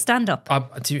closer. No, stand up. I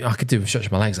could do a stretch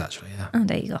of my legs, actually, yeah. Oh,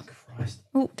 there you go. Christ.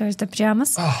 Oh, there's the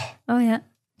pyjamas. Oh, yeah.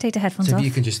 Take the headphones off. So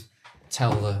you can just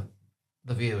tell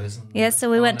the viewers. Yes,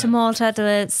 so we went to Malta,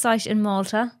 the site in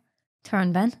Malta.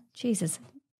 Turn, Ben. Jesus.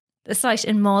 The site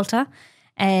in Malta.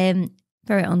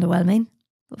 Very underwhelming,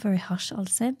 but very hot all the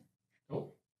same. Oh.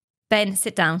 Ben,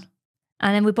 sit down.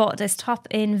 And then we bought this top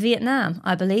in Vietnam,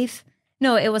 I believe.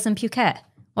 No, it was in Phuket.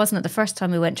 Wasn't it the first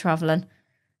time we went travelling?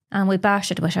 And we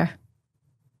bashed it with her.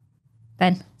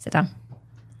 Ben, sit down.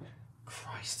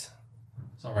 Christ.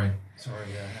 Sorry,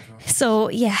 yeah. So,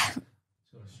 yeah.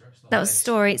 That was the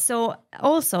story. So,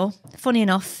 also, funny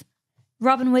enough,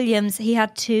 Robin Williams, he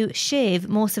had to shave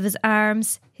most of his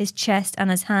arms, his chest and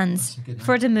his hands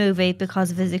for the movie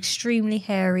because of his extremely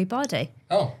hairy body.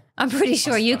 Oh. I'm pretty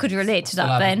sure you could relate to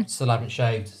that, Ben. Still haven't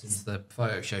shaved since the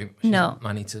photo shoot. No.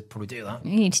 I need to probably do that.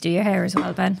 You need to do your hair as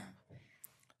well, Ben.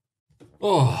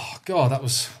 Oh, God,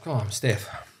 I'm stiff.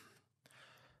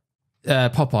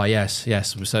 Popeye,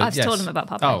 yes. So, I've told him about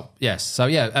Popeye. Oh, yes. So,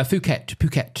 yeah,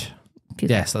 Phuket.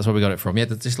 Yes, that's where we got it from. Yeah,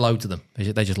 there's just loads of them.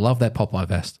 They just love their Popeye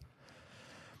vest.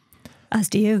 As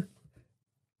do you.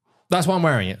 That's why I'm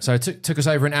wearing it. So it took us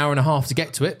over an hour and a half to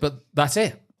get to it, but that's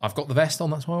it. I've got the vest on,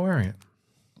 that's why I'm wearing it.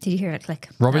 Did you hear it click?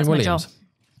 Robin Williams.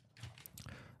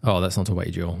 Oh, let's not talk about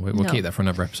your jaw. We'll keep that for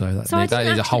another episode. That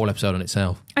is a whole episode on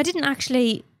itself. I didn't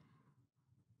actually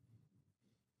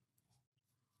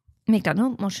make that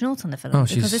much notes on the film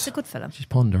because it's a good film. She's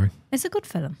pondering. It's a good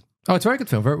film. Oh, it's a very good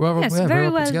film. Very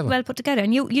well put together.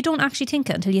 And you don't actually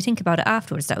think it until you think about it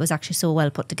afterwards that it was actually so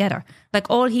well put together. Like,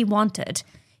 all he wanted,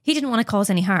 he didn't want to cause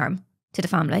any harm to the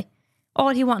family. All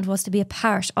he wanted was to be a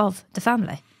part of the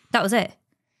family. That was it.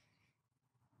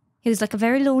 He was like a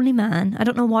very lonely man. I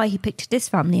don't know why he picked this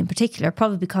family in particular,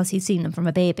 probably because he'd seen them from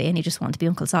a baby and he just wanted to be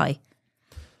Uncle Si.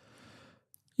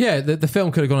 Yeah, the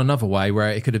film could have gone another way, where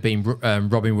it could have been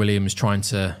Robin Williams trying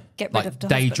to get rid of the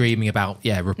daydreaming about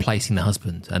replacing the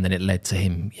husband, and then it led to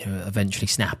him eventually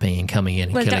snapping and coming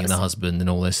in and killing the husband and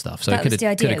all this stuff. So it could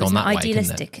have gone that way.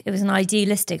 It was an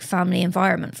idealistic family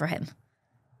environment for him.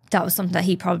 That was something that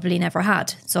he probably never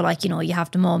had. So, like, you have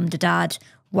the mum, the dad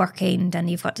working, then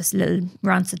you've got this little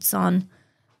rancid son.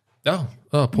 Oh,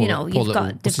 poor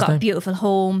they've got a beautiful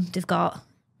home. They've got,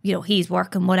 he's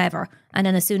working, whatever. And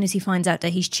then as soon as he finds out that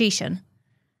he's cheating,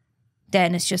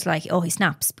 then it's just like, he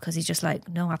snaps, because he's just like,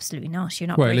 no, absolutely not. You're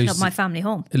not breaking up my family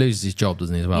home. He loses his job,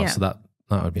 doesn't he, as well? Yeah. So that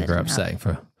would be very upsetting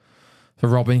for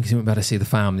Robin, because he wouldn't be able to see the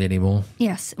family anymore.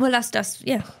 Yes. Well, that's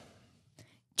yeah.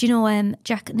 Do you know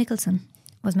Jack Nicholson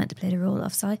was meant to play the role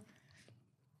of Si?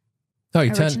 Oh, he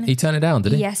turned it down,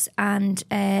 did he? Yes, and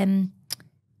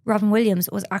Robin Williams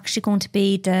was actually going to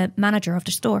be the manager of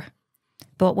the store.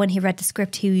 But when he read the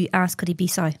script, he asked, could he be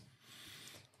Si?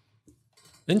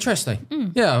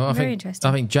 Interesting. Yeah, very interesting.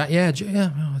 I think Jack. Yeah,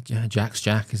 Jack's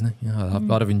Jack, isn't he?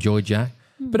 I'd have enjoyed Jack,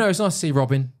 but no, it's nice to see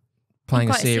Robin playing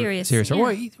a quite serious role. Well,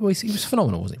 he was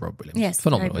phenomenal, wasn't he, Rob Williams? Yes,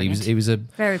 phenomenal. Very He was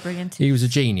very brilliant. He was a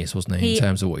genius, wasn't he? In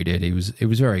terms of what he did, it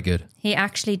was very good. He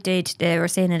actually did. They were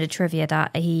saying in the trivia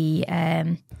that he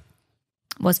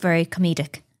was very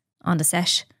comedic on the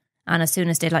set, and as soon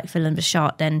as they film the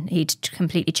shot, then he'd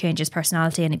completely change his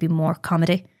personality and he'd be more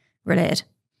comedy related.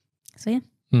 So yeah.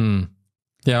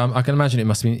 Yeah, I can imagine it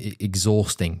must have been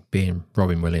exhausting being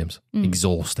Robin Williams.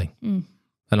 Exhausting.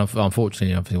 And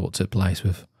unfortunately, I think what took place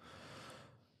with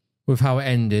how it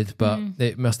ended, but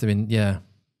it must have been, yeah.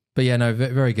 But yeah, no,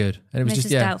 very good. And it was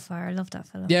Mrs. Doubtfire, I love that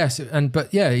fellow. Yes,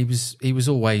 he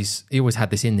always had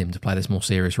this in him to play this more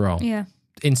serious role. Yeah.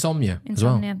 Insomnia as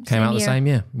well. Came out the same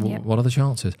year. What are the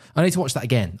chances? I need to watch that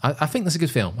again. I think that's a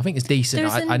good film. I think it's decent.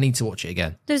 I need to watch it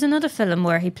again. There's another film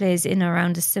where he plays in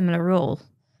around a similar role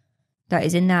that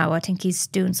he's in now. I think he's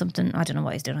doing something. I don't know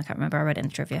what he's doing. I can't remember. I read it in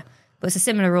the trivia. But it's a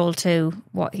similar role to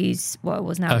what it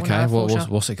was now. Okay,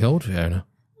 what's it called, Fiona?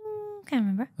 Can't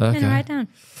remember. Okay. I'm write it down.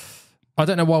 I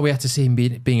don't know why we have to see him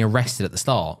being arrested at the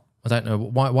start. I don't know.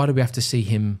 Why do we have to see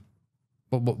him?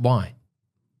 Why?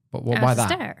 Why that?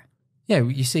 Start. Yeah,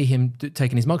 you see him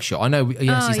taking his mugshot. I know,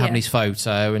 yes, he's having his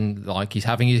photo and he's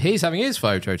having his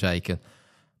photo taken.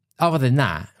 Other than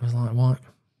that, I was like,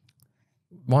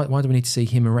 why do we need to see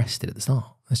him arrested at the start?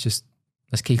 Let's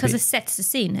keep it. Because it sets the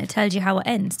scene. It tells you how it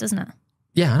ends, doesn't it?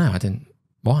 Yeah, I know.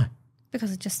 Why?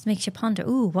 Because it just makes you ponder,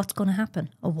 what's going to happen?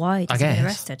 Or why does he get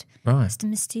arrested? Right. It's the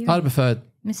mystery. I'd prefer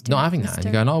not having that.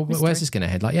 And you're going, where's this going to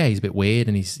head? He's a bit weird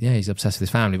and he's obsessed with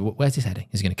his family. But where's this heading?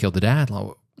 Is he going to kill the dad?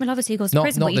 Well, obviously he goes to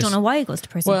prison, but you don't know why he goes to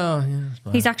prison. Well,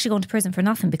 yeah. He's actually going to prison for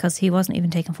nothing because he wasn't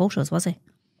even taking photos, was he?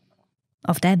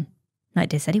 Of them. Like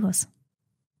they said he was.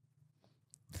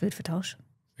 Food for thought.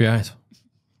 Right.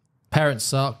 Parents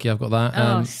suck. Yeah, I've got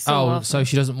that. So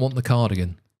she doesn't want the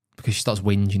cardigan because she starts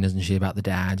whinging, doesn't she, about the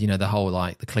dad? You know, the whole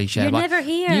the cliche. You're never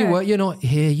here. You're not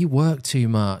here. You work too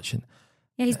much. And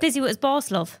yeah, he's busy with his boss,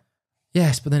 love.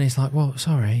 Yes, but then it's like, well,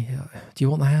 sorry. Do you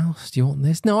want the house? Do you want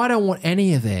this? No, I don't want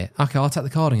any of it. Okay, I'll take the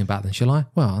cardigan back then, shall I?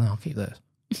 Well, no, I'll keep this.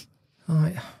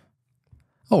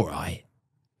 All right.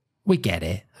 We get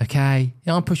it, okay?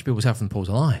 I'm pushing people's health and pools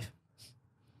of life.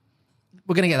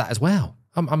 We're going to get that as well.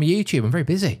 I'm a YouTuber. I'm very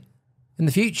busy. In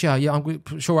the future, I'm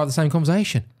sure we'll have the same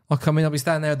conversation. I'll come in, I'll be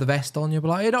standing there with the vest on. You'll be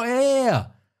like, you're not here.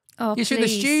 Oh, you're in the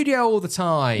studio all the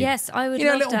time. Yes, I would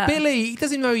love that. Little Billy, he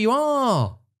doesn't know who you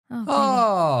are.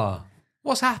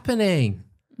 What's happening?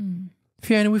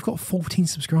 Fiona, we've got 14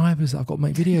 subscribers that I've got to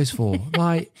make videos for. What do you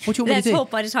want me to do? Let's hope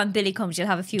by the time Billy comes, you'll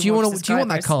have a few more subscribers. Do you want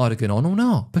that cardigan on or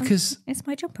not? Because it's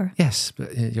my jumper. Yes,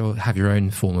 but you'll have your own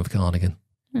form of cardigan.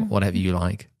 Whatever you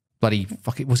like. Bloody,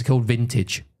 what's it called?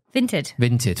 Vintage.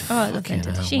 Vinted. Oh, I love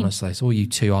vintage. Honestly, it's all you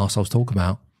two arseholes talk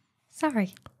about.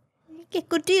 Sorry. You get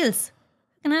good deals.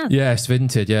 Yes,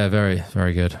 vintage. Yeah, very,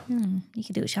 very good. You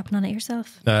could do it shopping on it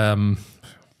yourself.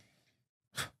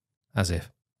 As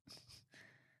if.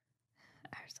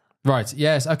 Right.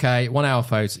 Yes. Okay. 1 hour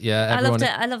photos. Yeah. Everyone,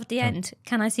 I loved the end.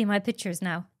 Can I see my pictures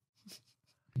now?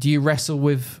 Do you wrestle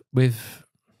with? I can't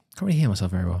really hear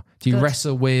myself very well. Do you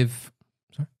wrestle with?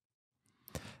 Sorry.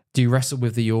 Do you wrestle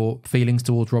with your feelings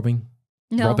towards Robin?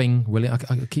 No. Robin Williams.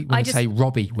 I keep wanting to say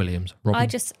Robbie Williams. Robin. I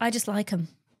just like him.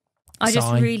 I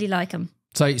just really like him.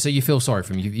 So you feel sorry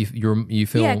for him. You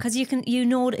feel because you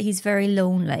know that he's very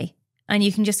lonely. And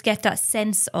you can just get that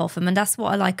sense of him. And that's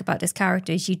what I like about this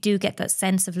character is you do get that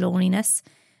sense of loneliness.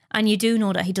 And you do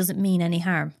know that he doesn't mean any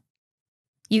harm.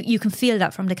 You can feel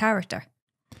that from the character.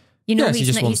 You know,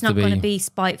 he's not going to be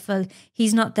spiteful.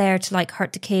 He's not there to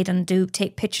hurt the kid and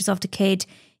take pictures of the kid.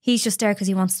 He's just there because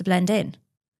he wants to blend in.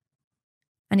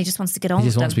 And he just wants to get on with them. He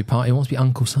just wants to be part. He wants to be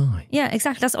Uncle Si. Yeah,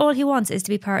 exactly. That's all he wants is to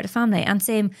be part of the family. And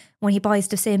same when he buys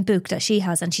the same book that she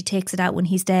has and she takes it out when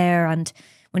he's there and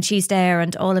when she's there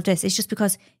and all of this. It's just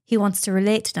because he wants to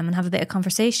relate to them and have a bit of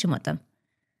conversation with them.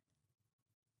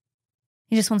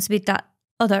 He just wants to be that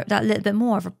little bit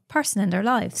more of a person in their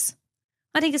lives.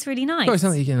 I think it's really nice. Oh, it's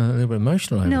not that you're getting a little bit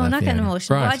emotional over No, that, not getting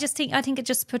emotional. Right. But I think it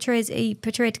just portrayed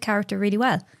the character really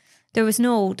well. There was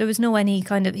no any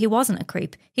kind of, he wasn't a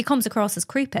creep. He comes across as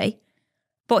creepy,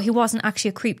 but he wasn't actually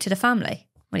a creep to the family.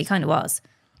 Well, he kind of was.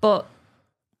 But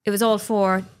it was all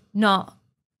for not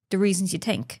the reasons you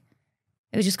think.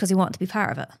 It was just because he wanted to be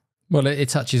part of it. Well, it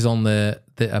touches on the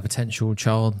potential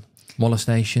child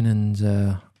molestation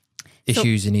and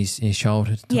issues in his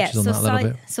childhood. Touches on that a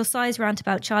little bit. So Si's rant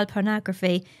about child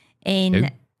pornography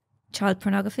child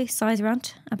pornography. Si's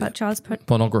rant about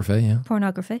pornography. Yeah,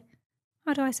 pornography.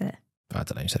 How do I say it? I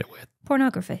don't know. You said it weird.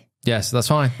 Pornography. Yes, that's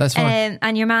fine. That's fine.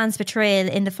 And your man's betrayal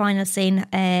in the final scene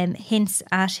hints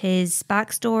at his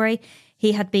backstory.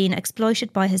 He had been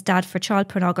exploited by his dad for child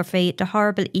pornography. The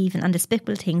horrible, evil and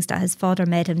despicable things that his father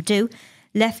made him do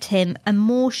left him with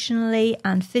emotional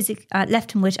and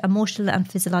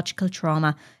physiological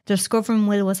trauma. Discovering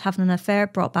Will was having an affair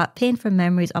brought back painful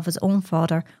memories of his own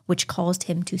father, which caused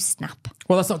him to snap.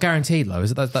 Well, that's not guaranteed, though,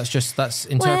 is it? That's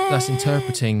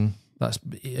interpreting. That's,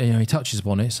 you know, he touches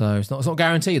upon it, so it's not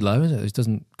guaranteed, though, is it? It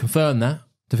doesn't confirm that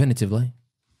definitively.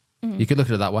 You could look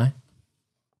at it that way.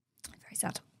 Very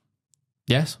sad.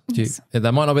 Yes,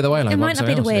 that might not be the way. It might not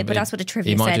be the way, but that's what the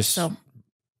trivia says. So.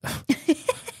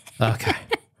 Okay,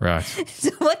 right.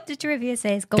 So what the trivia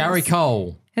says goes. Gary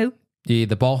Cole. Who? The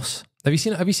boss. Have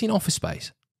you seen Office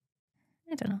Space?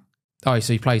 I don't know. Oh,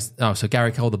 so he plays. Oh, so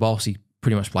Gary Cole, the boss, he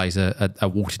pretty much plays a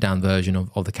watered down version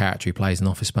of the character he plays in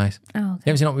Office Space. Oh,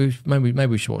 okay. You haven't seen? Maybe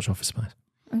we should watch Office Space.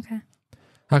 Okay.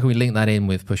 How can we link that in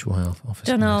with Push Your Health? Office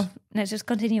Don't Space? know. Let's just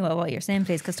continue with what you're saying,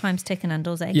 please, because time's ticking and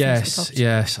those eggs.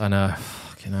 Yes, I know.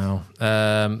 Fucking hell.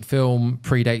 Film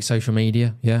predates social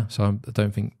media. Yeah, so I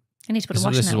don't think. I need to put a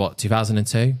watch This now. is what,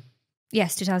 2002?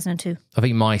 Yes, 2002. I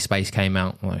think MySpace came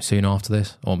out soon after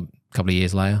this, or a couple of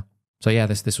years later. So yeah,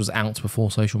 this was out before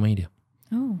social media.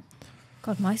 Oh,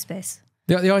 God, MySpace.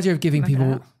 The idea of giving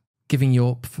Remember giving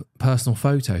your personal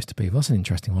photos to people, that's an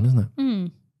interesting one, isn't it?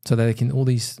 Mm. So they can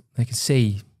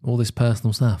see all this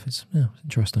personal stuff. It's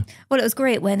interesting. Well, it was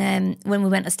great when we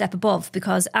went a step above,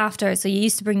 because so you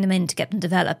used to bring them in to get them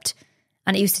developed,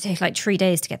 and it used to take like 3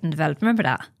 days to get them developed. Remember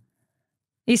that?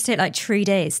 It used to take like 3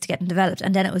 days to get them developed,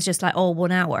 and then it was just like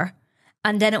 1 hour.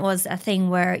 And then it was a thing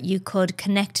where you could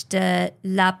connect it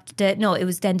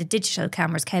was then the digital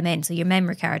cameras came in, so your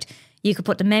memory card, you could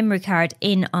put the memory card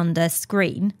in on the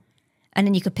screen, and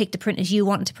then you could pick the printers you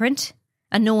wanted to print,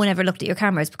 and no one ever looked at your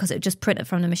cameras because it would just print it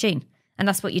from the machine. And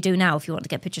that's what you do now if you want to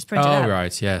get pictures printed out. Oh,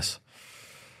 right, yes.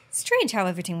 Strange how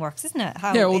everything works, isn't it?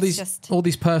 All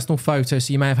these personal photos.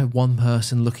 So you may have had one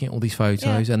person looking at all these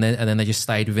photos, and then they just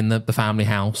stayed within the family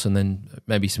house, and then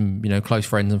maybe some close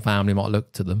friends and family might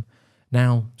look to them.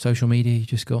 Now social media, you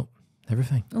just got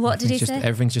everything. What did he say?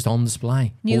 Everything's just on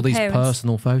display. New all these parents.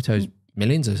 personal photos,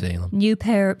 millions are seeing them. New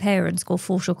parents go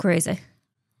photo crazy.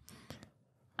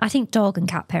 I think dog and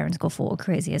cat parents go photo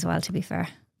crazy as well, to be fair.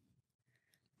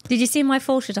 Did you see my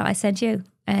photo that I sent you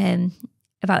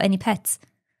about any pets?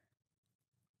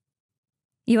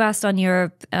 You asked on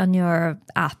your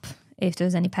app if there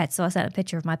was any pets, so I sent a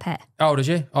picture of my pet. Oh, did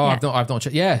you? Oh, Yeah. I've not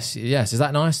checked. Yes. Is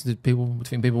that nice? Do you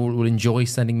think people will enjoy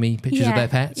sending me pictures of their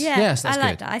pets? Yeah, Yes, that's I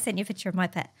like good. that. I sent you a picture of my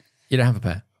pet, You don't have a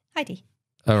pet? Heidi.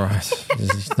 Oh, right.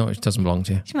 It doesn't belong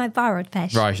to you. She's my borrowed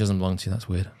pet. Right, she doesn't belong to you. That's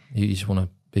weird. You just want to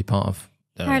be part of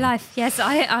Her life. Yes,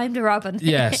 I'm the Robin.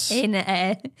 Yes. in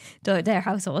their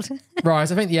household.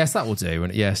 Right, I think, yes, that will do.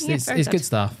 And yes, Yeah, it's very good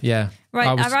stuff. Yeah.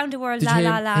 Right, around the world, Did la you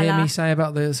la la hear la. me say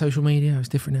about the social media? It's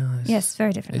different now. Yes,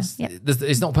 very different. Yeah.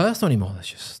 It's not personal anymore. It's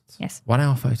just 1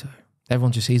 hour photo.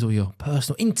 Everyone just sees all your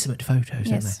personal, intimate photos,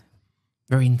 don't they?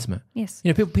 Very intimate. Yes.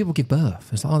 People give birth.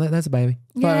 It's like, there's a baby.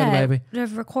 Photo of the baby. They're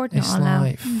recording It's it all now.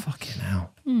 like, fucking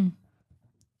hell.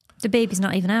 The baby's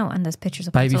not even out, and there's pictures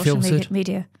of Baby on social filtered?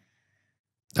 media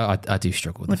I do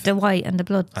struggle with the white and the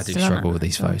blood. I do still on struggle it. with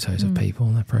these photos of people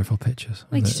and their profile pictures.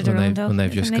 Each to their own, though. When they've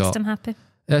If just it makes got them happy.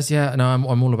 Yes, yeah. No, I'm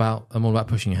all about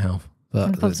pushing your health,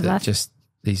 And but pubs of life. just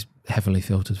these heavily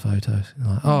filtered photos. You're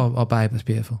like, oh, babe, that's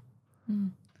beautiful.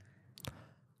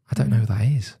 I don't know who that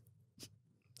is.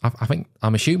 I think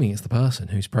I'm assuming it's the person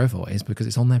whose profile it is because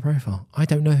it's on their profile. I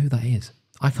don't know who that is.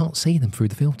 I can't see them through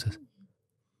the filters.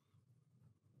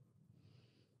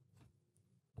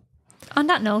 On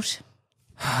that note,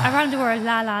 around the world,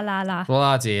 la la la la.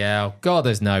 Bloody hell. God,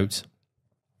 there's notes.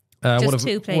 Just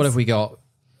two, please. What have we got?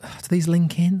 Do these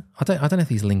link in? I don't know if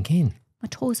these link in. My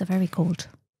toes are very cold.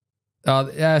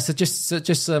 Yeah, so just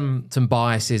some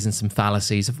biases and some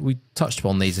fallacies. We touched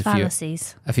upon these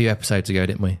Fallacies. a few episodes ago,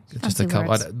 didn't we? Just Fancy a couple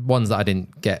words. ones that I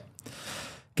didn't get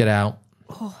out.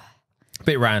 A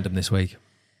bit random this week.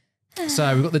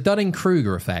 So we've got the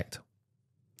Dunning-Kruger effect.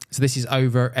 So this is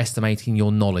overestimating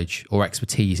your knowledge or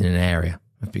expertise in an area.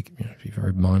 Be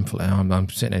very mindful. I'm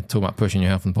sitting there talking about pushing your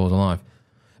health and pause of life,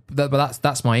 but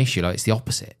that's my issue. Like, it's the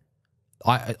opposite.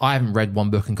 I haven't read one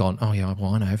book and gone, oh yeah,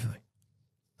 well, I know everything.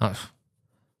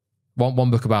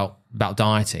 One book about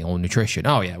dieting or nutrition.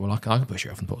 Oh yeah, well I can push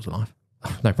your health and pause of life.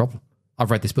 No problem.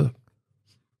 I've read this book.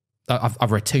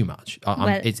 I've read too much.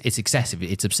 It's excessive.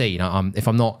 It's obscene. I'm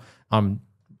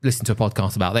listening to a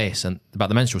podcast about this and about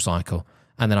the menstrual cycle,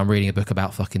 and then I'm reading a book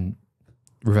about fucking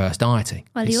reverse dieting.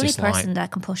 Well, It's the only just person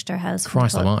that can push their health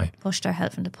Christ almighty. push their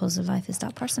health from the pause of life is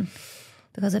that person.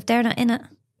 Because if they're not in it,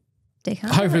 They can.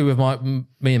 Hopefully with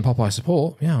me and Popeye's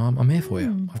support, I'm here for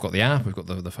you. I've got the app, we've got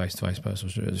the face-to-face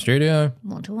personal studio.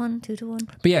 1-to-1, 2-to-1.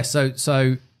 But yeah,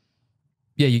 so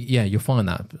you'll find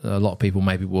that a lot of people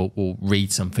maybe will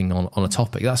read something on a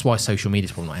topic. That's why social media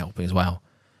is probably not helping as well.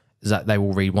 Is that they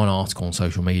will read one article on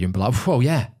social media and be like, well,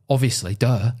 yeah, obviously,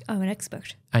 duh. I'm an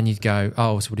expert. And you'd go,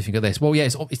 oh, so what do you think of this? Well, yeah,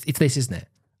 it's this, isn't it?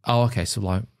 Oh, okay, so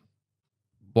like,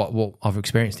 what other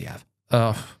experience do you have?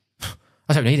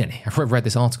 I don't need any. I've read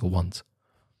this article once.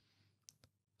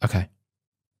 Okay.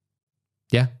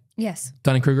 Yeah? Yes.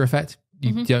 Dunning-Kruger effect?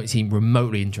 You don't seem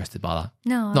remotely interested by that.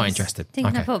 No. Not interested.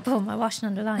 Thinking I put my washing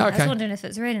on the line. Okay. I was wondering if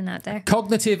it's raining out there.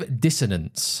 Cognitive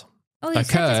dissonance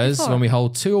occurs when we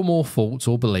hold two or more thoughts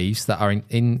or beliefs that are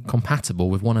incompatible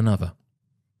with one another.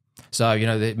 So,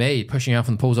 me pushing out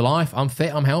from the pools of life, I'm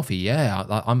fit, I'm healthy. Yeah,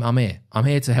 I'm here. I'm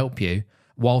here to help you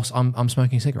whilst I'm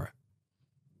smoking a cigarette.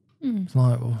 It's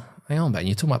like, well, hang on, Ben,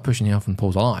 you're talking about pushing out from the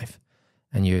pools of life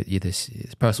and you're this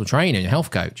personal trainer and you're a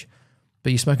health coach,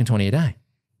 but you're smoking 20 a day.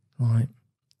 Like,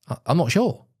 I'm not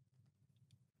sure.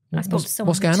 I spoke to someone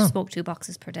what's going who on? smoked 2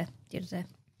 boxes per day the other day.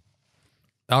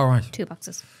 All right. 2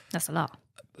 boxes. That's a lot.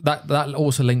 That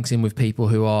also links in with people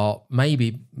who are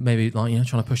maybe like,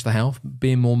 trying to push their health,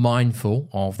 being more mindful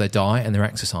of their diet and their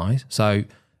exercise. So,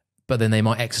 but then they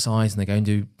might exercise and they go and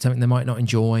do something they might not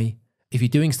enjoy. If you're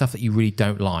doing stuff that you really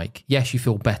don't like, yes, you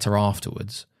feel better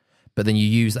afterwards, but then you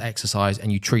use the exercise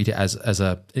and you treat it as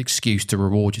an excuse to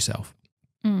reward yourself.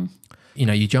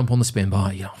 You jump on the spin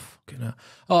bike,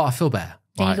 I feel better.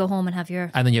 Then you go home and have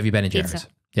your And then you have your Ben & Jerry's. pizza.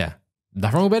 Yeah.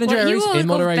 Nothing wrong with Ben & Jerry's in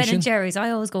moderation. Ben & Jerry's.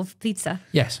 I always go for pizza.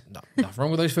 Yes. Nothing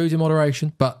wrong with those foods in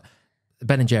moderation, but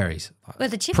Ben & Jerry's. Well,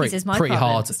 the chippies is my pretty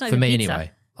problem. hard It's not for even me pizza.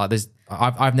 anyway. Like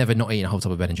I've never not eaten a whole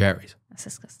tub of Ben & Jerry's. That's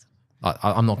disgusting.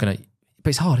 I'm not going to, but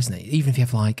it's hard, isn't it? Even if you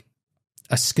have like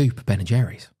a scoop of Ben &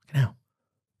 Jerry's,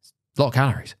 it's a lot of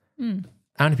calories.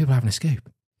 How many people are having a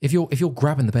scoop? If you're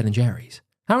grabbing the Ben & Jerry's,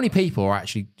 how many people are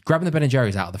actually grabbing the Ben &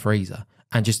 Jerry's out of the freezer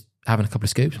and just having a couple of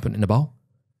scoops and putting it in a bowl?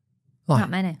 Like, Not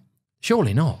many.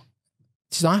 Surely not.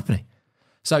 It's not happening.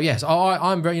 So yes,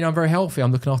 I'm very healthy.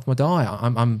 I'm looking after my diet.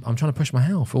 I'm trying to push my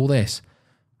health. All this,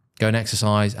 go and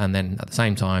exercise, and then at the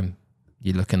same time,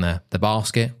 you look in the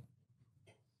basket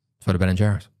full of Ben &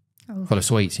 Jerry's, full of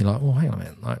sweets. You're like, well, hang on a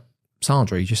minute. Like,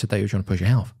 Sandra, you just said that you were trying to push your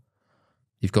health.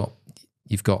 You've got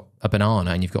a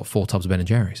banana and you've got 4 tubs of Ben &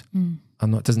 Jerry's.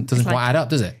 It doesn't quite add up,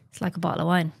 does it? It's like a bottle of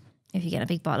wine. If you get a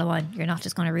big bottle of wine, you're not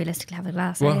just going to realistically have a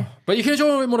glass, are you? But you can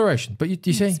enjoy it in moderation. But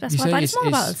you see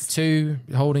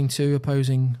it's holding two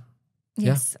opposing.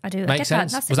 Yes, I do. Makes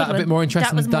sense. Was that a bit more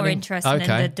interesting? That was more interesting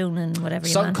than the Dunning whatever.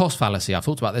 Sunk cost fallacy. I've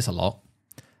talked about this a lot.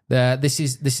 This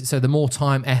is so the more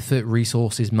time, effort,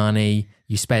 resources, money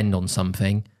you spend on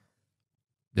something,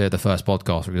 the first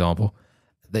podcast, for example,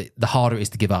 the harder it is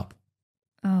to give up.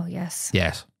 Oh yes.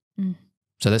 Yes.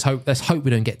 So let's hope we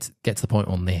don't get to the point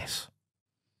on this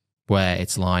where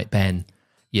it's like, Ben,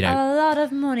 a lot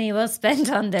of money was spent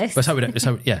on this. Let's hope we don't.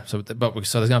 So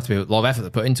there's gonna have to be a lot of effort to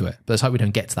put into it. But let's hope we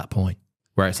don't get to that point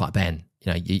where it's like, Ben,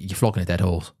 you're flogging a dead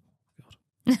horse.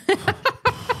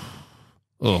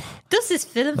 Oh. Does this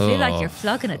film feel like you're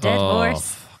flogging a dead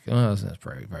horse? That's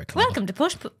very, very clever. Welcome to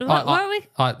Push. What are we?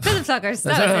 Film floggers.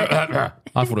 That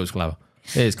I thought it was clever.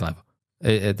 It is clever.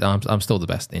 I'm still the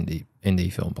best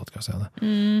indie film podcast out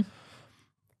there.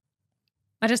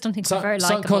 I just don't think it's very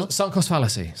likeable. Sunk cost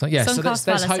fallacy. So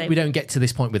let's hope we don't get to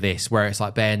this point with this where it's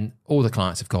like, Ben, all the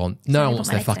clients have gone. No one wants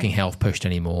their fucking health pushed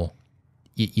anymore.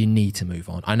 You need to move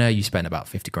on. I know you spent about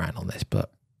 50 grand on this,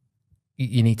 but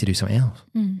you need to do something else.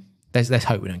 Let's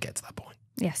hope we don't get to that point.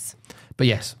 Yes. But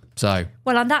yes, so.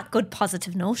 Well, on that good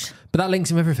positive note. But that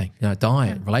links in with everything.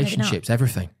 Diet, relationships,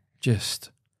 everything. Just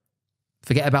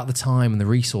forget about the time and the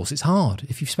resource. It's hard.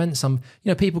 If you've spent some,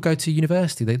 people go to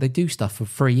university, they do stuff for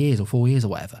 3 years or 4 years or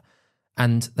whatever,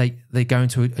 and they go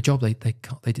into a job they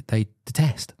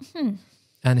detest.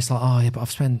 And it's like, oh yeah, but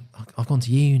I've gone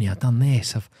to uni, I've done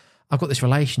this, I've got this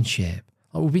relationship.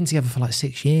 We've been together for like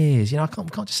 6 years. I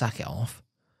can't just sack it off.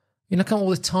 All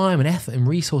the time and effort and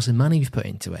resource and money we've put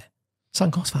into it.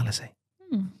 Sunk cost fallacy.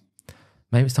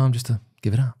 Maybe it's time just to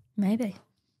give it up. Maybe.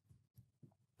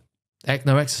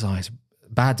 No exercise,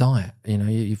 bad diet.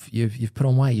 You've put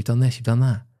on weight. You've done this. You've done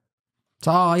that.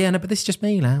 So, but this is just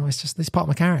me now. It's just this part of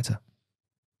my character.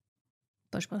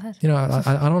 Push my head. I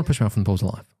don't want to push myself from the pools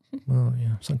of life. Well,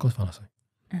 sunk cost fallacy.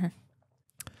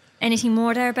 Anything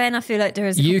more there, Ben? I feel like there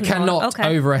is. You cannot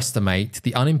overestimate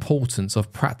the unimportance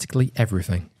of practically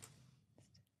everything.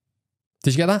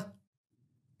 Did you get that?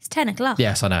 It's 10 o'clock.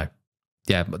 Yes, I know.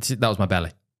 Yeah, but that was my belly.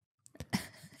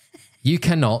 You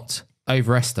cannot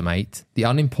overestimate the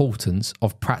unimportance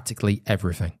of practically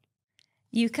everything.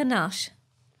 You cannot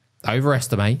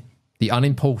overestimate the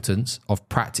unimportance of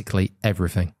practically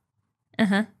everything.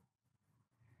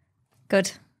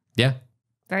 Good. Yeah.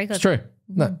 Very good. It's true.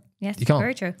 No, yes, you can't.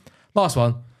 very true. Last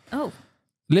one. Oh.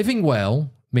 Living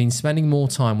well means spending more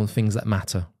time on things that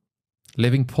matter.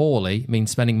 Living poorly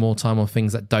means spending more time on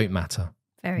things that don't matter.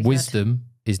 Very Wisdom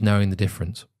is knowing the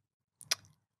difference.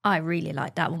 I really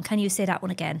like that one. Can you say that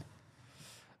one again?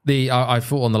 I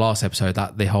thought on the last episode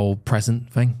that the whole present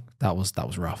thing, that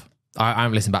was rough. I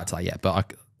haven't listened back to that yet,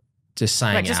 but just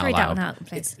saying Right, just it out read loud. that one out,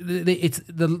 please. It's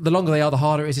the longer they are, the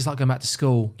harder it is. It's like going back to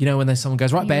school. You know, when there's someone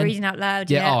goes, right, You're Ben. reading out loud.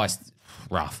 Yeah, oh, it's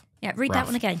rough. Yeah, read Rough. that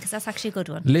one again because that's actually a good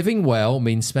one. Living well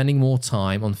means spending more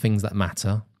time on things that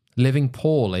matter. Living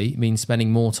poorly means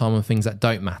spending more time on things that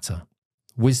don't matter.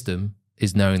 Wisdom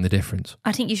is knowing the difference.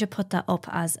 I think you should put that up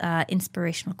as an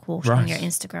inspirational quote on your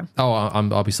Instagram. Oh,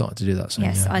 I'll be starting to do that soon.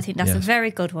 Yes, yeah. I think that's a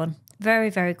very good one. Very,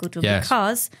 very good one. Yes.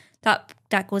 Because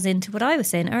that goes into what I was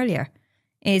saying earlier.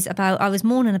 I was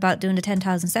moaning about doing the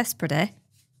 10,000 steps per day,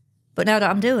 but now that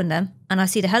I'm doing them and I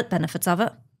see the health benefits of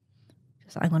it,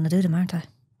 I'm going to do them, aren't I?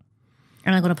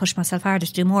 And I'm going to push myself harder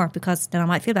to do more because then I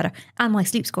might feel better. And my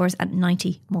sleep score is at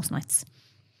 90 most nights.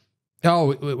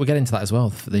 Oh, we'll get into that as well.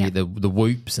 The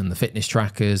whoops and the fitness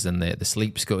trackers and the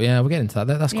sleep score. Yeah, we'll get into that.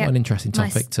 That's quite an interesting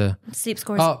topic to... Sleep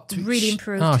score is really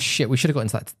improved. Oh, shit. We should have got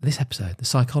into that this episode, the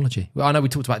psychology. Well, I know we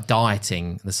talked about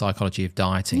dieting, the psychology of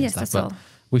dieting and stuff, but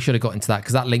we should have got into that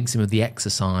because that links in with the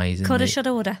exercise. Coulda,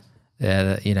 shoulda, woulda.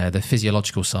 Yeah, the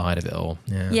physiological side of it all.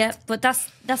 Yeah, but that's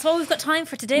all we've got time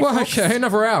for today, well, folks. okay,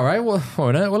 another hour, eh? Well,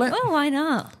 why not, will it? Oh, why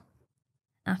not?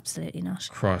 Absolutely not.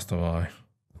 Christ alive.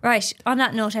 Right, on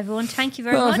that note, everyone, thank you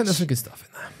very much. I think there's some good stuff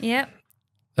in there.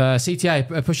 Yeah.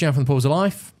 CTA, pushing out from the pools of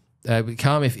life.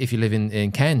 Come if you live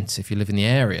in Kent, if you live in the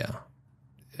area.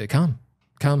 Come.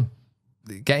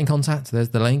 Get in contact. There's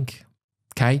the link.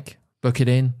 Cake. Book it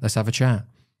in. Let's have a chat.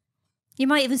 You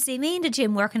might even see me in the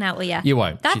gym working out with you. You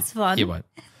won't. That's fun. You won't.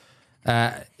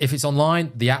 If it's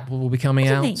online, the app will be coming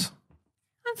out.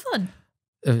 I'm fun.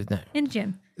 No. In the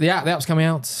gym. The app's coming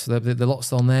out. The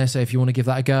lot's on there. So if you want to give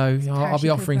that a go, I'll be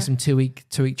offering some two-week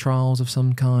trials of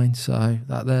some kind. So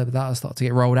that'll start to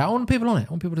get rolled out. I want people on it.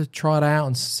 I want people to try it out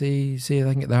and see if they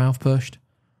can get their health pushed.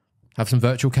 Have some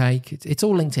virtual cake. It's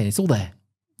all linked in. It's all there.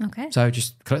 Okay. So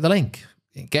just click the link.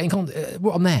 Get in contact.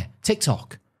 I'm there.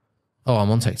 TikTok. Oh,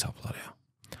 I'm on TikTok. Bloody hell.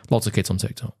 Lots of kids on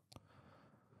TikTok.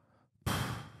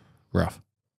 Rough.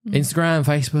 Instagram,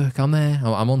 Facebook. I'm there.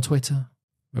 I'm on Twitter.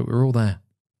 We're all there.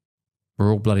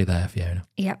 We're all bloody there, Fiona.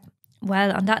 Yep.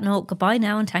 Well, on that note, goodbye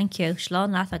now and thank you.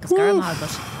 Shlán leat agus gar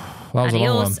mágat.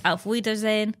 Adios, auf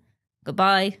Wiedersehen.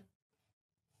 Goodbye.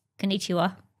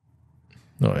 Konnichiwa.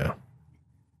 Oh, yeah.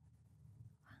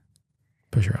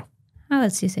 Push her out. How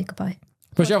else do you say goodbye?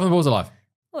 Push her out from the balls of life.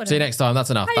 Whatever. See you next time. That's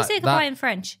enough. How do you say goodbye in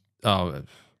French? Oh,